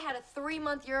 I had a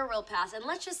 3-month Euro pass, and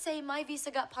let's just say my visa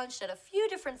got punched at a few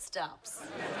different stops.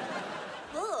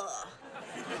 Ugh.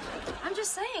 I'm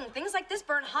just saying, things like this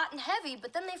burn hot and heavy,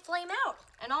 but then they flame out,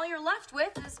 and all you're left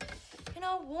with is,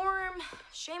 warm,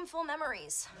 shameful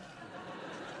memories.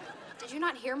 Did you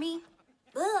not hear me?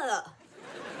 Ugh.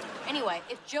 Anyway,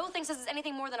 if Joe thinks this is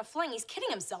anything more than a fling, he's kidding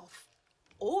himself.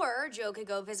 Or Joe could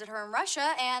go visit her in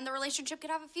Russia and the relationship could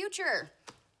have a future.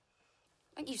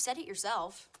 You said it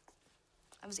yourself.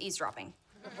 I was eavesdropping.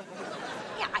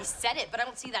 Yeah, I said it, but I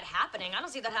don't see that happening. I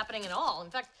don't see that happening at all.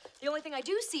 In fact, the only thing I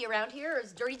do see around here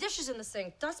is dirty dishes in the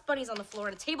sink, dust bunnies on the floor,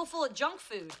 and a table full of junk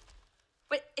food.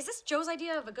 Wait, is this Joe's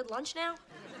idea of a good lunch now?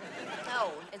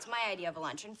 No, it's my idea of a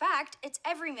lunch. In fact, it's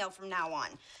every meal from now on.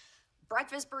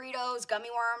 Breakfast burritos, gummy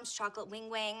worms, chocolate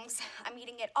wings. I'm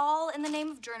eating it all in the name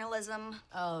of journalism.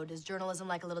 Oh, does journalism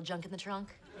like a little junk in the trunk?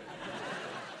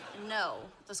 No,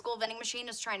 the school vending machine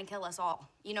is trying to kill us all.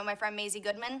 You know my friend Maisie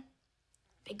Goodman?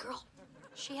 Big girl.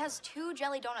 She has 2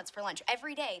 jelly donuts for lunch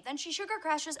every day. Then she sugar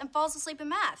crashes and falls asleep in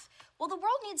math. Well, the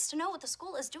world needs to know what the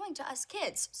school is doing to us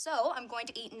kids. So I'm going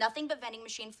to eat nothing but vending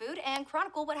machine food and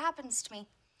chronicle what happens to me.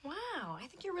 Wow, I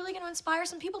think you're really going to inspire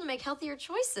some people to make healthier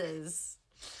choices.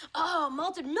 Oh,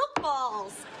 malted milk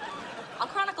balls. I'll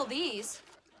chronicle these.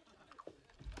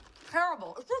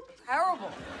 Terrible. It's just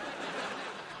terrible.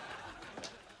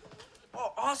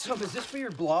 Oh, awesome. Is this for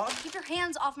your blog? Keep your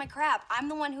hands off my crap. I'm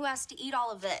the one who has to eat all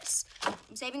of this.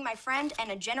 I'm saving my friend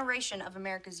and a generation of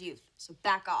America's youth. So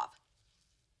back off.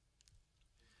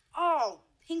 Oh,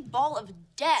 pink ball of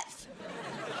death.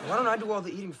 Why don't I do all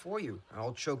the eating for you?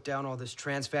 I'll choke down all this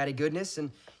trans fatty goodness,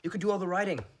 and you could do all the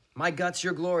writing. My guts,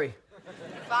 your glory.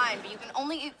 Fine, but you can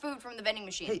only eat food from the vending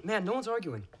machine. Hey, man, no one's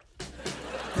arguing.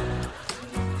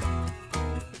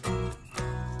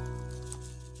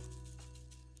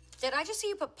 Did I just see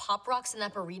you put Pop Rocks in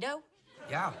that burrito?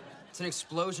 Yeah, it's an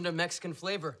explosion of Mexican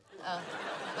flavor.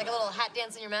 Like a little hat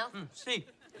dance in your mouth? See.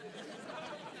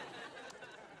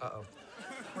 Uh-oh.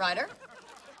 Ryder?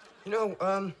 You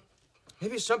know,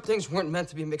 maybe some things weren't meant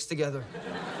to be mixed together.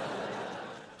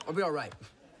 I'll be all right.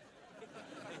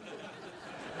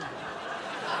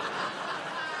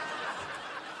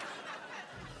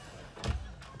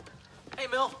 Hey,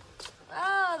 Mel.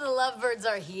 Oh, the lovebirds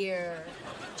are here.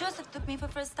 Joseph took me for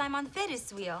first time on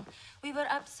Ferris wheel. We were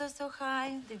up so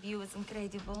high. The view was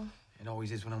incredible. It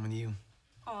always is when I'm with you.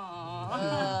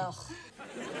 Aww.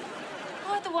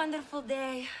 What a wonderful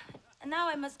day. And now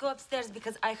I must go upstairs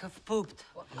because I have pooped.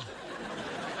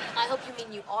 I hope you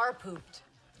mean you are pooped.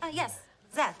 Yes,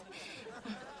 that.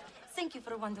 Thank you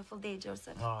for a wonderful day,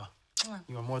 Joseph.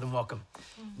 You are more than welcome.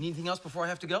 Need anything else before I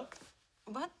have to go?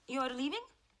 What? You are leaving?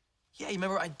 Yeah, you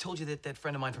remember I told you that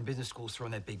friend of mine from business school is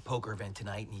throwing that big poker event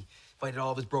tonight, and he invited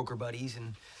all of his broker buddies,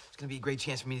 and it's gonna be a great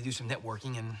chance for me to do some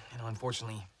networking, and, you know,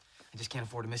 unfortunately, I just can't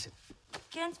afford to miss it.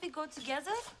 Can't we go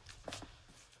together?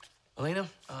 Elena,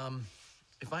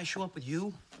 if I show up with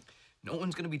you, no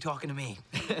one's gonna be talking to me.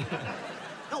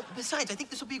 No, besides, I think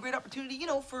this will be a great opportunity, you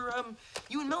know, for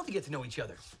you and Mel to get to know each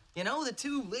other. You know, the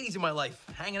 2 ladies in my life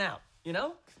hanging out, you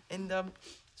know? And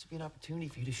this will be an opportunity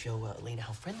for you to show Elena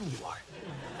how friendly you are.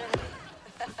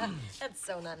 That's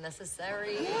so not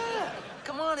necessary. Yeah,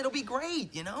 come on, it'll be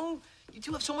great, you know? You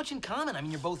 2 have so much in common. I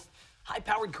mean, you're both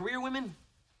high-powered career women.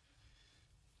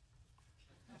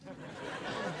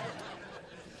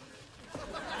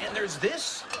 And there's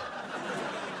this.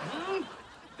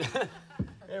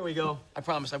 There we go. I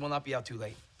promise I will not be out too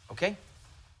late, okay?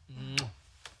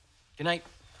 Good night.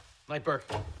 Night, Burke.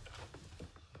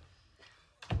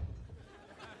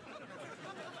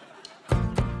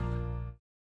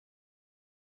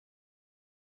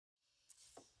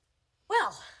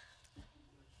 Well,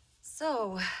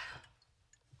 so...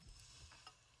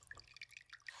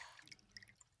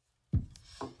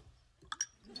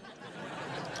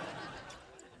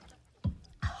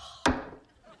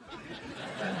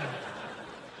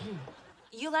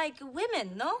 You like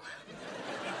women, no?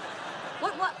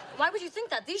 What? Why would you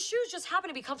think that? These shoes just happen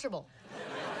to be comfortable.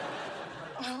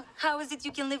 Well, how is it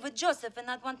you can live with Joseph and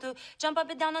not want to jump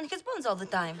up and down on his bones all the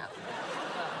time?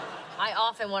 I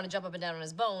often want to jump up and down on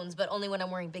his bones, but only when I'm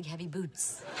wearing big, heavy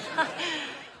boots.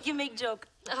 You make joke.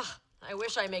 Ugh, I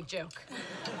wish I make joke.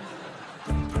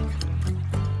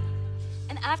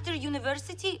 And after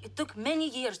university, it took many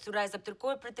years to rise up to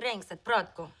corporate ranks at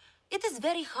Prodco. It is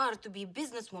very hard to be a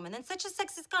businesswoman in such a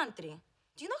sexist country.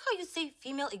 Do you know how you say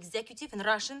female executive in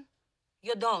Russian?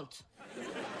 You don't.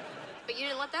 But you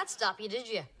didn't let that stop you, did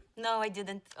you? No, I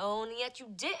didn't. Oh, and yet you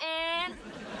didn't.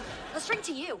 Let's drink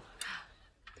to you.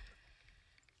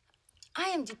 I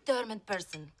am a determined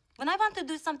person. When I want to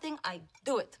do something, I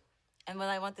do it. And when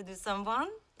I want to do someone,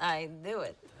 I do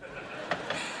it.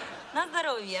 На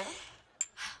здоровье.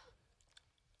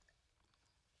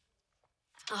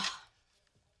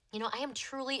 You know, I am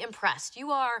truly impressed.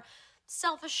 You are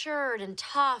self-assured and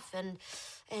tough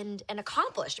and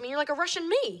accomplished. I mean, you're like a Russian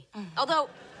me. Although,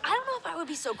 I don't know if I would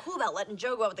be so cool about letting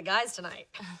Joe go out with the guys tonight.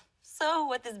 So,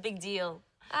 what is big deal?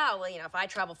 Oh, well, you know, if I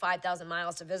travel 5,000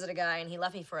 miles to visit a guy and he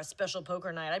left me for a special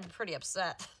poker night, I'd be pretty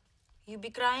upset. You be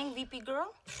crying, weepy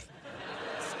girl?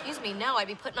 Excuse me, no, I'd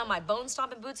be putting on my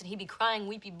bone-stomping boots and he'd be crying,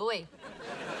 weepy boy.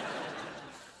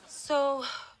 So,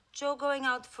 Joe going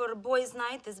out for a boys'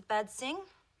 night is a bad thing?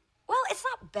 Well, it's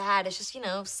not bad. It's just, you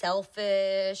know,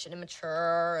 selfish and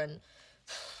immature and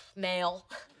male.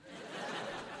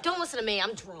 Don't listen to me.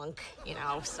 I'm drunk, you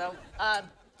know, so,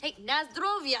 hey,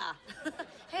 Nazdrovia.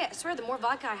 Hey, I swear the more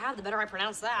vodka I have, the better I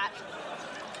pronounce that.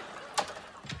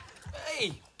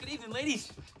 Hey, good evening,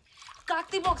 ladies. Как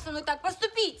ты мог со мной так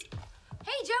поступить?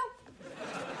 Hey, Joe.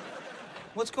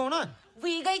 What's going on?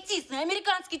 Вы эгоистичный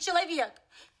американский человек.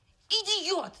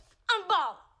 Идиот.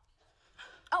 Амбал.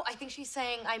 Oh, I think she's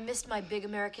saying I missed my big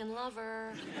American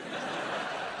lover.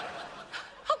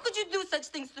 How could you do such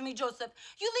things to me, Joseph?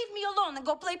 You leave me alone and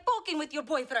go play poking with your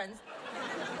boyfriends.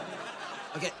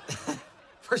 Okay,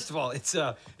 first of all, it's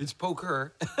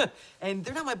poker. And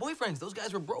they're not my boyfriends. Those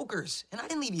guys were brokers. And I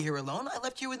didn't leave you here alone. I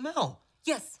left you with Mel.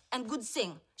 Yes, and good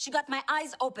thing. She got my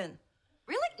eyes open.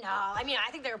 Really? No, I mean, I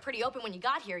think they were pretty open when you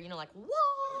got here. You know, like,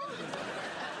 whoa.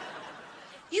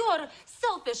 You are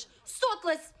selfish,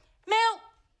 thoughtless, male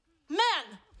man.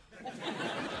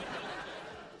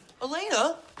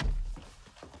 Elena?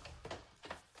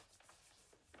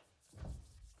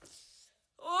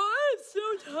 Oh, I'm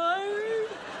so tired.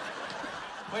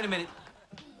 Wait a minute.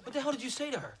 What the hell did you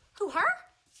say to her? Who, her?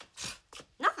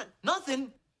 Nothing.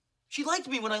 Nothing. She liked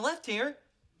me when I left here.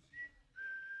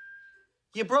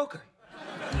 You broke her.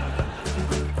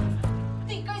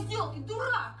 Ты козел, ты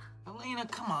дурак. Elena,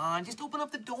 come on. Just open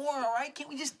up the door, all right? Can't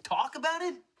we just talk about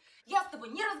it? Я с тобой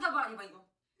не разговариваю.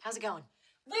 How's it going?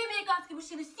 Вы, американские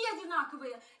мужчины, все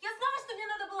одинаковые. Я знала, что мне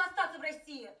надо было остаться в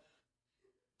России.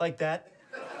 Like that?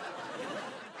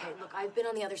 Hey, look, I've been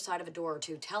on the other side of a door or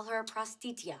two. Tell her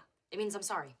prostitia. It means I'm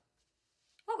sorry.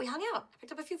 Well, we hung out. I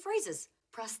picked up a few phrases.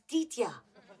 Prostitia.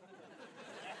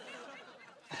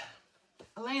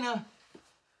 Elena.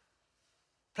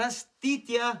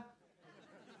 Prostitia.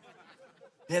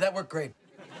 Yeah, that worked great.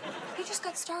 We just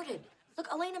got started. Look,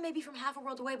 Elena may be from half a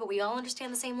world away, but we all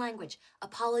understand the same language.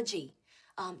 Apology.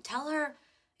 Tell her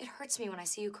it hurts me when I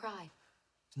see you cry.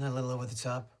 Isn't that a little over the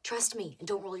top? Trust me, and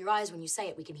don't roll your eyes when you say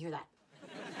it. We can hear that.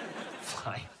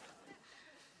 Fine.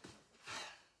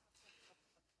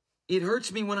 It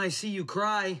hurts me when I see you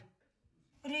cry.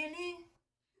 Really?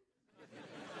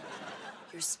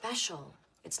 You're special.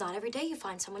 It's not every day you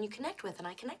find someone you connect with, and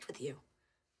I connect with you.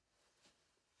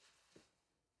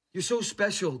 You're so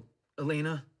special,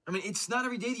 Elena. I mean, it's not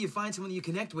every day that you find someone you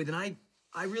connect with, and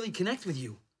I really connect with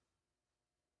you.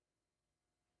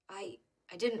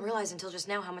 I didn't realize until just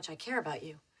now how much I care about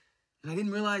you. And I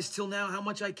didn't realize till now how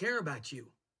much I care about you.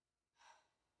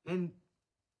 And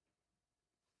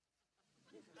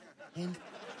And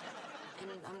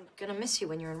I'm gonna miss you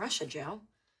when you're in Russia, Joe.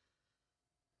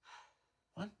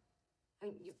 What? I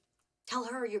mean, tell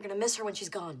her you're gonna miss her when she's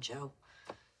gone, Joe.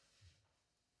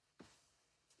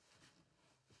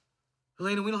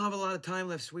 Elena, we don't have a lot of time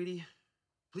left, sweetie.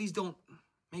 Please don't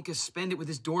make us spend it with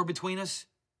this door between us.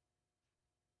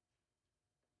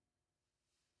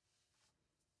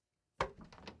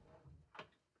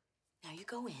 Now you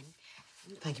go in.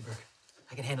 Thank you, Brooke.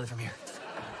 I can handle it from here.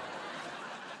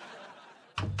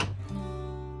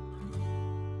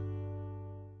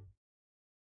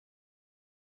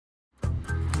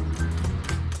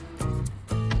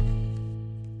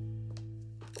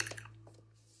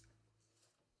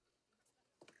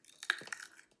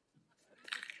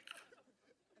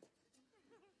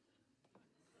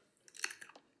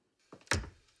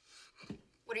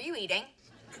 What are you eating?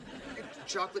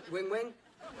 Chocolate wing.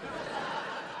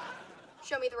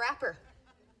 Show me the wrapper.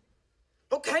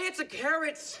 Okay, it's a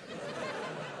carrot.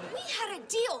 We had a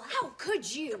deal. How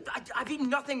could you? I've eaten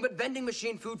nothing but vending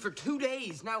machine food for 2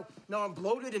 days. Now I'm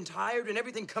bloated and tired, and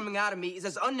everything coming out of me is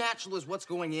as unnatural as what's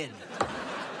going in.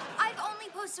 I've only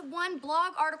posted one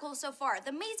blog article so far.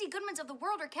 The Maisie Goodmans of the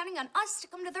world are counting on us to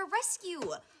come to their rescue.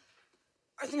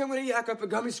 I think I'm gonna yak up a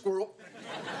gummy squirrel.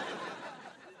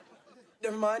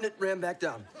 Never mind, it ran back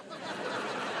down.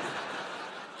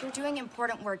 You're doing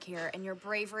important work here, and your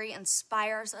bravery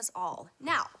inspires us all.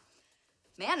 Now,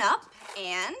 man up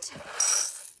and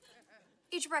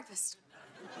eat your breakfast.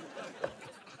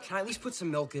 Can I at least put some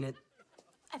milk in it?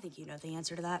 I think you know the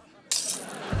answer to that.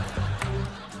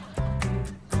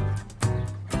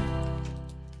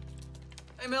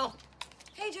 Hey, Mel.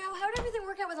 Hey, Joe, how did everything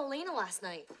work out with Elena last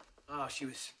night? Oh, she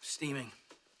was steaming.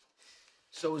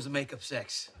 So was the makeup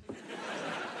sex.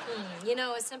 You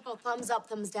know, a simple thumbs up,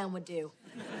 thumbs down would do.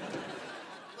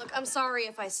 Look, I'm sorry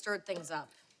if I stirred things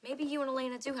up. maybe you and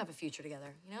Elena do have a future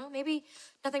together, you know? Maybe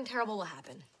nothing terrible will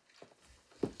happen.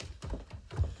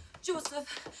 Joseph,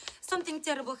 something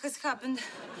terrible has happened.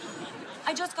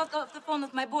 I just got off the phone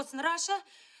with my boss in Russia.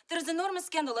 There's an enormous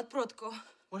scandal at Protko.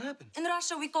 What happened? In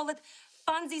Russia, we call it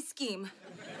Ponzi scheme.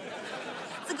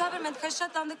 The government has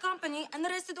shut down the company and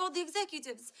arrested all the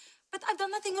executives. But I've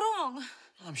done nothing wrong.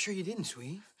 Well, I'm sure you didn't,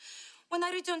 sweetie. When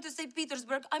I return to St.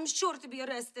 Petersburg, I'm sure to be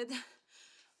arrested.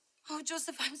 Oh,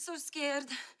 Joseph, I'm so scared.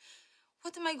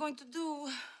 What am I going to do?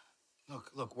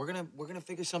 Look, we're gonna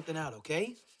figure something out,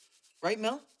 okay? Right,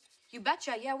 Mel? You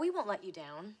betcha. Yeah, we won't let you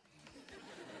down.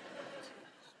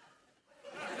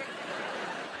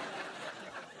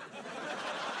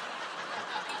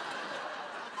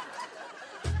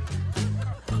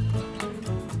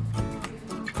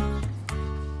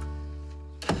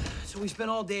 So we spent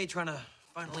all day trying to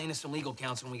find Elena some legal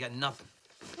counsel and we got nothing.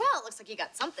 Well, it looks like you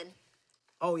got something.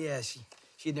 Oh, yeah, she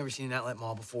had never seen an outlet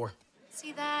mall before.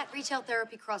 See that? Retail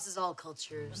therapy crosses all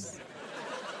cultures.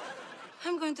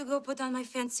 I'm going to go put on my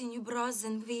fancy new bras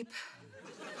and weep.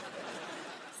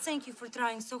 Thank you for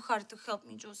trying so hard to help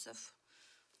me, Joseph.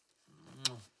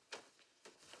 Damn.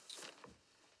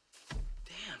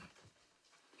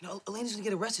 You know, Elena's gonna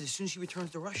get arrested as soon as she returns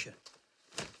to Russia.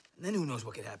 And then who knows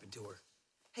what could happen to her.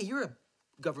 Hey, you're a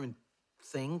government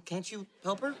thing. Can't you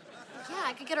help her? Yeah,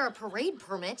 I could get her a parade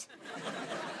permit.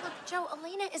 Look, Joe,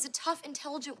 Elena is a tough,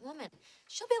 intelligent woman.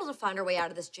 She'll be able to find her way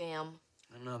out of this jam.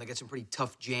 I don't know, they got some pretty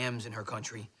tough jams in her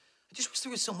country. I just wish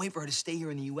there was some way for her to stay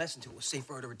here in the U.S. until it was safe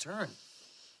for her to return.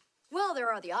 Well, there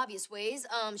are the obvious ways.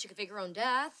 She could fake her own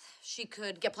death. She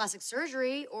could get plastic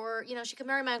surgery. Or, you know, she could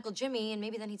marry my Uncle Jimmy, and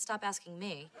maybe then he'd stop asking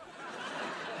me.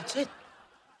 That's it.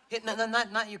 Yeah,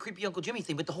 not your creepy Uncle Jimmy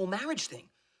thing, but the whole marriage thing.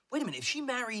 Wait a minute, if she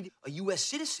married a U.S.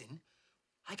 citizen,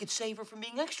 I could save her from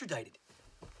being extradited.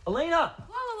 Elena!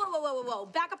 Whoa.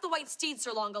 Back up the white steed,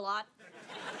 Sir Longalot.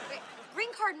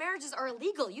 Green card marriages are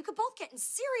illegal. You could both get in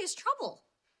serious trouble.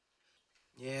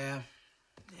 Yeah,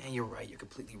 you're right. You're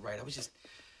completely right. I was just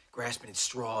grasping at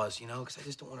straws, you know, because I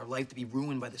just don't want her life to be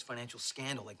ruined by this financial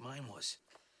scandal like mine was.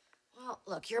 Well,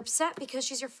 look, you're upset because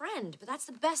she's your friend, but that's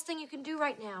the best thing you can do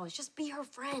right now is just be her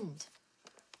friend.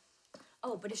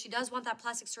 Oh, but if she does want that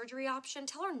plastic surgery option,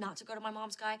 tell her not to go to my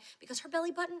mom's guy because her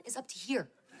belly button is up to here.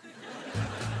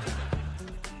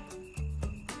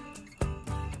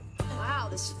 Wow,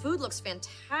 this food looks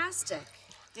fantastic.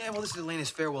 Yeah, well, this is Elena's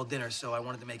farewell dinner, so I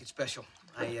wanted to make it special.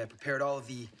 I prepared all of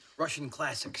the Russian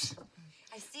classics.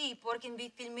 I see. Pork and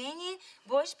beef pelmeni,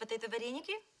 borscht, potato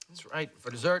vareniki. That's right. For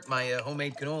dessert, my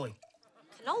homemade cannoli.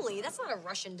 Cannoli? That's not a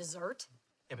Russian dessert.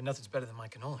 Yeah, but nothing's better than my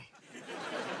cannoli.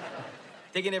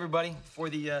 Dig in, everybody, before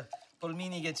the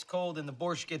pelmeni gets cold and the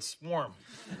borscht gets warm.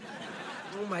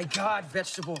 Oh, my God,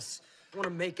 vegetables. I want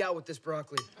to make out with this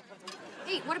broccoli.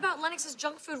 Hey, what about Lennox's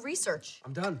junk food research?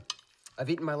 I'm done. I've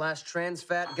eaten my last trans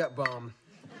fat gut bomb.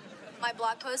 My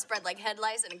blog post spread like head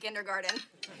lice in a kindergarten.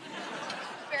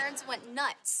 Parents went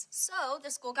nuts. So the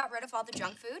school got rid of all the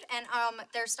junk food, and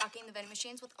they're stocking the vending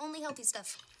machines with only healthy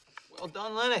stuff. Well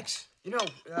done, Lennox. You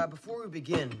know, before we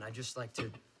begin, I'd just like to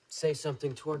say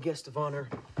something to our guest of honor.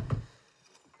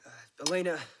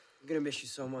 Elena, I'm gonna miss you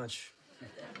so much.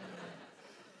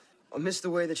 I'll miss the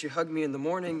way that you hug me in the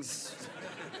mornings.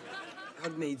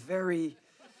 Hug me very,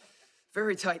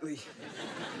 very tightly.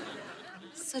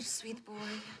 Such sweet boy.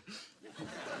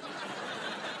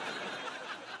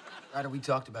 Ryder, we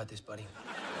talked about this, buddy.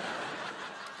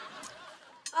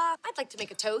 I'd like to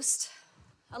make a toast.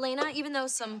 Elena, even though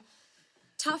some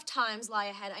tough times lie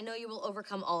ahead, I know you will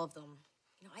overcome all of them.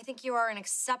 You know, I think you are an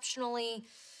exceptionally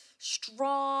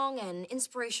strong and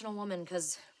inspirational woman,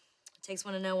 because it takes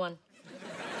one to know one.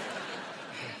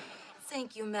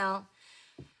 Thank you, Mel.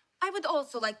 I would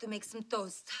also like to make some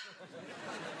toast.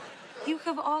 You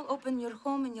have all opened your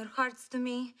home and your hearts to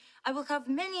me. I will have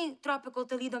many tropical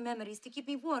Toledo memories to keep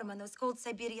me warm on those cold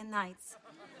Siberian nights.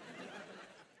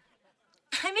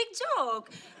 I make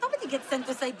joke. Nobody gets sent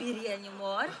to Siberia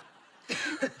anymore.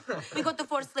 We go to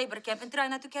forced labor camp and try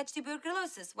not to catch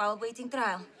tuberculosis while waiting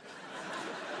trial.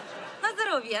 Na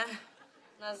zdrowie.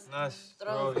 Na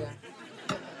zdrowie.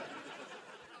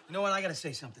 You know what? I gotta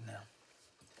say something now.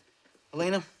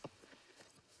 Elena,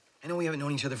 I know we haven't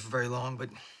known each other for very long, but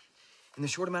in the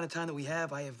short amount of time that we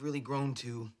have, I have really grown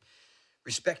to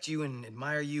respect you and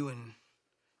admire you and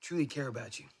truly care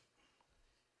about you.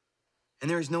 And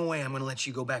there is no way I'm gonna let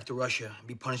you go back to Russia and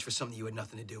be punished for something you had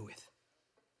nothing to do with.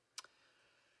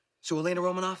 So, Elena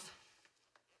Romanoff,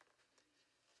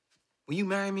 will you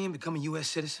marry me and become a U.S.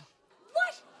 citizen?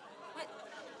 What?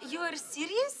 You are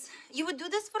serious? You would do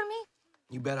this for me?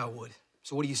 You bet I would.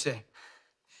 So what do you say?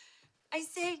 I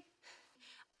say,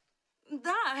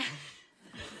 Da.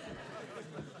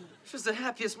 This was the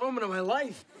happiest moment of my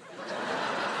life.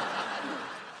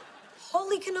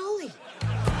 Holy cannoli.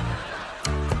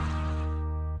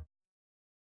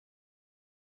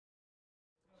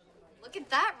 Look at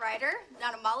that, Ryder.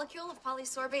 Not a molecule of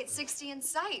polysorbate 60 in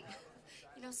sight.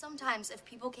 You know, sometimes if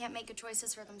people can't make good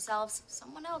choices for themselves,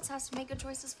 someone else has to make good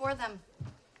choices for them.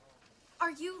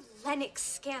 Are you Lennox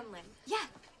Scanlon? Yeah.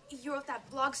 You wrote that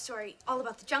blog story all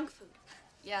about the junk food.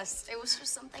 Yes, it was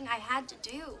just something I had to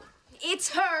do. It's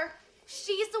her.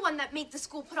 She's the one that made the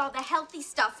school put all the healthy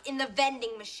stuff in the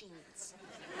vending machines.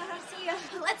 See ya.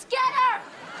 Let's get her!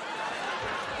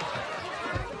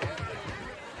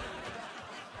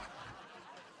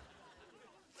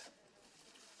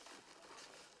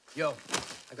 Yo,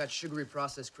 I got sugary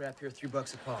processed crap here,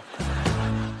 $3 a pop.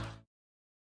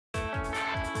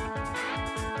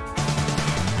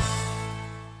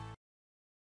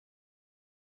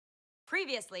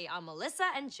 Previously on Melissa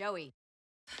and Joey.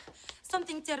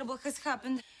 Something terrible has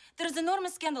happened. There's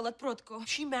enormous scandal at Protko. If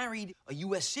she married a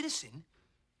U.S. citizen,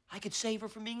 I could save her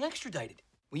from being extradited.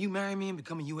 Will you marry me and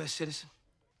become a U.S. citizen?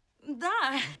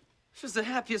 Da. This was the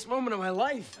happiest moment of my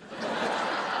life.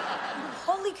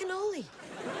 Holy cannoli.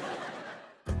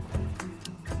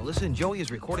 Melissa and Joey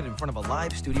is recorded in front of a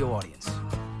live studio audience.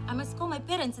 I must call my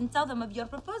parents and tell them of your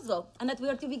proposal and that we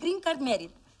are to be green card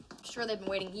married. I'm sure they've been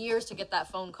waiting years to get that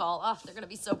phone call. Oh, they're gonna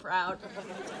be so proud.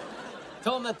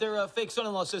 Tell them that their fake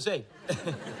son-in-law says, hey.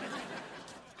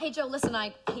 Hey, Joe, listen,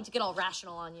 I hate to get all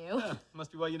rational on you. Yeah,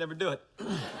 must be why you never do it.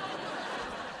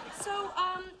 So,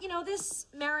 you know, this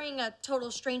marrying a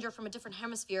total stranger from a different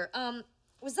hemisphere,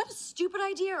 was that a stupid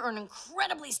idea or an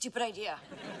incredibly stupid idea?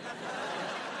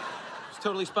 It's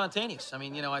totally spontaneous. I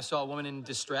mean, you know, I saw a woman in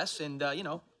distress and, you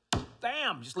know,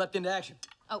 bam, just leapt into action.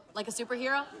 Oh, like a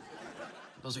superhero?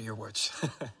 Those are your words,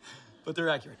 but they're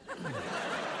accurate.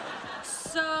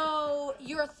 So,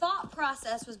 your thought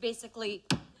process was basically,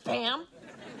 bam?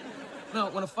 No,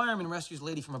 when a fireman rescues a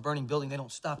lady from a burning building, they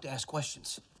don't stop to ask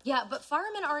questions. Yeah, but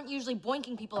firemen aren't usually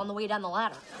boinking people on the way down the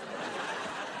ladder.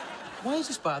 Why is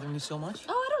this bothering you so much?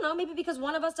 Oh, I don't know. Maybe because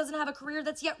one of us doesn't have a career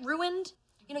that's yet ruined.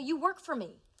 You know, you work for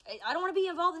me. I don't want to be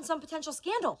involved in some potential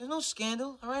scandal. There's no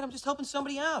scandal, all right? I'm just helping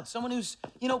somebody out. Someone who's,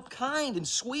 you know, kind and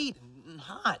sweet and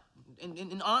hot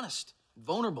and honest, and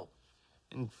vulnerable,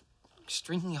 and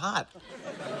extremely hot.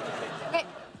 Okay,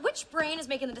 which brain is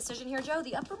making the decision here, Joe?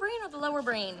 The upper brain or the lower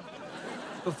brain?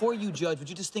 Before you judge, would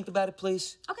you just think about it,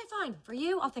 please? Okay, fine. For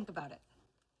you, I'll think about it.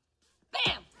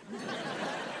 Bam!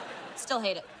 Still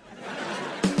hate it.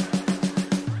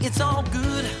 It's all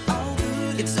good,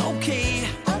 it's okay,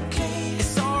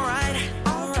 it's all right,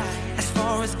 as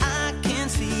far as I can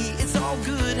see, it's all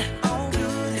good,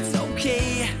 it's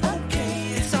okay,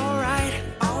 it's all right,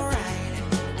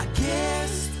 I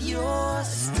guess you're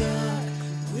stuck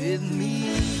with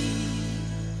me.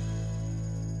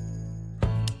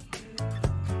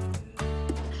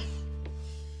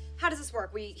 How does this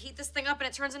work? We heat this thing up and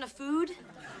it turns into food?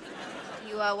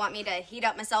 You want me to heat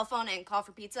up my cell phone and call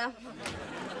for pizza?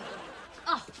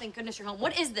 Oh, thank goodness you're home.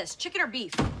 What is this, chicken or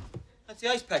beef? That's the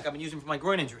ice pack I've been using for my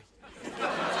groin injury. Ew.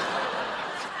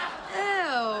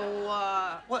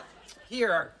 What?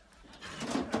 Here.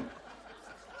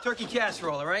 Turkey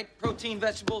casserole, all right? Protein,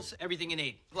 vegetables, everything you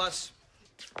need. Plus,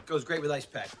 goes great with ice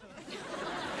pack.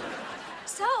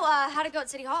 So, how'd it go at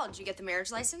City Hall? Did you get the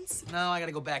marriage license? No, I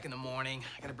gotta go back in the morning.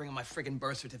 I gotta bring in my friggin'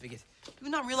 birth certificate. You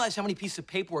do not realize how many pieces of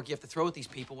paperwork you have to throw at these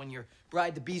people when your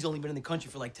bride-to-be's only been in the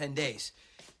country for like 10 days.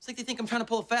 It's like they think I'm trying to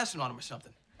pull a fast one on them or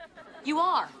something. You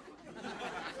are.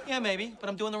 Yeah, maybe, but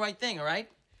I'm doing the right thing, all right?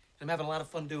 And I'm having a lot of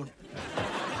fun doing it.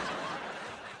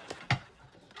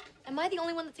 Am I the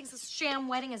only one that thinks this sham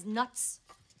wedding is nuts?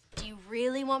 Do you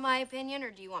really want my opinion,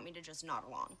 or do you want me to just nod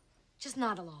along? Just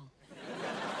nod along.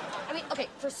 I mean, okay,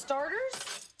 for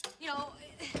starters, you know,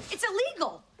 it's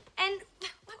illegal. And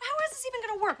how is this even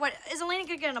gonna work? What, is Elena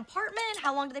gonna get an apartment?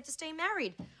 How long do they have to stay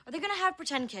married? Are they gonna have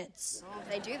pretend kids? Well, if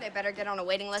they do, they better get on a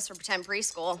waiting list for pretend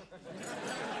preschool.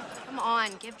 Come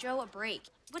on, give Joe a break.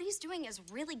 What he's doing is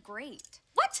really great.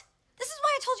 What? This is why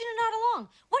I told you to nod along.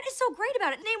 What is so great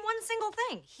about it? Name one single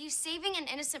thing. He's saving an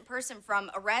innocent person from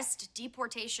arrest,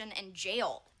 deportation, and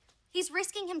jail. He's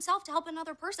risking himself to help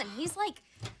another person. He's like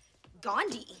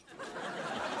Gandhi.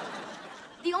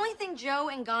 The only thing Joe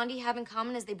and Gandhi have in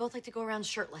common is they both like to go around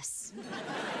shirtless.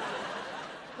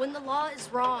 When the law is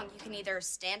wrong, you can either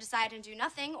stand aside and do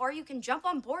nothing, or you can jump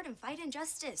on board and fight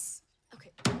injustice.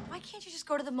 Okay, why can't you just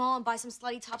go to the mall and buy some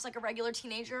slutty tops like a regular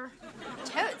teenager?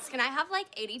 Totes, can I have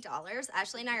like $80?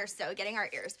 Ashley and I are so getting our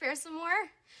ears pierced some more.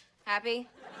 Happy?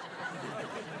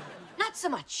 Not so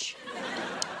much.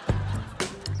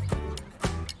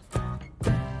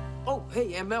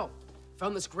 hey, ML.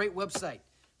 Found this great website.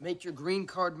 Make your green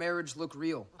card marriage look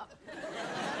real.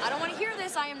 I don't want to hear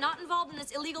this. I am not involved in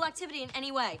this illegal activity in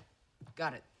any way.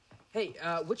 Got it. Hey,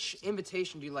 which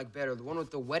invitation do you like better? The one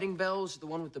with the wedding bells or the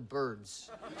one with the birds?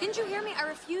 Didn't you hear me? I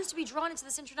refuse to be drawn into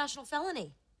this international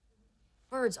felony.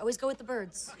 Birds. Always go with the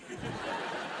birds.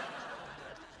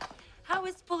 How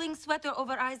is pulling sweater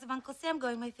over eyes of Uncle Sam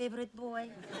going, my favorite boy?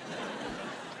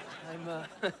 I'm,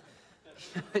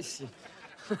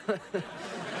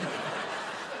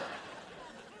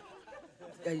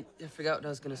 I forgot what I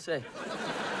was gonna say.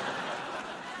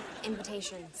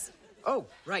 Invitations. Oh,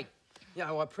 right. Yeah,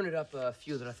 well, I printed up a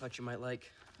few that I thought you might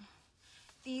like.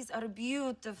 These are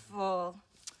beautiful.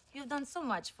 You've done so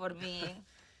much for me.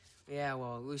 Yeah,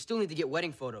 well, we still need to get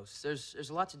wedding photos. There's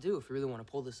a lot to do if we really want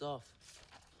to pull this off.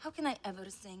 How can I ever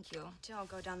thank you? Don't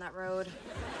go down that road.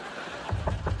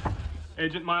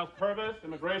 Agent Miles Purvis,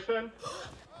 immigration.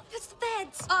 It's the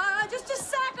beds. Just a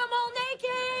sec. I'm all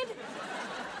naked.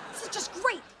 This is just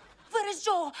great. Where is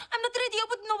Joe? I'm not ready. I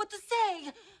wouldn't know what to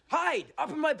say. Hide! Up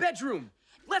in my bedroom!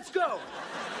 Let's go!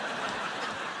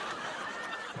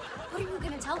 What are you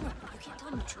gonna tell him? You can't tell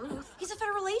him the truth. He's a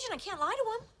federal agent. I can't lie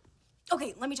to him.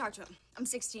 Okay, let me talk to him. I'm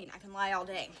 16. I can lie all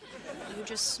day. You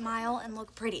just smile and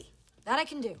look pretty. That I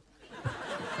can do.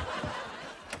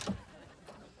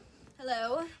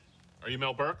 Hello? Are you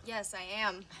Mel Burke? Yes, I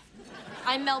am.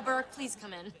 I'm Mel Burke. Please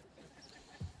come in.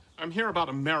 I'm here about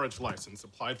a marriage license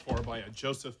applied for by a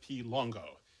Joseph P.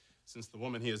 Longo. Since the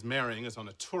woman he is marrying is on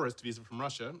a tourist visa from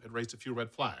Russia, it raised a few red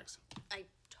flags. I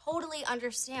totally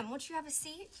understand. Won't you have a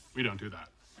seat? We don't do that.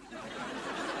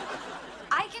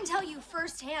 I can tell you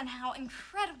firsthand how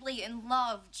incredibly in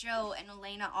love Joe and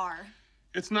Elena are.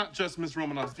 It's not just Ms.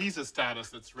 Romanov's visa status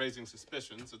that's raising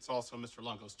suspicions. It's also Mr.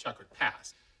 Longo's checkered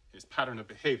past, his pattern of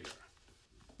behavior.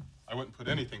 I wouldn't put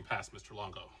anything past Mr.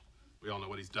 Longo. We all know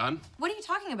what he's done. What are you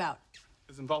talking about?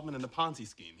 His involvement in the Ponzi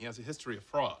scheme. He has a history of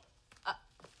fraud.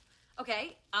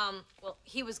 Okay, well,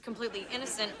 he was completely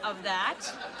innocent of that.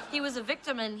 He was a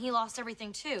victim and he lost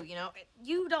everything too, you know?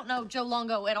 You don't know Joe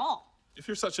Longo at all. If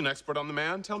you're such an expert on the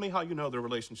man, tell me how you know their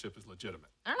relationship is legitimate.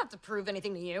 I don't have to prove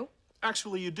anything to you.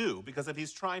 Actually, you do, because if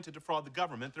he's trying to defraud the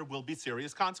government, there will be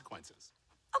serious consequences.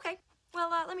 Okay,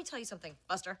 well, let me tell you something,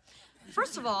 Buster.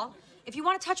 First of all, if you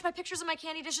want to touch my pictures of my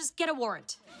candy dishes, get a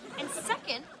warrant. And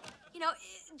second, you know,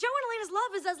 Joe and Elena's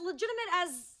love is as legitimate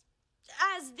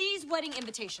as these wedding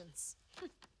invitations.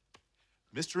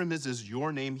 Mr. and Mrs.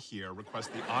 Your Name Here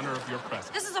request the honor of your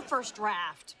presence. This is a first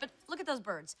draft, but look at those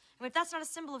birds. I mean, if that's not a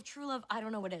symbol of true love, I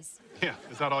don't know what is. Yeah,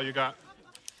 is that all you got?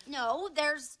 No,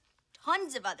 there's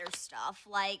tons of other stuff,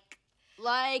 like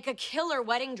a killer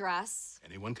wedding dress.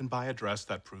 Anyone can buy a dress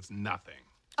that proves nothing.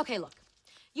 Okay, look,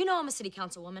 you know I'm a city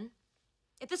councilwoman.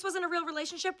 If this wasn't a real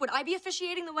relationship, would I be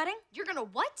officiating the wedding? You're gonna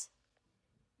what?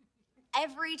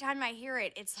 Every time I hear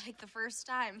it, it's like the first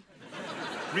time.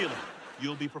 Really?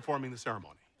 You'll be performing the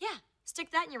ceremony? Yeah, stick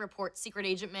that in your report, secret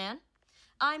agent man.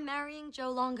 I'm marrying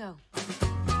Joe Longo.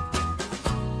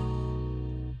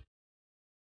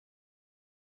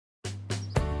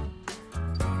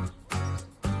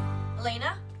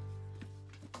 Elena?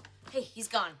 Hey, he's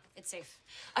gone. It's safe.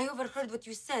 I overheard what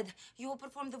you said. You will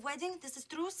perform the wedding? This is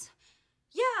truth?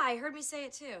 Yeah, I heard me say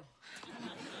it too.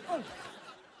 Oh.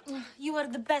 You are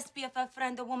the best BFF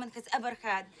friend a woman has ever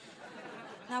had.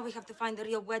 Now we have to find the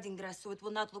real wedding dress so it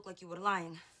will not look like you were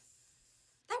lying.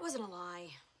 That wasn't a lie.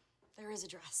 There is a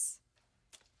dress.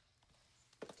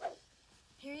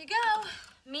 Here you go.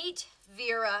 Meet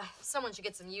Vera. Someone should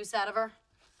get some use out of her.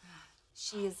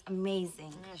 She is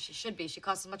amazing. Yeah, she should be. She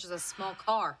costs as much as a small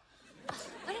car.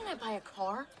 Why didn't I buy a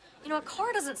car? You know, a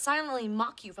car doesn't silently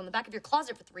mock you from the back of your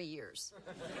closet for 3 years.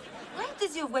 Why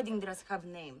does your wedding dress have a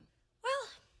name? Well,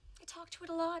 I talk to it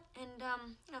a lot, and,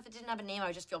 you know, if it didn't have a name, I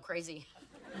would just feel crazy.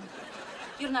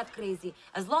 You're not crazy,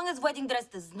 as long as wedding dress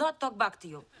does not talk back to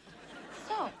you.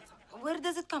 So, where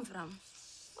does it come from?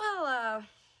 Well,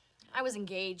 I was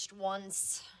engaged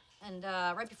once, and,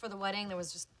 right before the wedding, there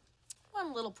was just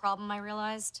one little problem I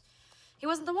realized. He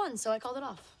wasn't the one, so I called it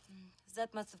off.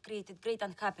 That must have created great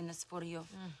unhappiness for you.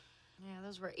 Yeah,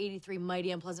 those were 83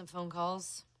 mighty unpleasant phone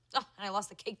calls. Oh, and I lost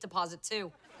the cake deposit,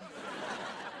 too.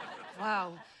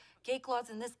 Wow. Cake laws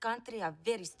in this country are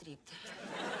very strict.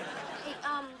 Hey,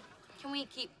 can we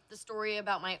keep the story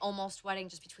about my almost wedding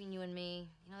just between you and me?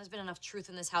 You know, there's been enough truth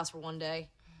in this house for one day.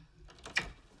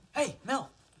 Hey,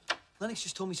 Mel. Lennox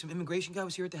just told me some immigration guy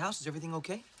was here at the house. Is everything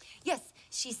okay? Yes,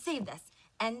 she saved us.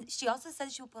 And she also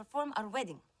said she will perform our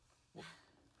wedding.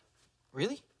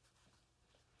 Really?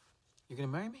 You're gonna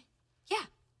marry me? Yeah.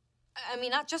 I mean,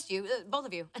 not just you, both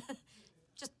of you.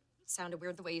 Just sounded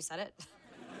weird the way you said it.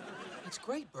 That's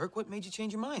great, Burke. What made you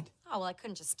change your mind? Oh, well, I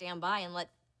couldn't just stand by and let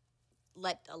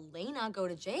Elena go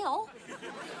to jail.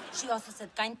 She also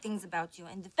said kind things about you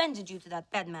and defended you to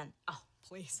that bad man. Oh,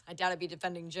 please. I doubt I'd be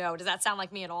defending Joe. Does that sound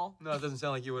like me at all? No, it doesn't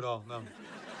sound like you at all, no.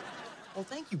 Well,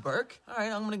 thank you, Burke. All right,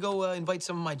 I'm gonna go invite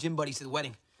some of my gym buddies to the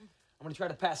wedding. I'm gonna try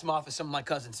to pass them off as some of my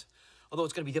cousins. Although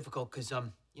it's gonna be difficult, because,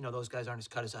 you know, those guys aren't as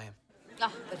cut as I am.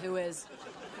 Ah, but who is?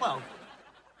 Well,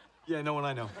 yeah, no one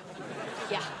I know.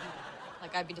 Yeah,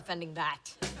 like I'd be defending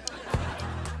that.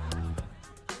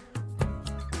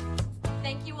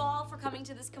 Thank you all for coming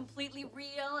to this completely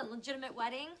real and legitimate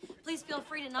wedding. Please feel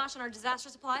free to nosh on our disaster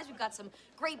supplies. We've got some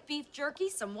great beef jerky,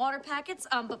 some water packets,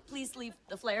 but please leave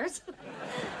the flares.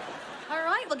 All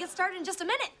right, we'll get started in just a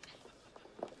minute.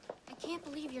 I can't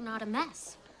believe you're not a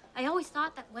mess. I always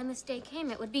thought that when this day came,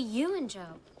 it would be you and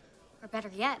Joe. Or better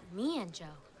yet, me and Joe.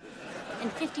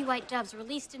 And 50 white doves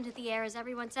released into the air as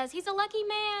everyone says, he's a lucky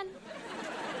man.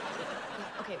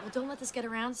 Yeah, okay, well, don't let this get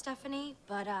around, Stephanie,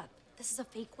 but this is a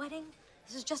fake wedding.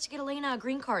 This is just to get Elena a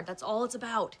green card. That's all it's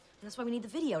about. And that's why we need the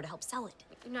video to help sell it.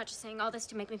 You're not just saying all this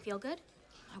to make me feel good?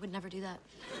 I would never do that.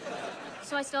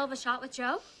 So I still have a shot with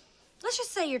Joe? Let's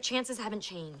just say your chances haven't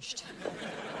changed.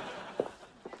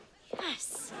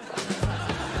 Yes.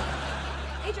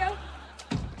 Hey, Joe.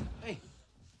 Hey.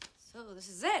 So this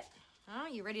is it. Huh?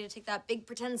 You ready to take that big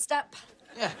pretend step?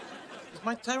 Yeah. Is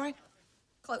my tie right?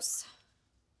 Close.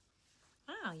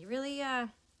 Wow, you really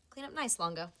clean up nice,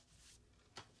 Longo.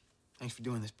 Thanks for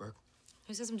doing this, Burke.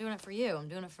 Who says I'm doing it for you? I'm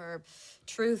doing it for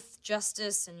truth,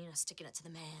 justice, and, you know, sticking it to the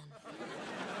man.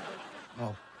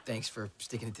 Well, thanks for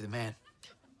sticking it to the man.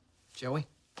 Shall we?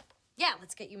 Yeah,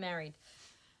 let's get you married.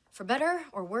 For better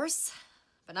or worse,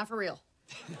 but not for real.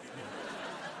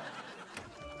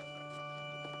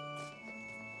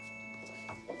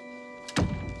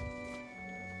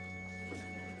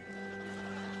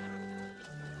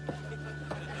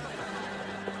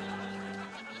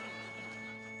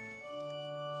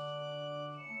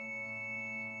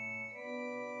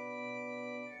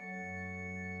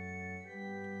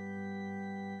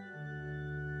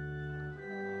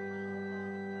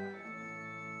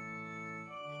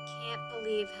 Can't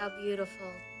believe how beautiful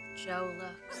Joe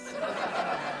looks.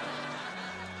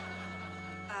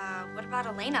 What about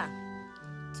Elena?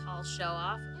 Tall show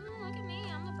off. Look at me,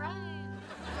 I'm the bride.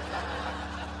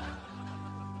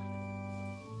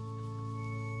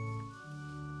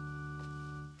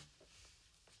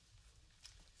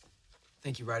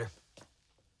 Thank you, Ryder.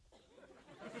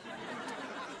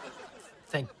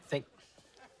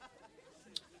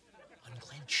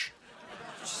 Unclench.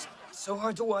 Just so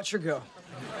hard to watch her go.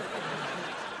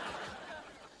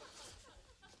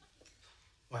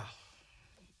 Wow.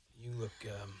 You look,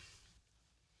 damn.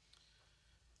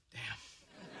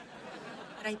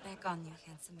 Right back on you,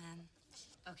 handsome man.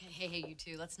 Okay, hey, you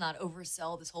two, let's not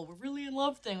oversell this whole we're really in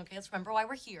love thing, okay? Let's remember why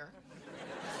we're here.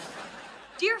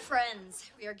 Dear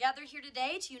friends, we are gathered here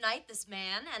today to unite this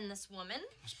man and this woman.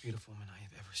 Most beautiful woman I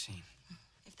have ever seen.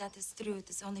 If that is true, it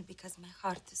is only because my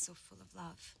heart is so full of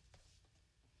love.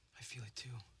 I feel it too.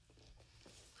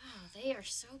 Wow, they are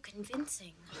so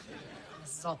convincing.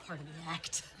 This is all part of the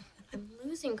act. I'm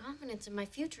losing confidence in my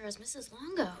future as Mrs.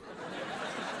 Longo.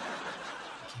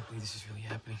 I can't believe this is really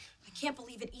happening. I can't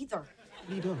believe it either.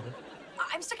 What are you doing, Burke?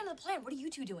 I'm sticking to the plan. What are you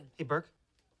two doing? Hey, Burke.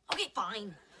 Okay,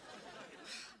 fine.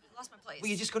 I lost my place. Will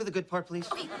you just go to the good part, please?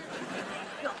 Okay.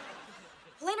 Go.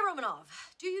 Elena Romanov,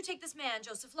 do you take this man,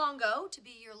 Joseph Longo, to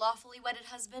be your lawfully wedded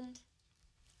husband?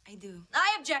 I do.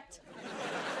 I object.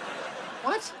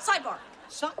 What? Sidebar.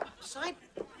 Side?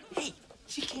 Hey,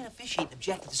 she can't officiate and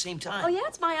object at the same time. Oh, yeah?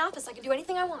 It's my office. I can do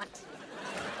anything I want.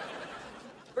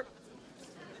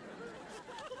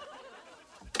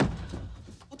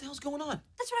 What the hell's going on?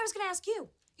 That's what I was going to ask you.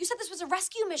 You said this was a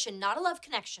rescue mission, not a love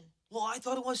connection. Well, I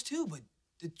thought it was too, but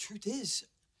the truth is,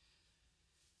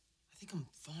 I think I'm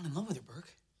falling in love with her,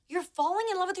 Burke. You're falling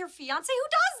in love with your fiance? Who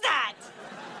does that?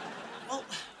 Well,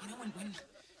 you know, when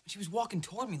she was walking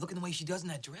toward me, looking the way she does in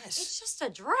that dress. It's just a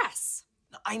dress.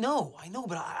 I know,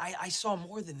 but I saw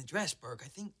more than the dress, Burke. I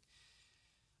think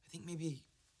maybe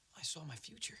I saw my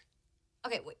future.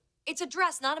 Okay, wait. It's a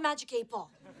dress, not a magic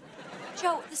 8-ball.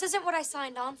 Joe, this isn't what I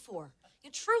signed on for.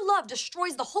 Your true love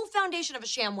destroys the whole foundation of a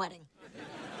sham wedding.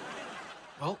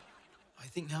 Well, I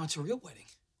think now it's a real wedding.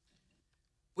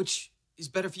 Which is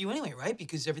better for you anyway, right?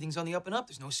 Because everything's on the up and up.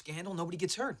 There's no scandal. Nobody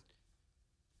gets hurt.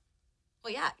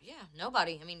 Well, yeah,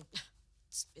 nobody. I mean,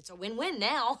 it's a win-win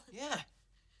now. Yeah.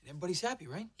 And everybody's happy,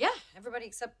 right? Yeah, everybody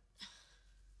except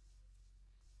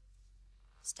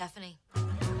Stephanie.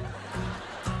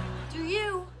 Do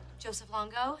you, Joseph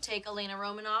Longo, take Elena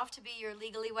Romanov to be your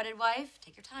legally wedded wife?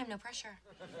 Take your time, no pressure.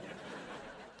 I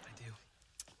do.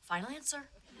 Final answer?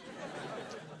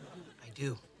 I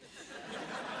do.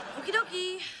 Okie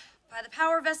dokie. By the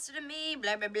power vested in me,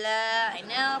 blah, blah, blah, I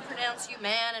now pronounce you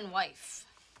man and wife.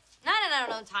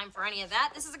 No time for any of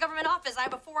that. This is a government office. I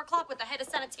have a 4 o'clock with the head of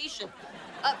sanitation.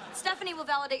 Stephanie will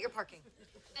validate your parking.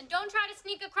 And don't try to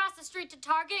sneak across the street to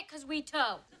Target, because we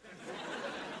tow.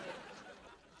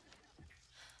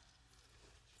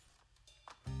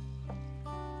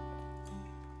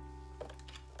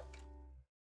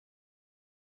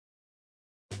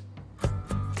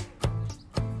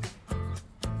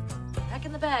 Back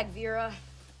in the bag, Vera.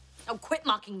 Oh, quit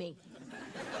mocking me.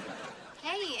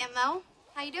 Hey, Mo.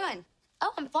 How you doing?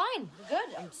 Oh, I'm fine.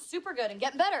 Good. I'm super good and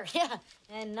getting better. Yeah.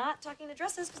 And not talking to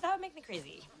dresses, because that would make me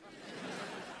crazy.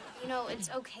 You know, it's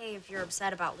okay if you're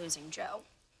upset about losing Joe.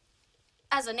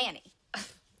 As a nanny. I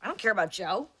don't care about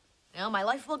Joe. You know, my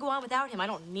life will go on without him. I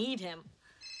don't need him.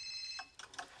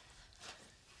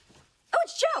 Oh,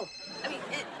 it's Joe. I mean,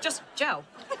 just Joe.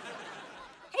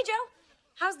 Hey, Joe.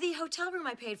 How's the hotel room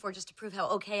I paid for just to prove how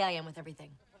okay I am with everything?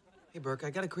 Hey, Burke,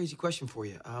 I got a crazy question for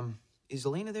you. Is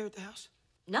Elena there at the house?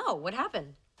 No, what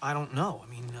happened? I don't know. I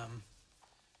mean,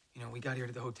 you know, we got here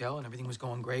to the hotel and everything was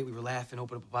going great. We were laughing,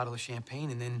 opened up a bottle of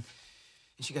champagne, and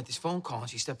she got this phone call and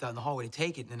she stepped out in the hallway to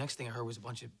take it. And the next thing I heard was a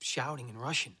bunch of shouting in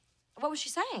Russian. What was she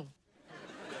saying?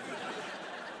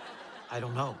 I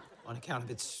don't know, on account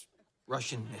of its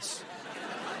Russianness.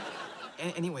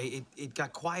 Anyway, it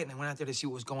got quiet and I went out there to see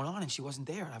what was going on and she wasn't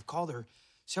there. And I've called her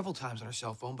several times on her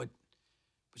cell phone, but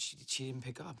she didn't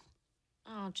pick up.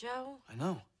 Oh, Joe. I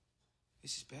know.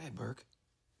 This is bad, Burke.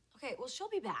 Okay, well, she'll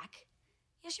be back.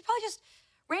 Yeah, she probably just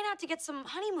ran out to get some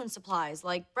honeymoon supplies,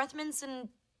 like breath mints and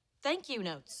thank you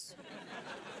notes.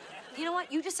 You know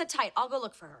what? You just sit tight. I'll go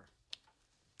look for her.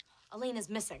 Elena's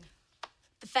missing.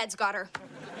 The feds got her.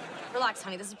 Relax,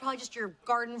 honey. This is probably just your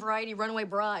garden variety runaway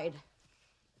bride.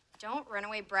 Don't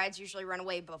runaway brides usually run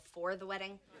away before the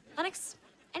wedding? Lennox,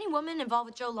 any woman involved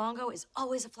with Joe Longo is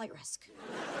always a flight risk.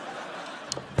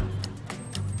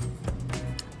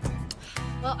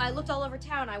 Well, I looked all over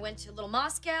town. I went to Little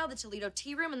Moscow, the Toledo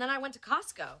Tea Room, and then I went to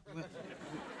Costco.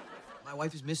 My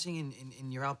wife is missing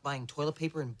and you're out buying toilet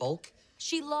paper in bulk?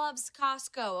 She loves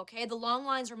Costco, okay? The long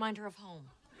lines remind her of home.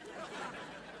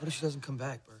 What if she doesn't come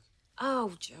back, Burke?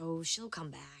 Oh, Joe, she'll come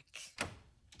back.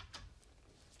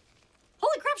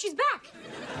 Holy crap, she's back!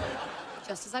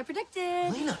 Just as I predicted.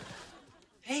 Elena!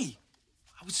 Hey!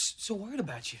 I was so worried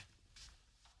about you.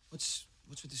 What's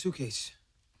with the suitcase?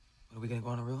 What, are we gonna go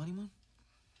on a real honeymoon?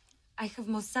 I have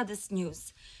most saddest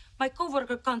news. My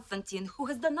coworker Konstantin, who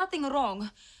has done nothing wrong,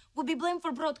 will be blamed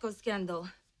for Brodko's scandal.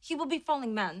 He will be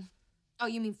falling man. Oh,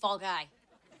 you mean fall guy.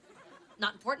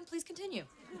 Not important, please continue.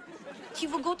 He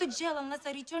will go to jail unless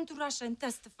I return to Russia and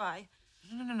testify.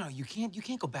 No. You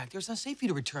can't go back there. It's not safe for you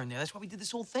to return there. That's why we did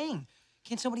this whole thing.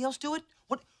 Can't somebody else do it?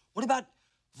 What about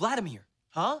Vladimir?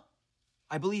 Huh?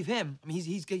 I believe him. I mean,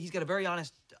 he's got a very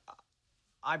honest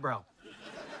eyebrow.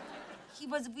 He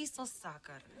was whistle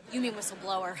sucker. You mean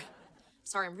whistleblower.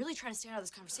 Sorry, I'm really trying to stay out of this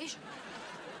conversation.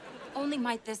 Only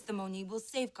my testimony will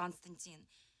save Konstantin.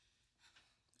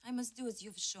 I must do as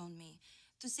you've shown me.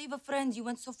 To save a friend, you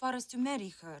went so far as to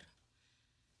marry her.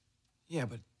 Yeah,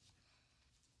 but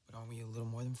aren't we a little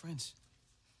more than friends?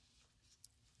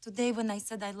 Today, when I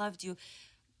said I loved you,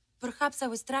 perhaps I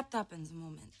was trapped up in the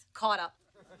moment. Caught up.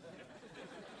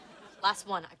 Last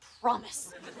one, I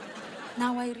promise.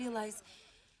 Now I realize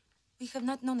we have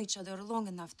not known each other long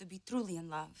enough to be truly in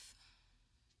love.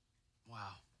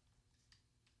 Wow.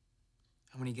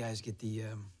 How many guys get the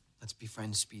let's be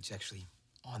friends speech actually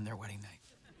on their wedding night?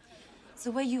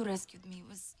 The way you rescued me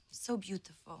was so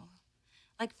beautiful,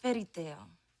 like fairy tale.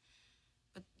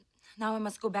 But now I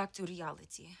must go back to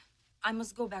reality. I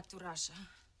must go back to Russia.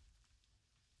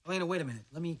 Elena, wait a minute.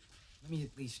 Let me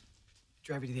at least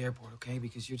drive you to the airport, okay?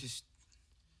 Because you're just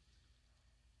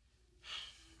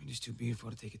too beautiful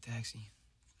to take a taxi.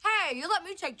 Hey, you let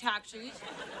me take taxis.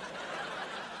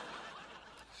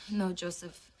 No,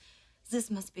 Joseph.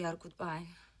 This must be our goodbye,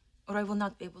 or I will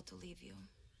not be able to leave you.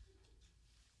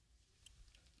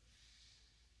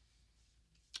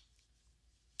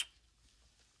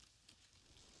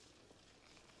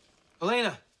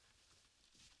 Elena!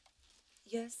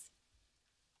 Yes?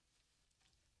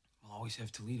 We'll always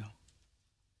have Toledo.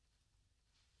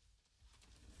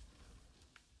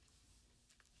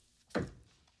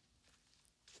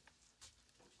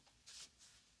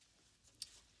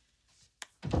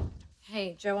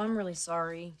 Hey, Joe, I'm really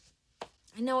sorry.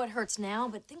 I know it hurts now,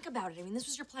 but think about it. I mean, this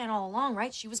was your plan all along,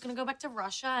 right? She was gonna go back to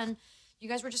Russia, and you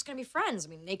guys were just gonna be friends. I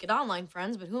mean, naked online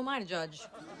friends, but who am I to judge?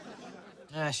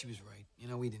 She was right. You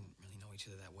know, we didn't really know each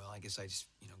other that well. I guess I just,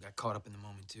 got caught up in the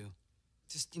moment, too.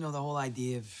 Just, the whole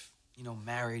idea of,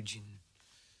 marriage and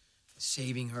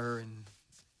saving her and...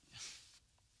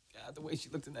 God, the way she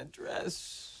looked in that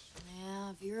dress.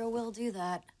 Yeah, Vera will do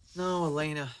that. No,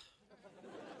 Elena.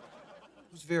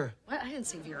 Who's Vera? What? I didn't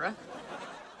say Vera.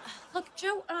 Look,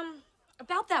 Joe,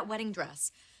 about that wedding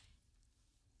dress.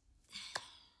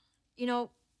 A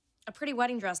pretty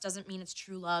wedding dress doesn't mean it's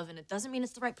true love, and it doesn't mean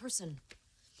it's the right person.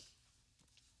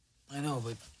 I know,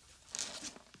 but...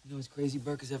 what's crazy,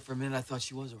 Burke, is that for a minute I thought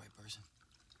she was the right person.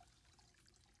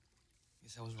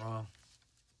 Guess I was wrong.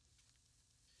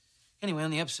 Anyway,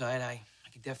 on the upside, I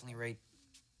could definitely rate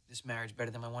this marriage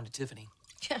better than my one to Tiffany.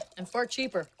 Yeah, and far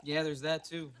cheaper. Yeah, there's that,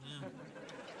 too. Yeah.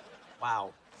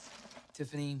 Wow.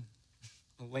 Tiffany,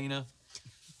 Elena.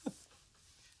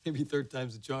 Maybe third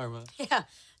time's the charm, huh? Yeah,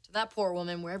 to that poor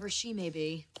woman, wherever she may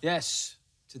be. Yes,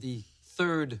 to the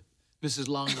third Mrs.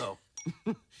 Longo.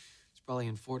 She's probably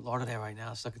in Fort Lauderdale right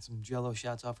now, sucking some Jell-O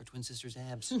shots off her twin sister's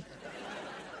abs.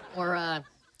 Or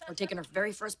taking her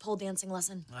very first pole dancing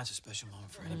lesson. That's a special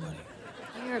moment for anybody.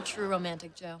 You're a true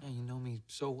romantic, Joe. Yeah, you know me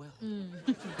so well.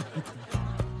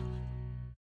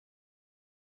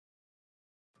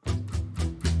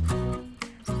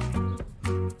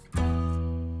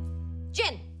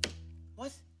 Gin!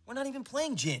 What? We're not even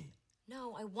playing gin.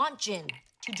 No, I want gin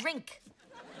to drink.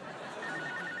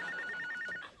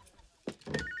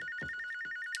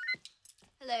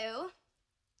 Hello?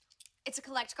 It's a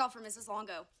collect call for Mrs.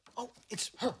 Longo. Oh,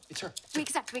 it's her. It's her. We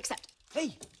accept, we accept.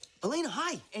 Hey, Elena,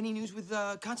 hi. Any news with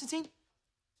Constantine?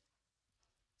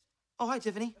 Oh, hi,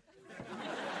 Tiffany.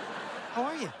 How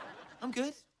are you? I'm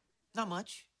good. Not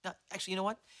much. Actually, you know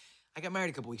what? I got married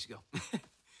a couple weeks ago.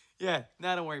 Yeah,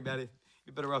 don't worry about it.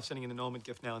 You're better off sending an annulment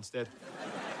gift now instead.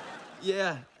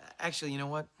 Yeah, actually, you know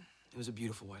what? It was a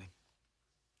beautiful wedding.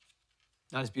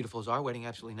 Not as beautiful as our wedding,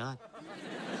 absolutely not.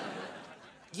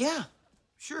 Yeah,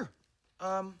 sure.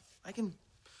 I can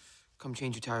come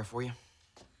change your tire for you.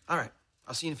 All right,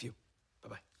 I'll see you in a few.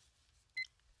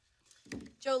 Bye-bye.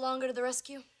 Joe Longo to the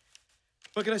rescue.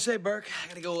 What can I say, Burke? I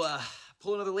gotta go,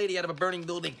 pull another lady out of a burning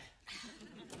building.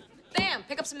 Bam!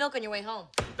 Pick up some milk on your way home.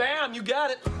 Bam! You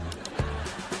got it.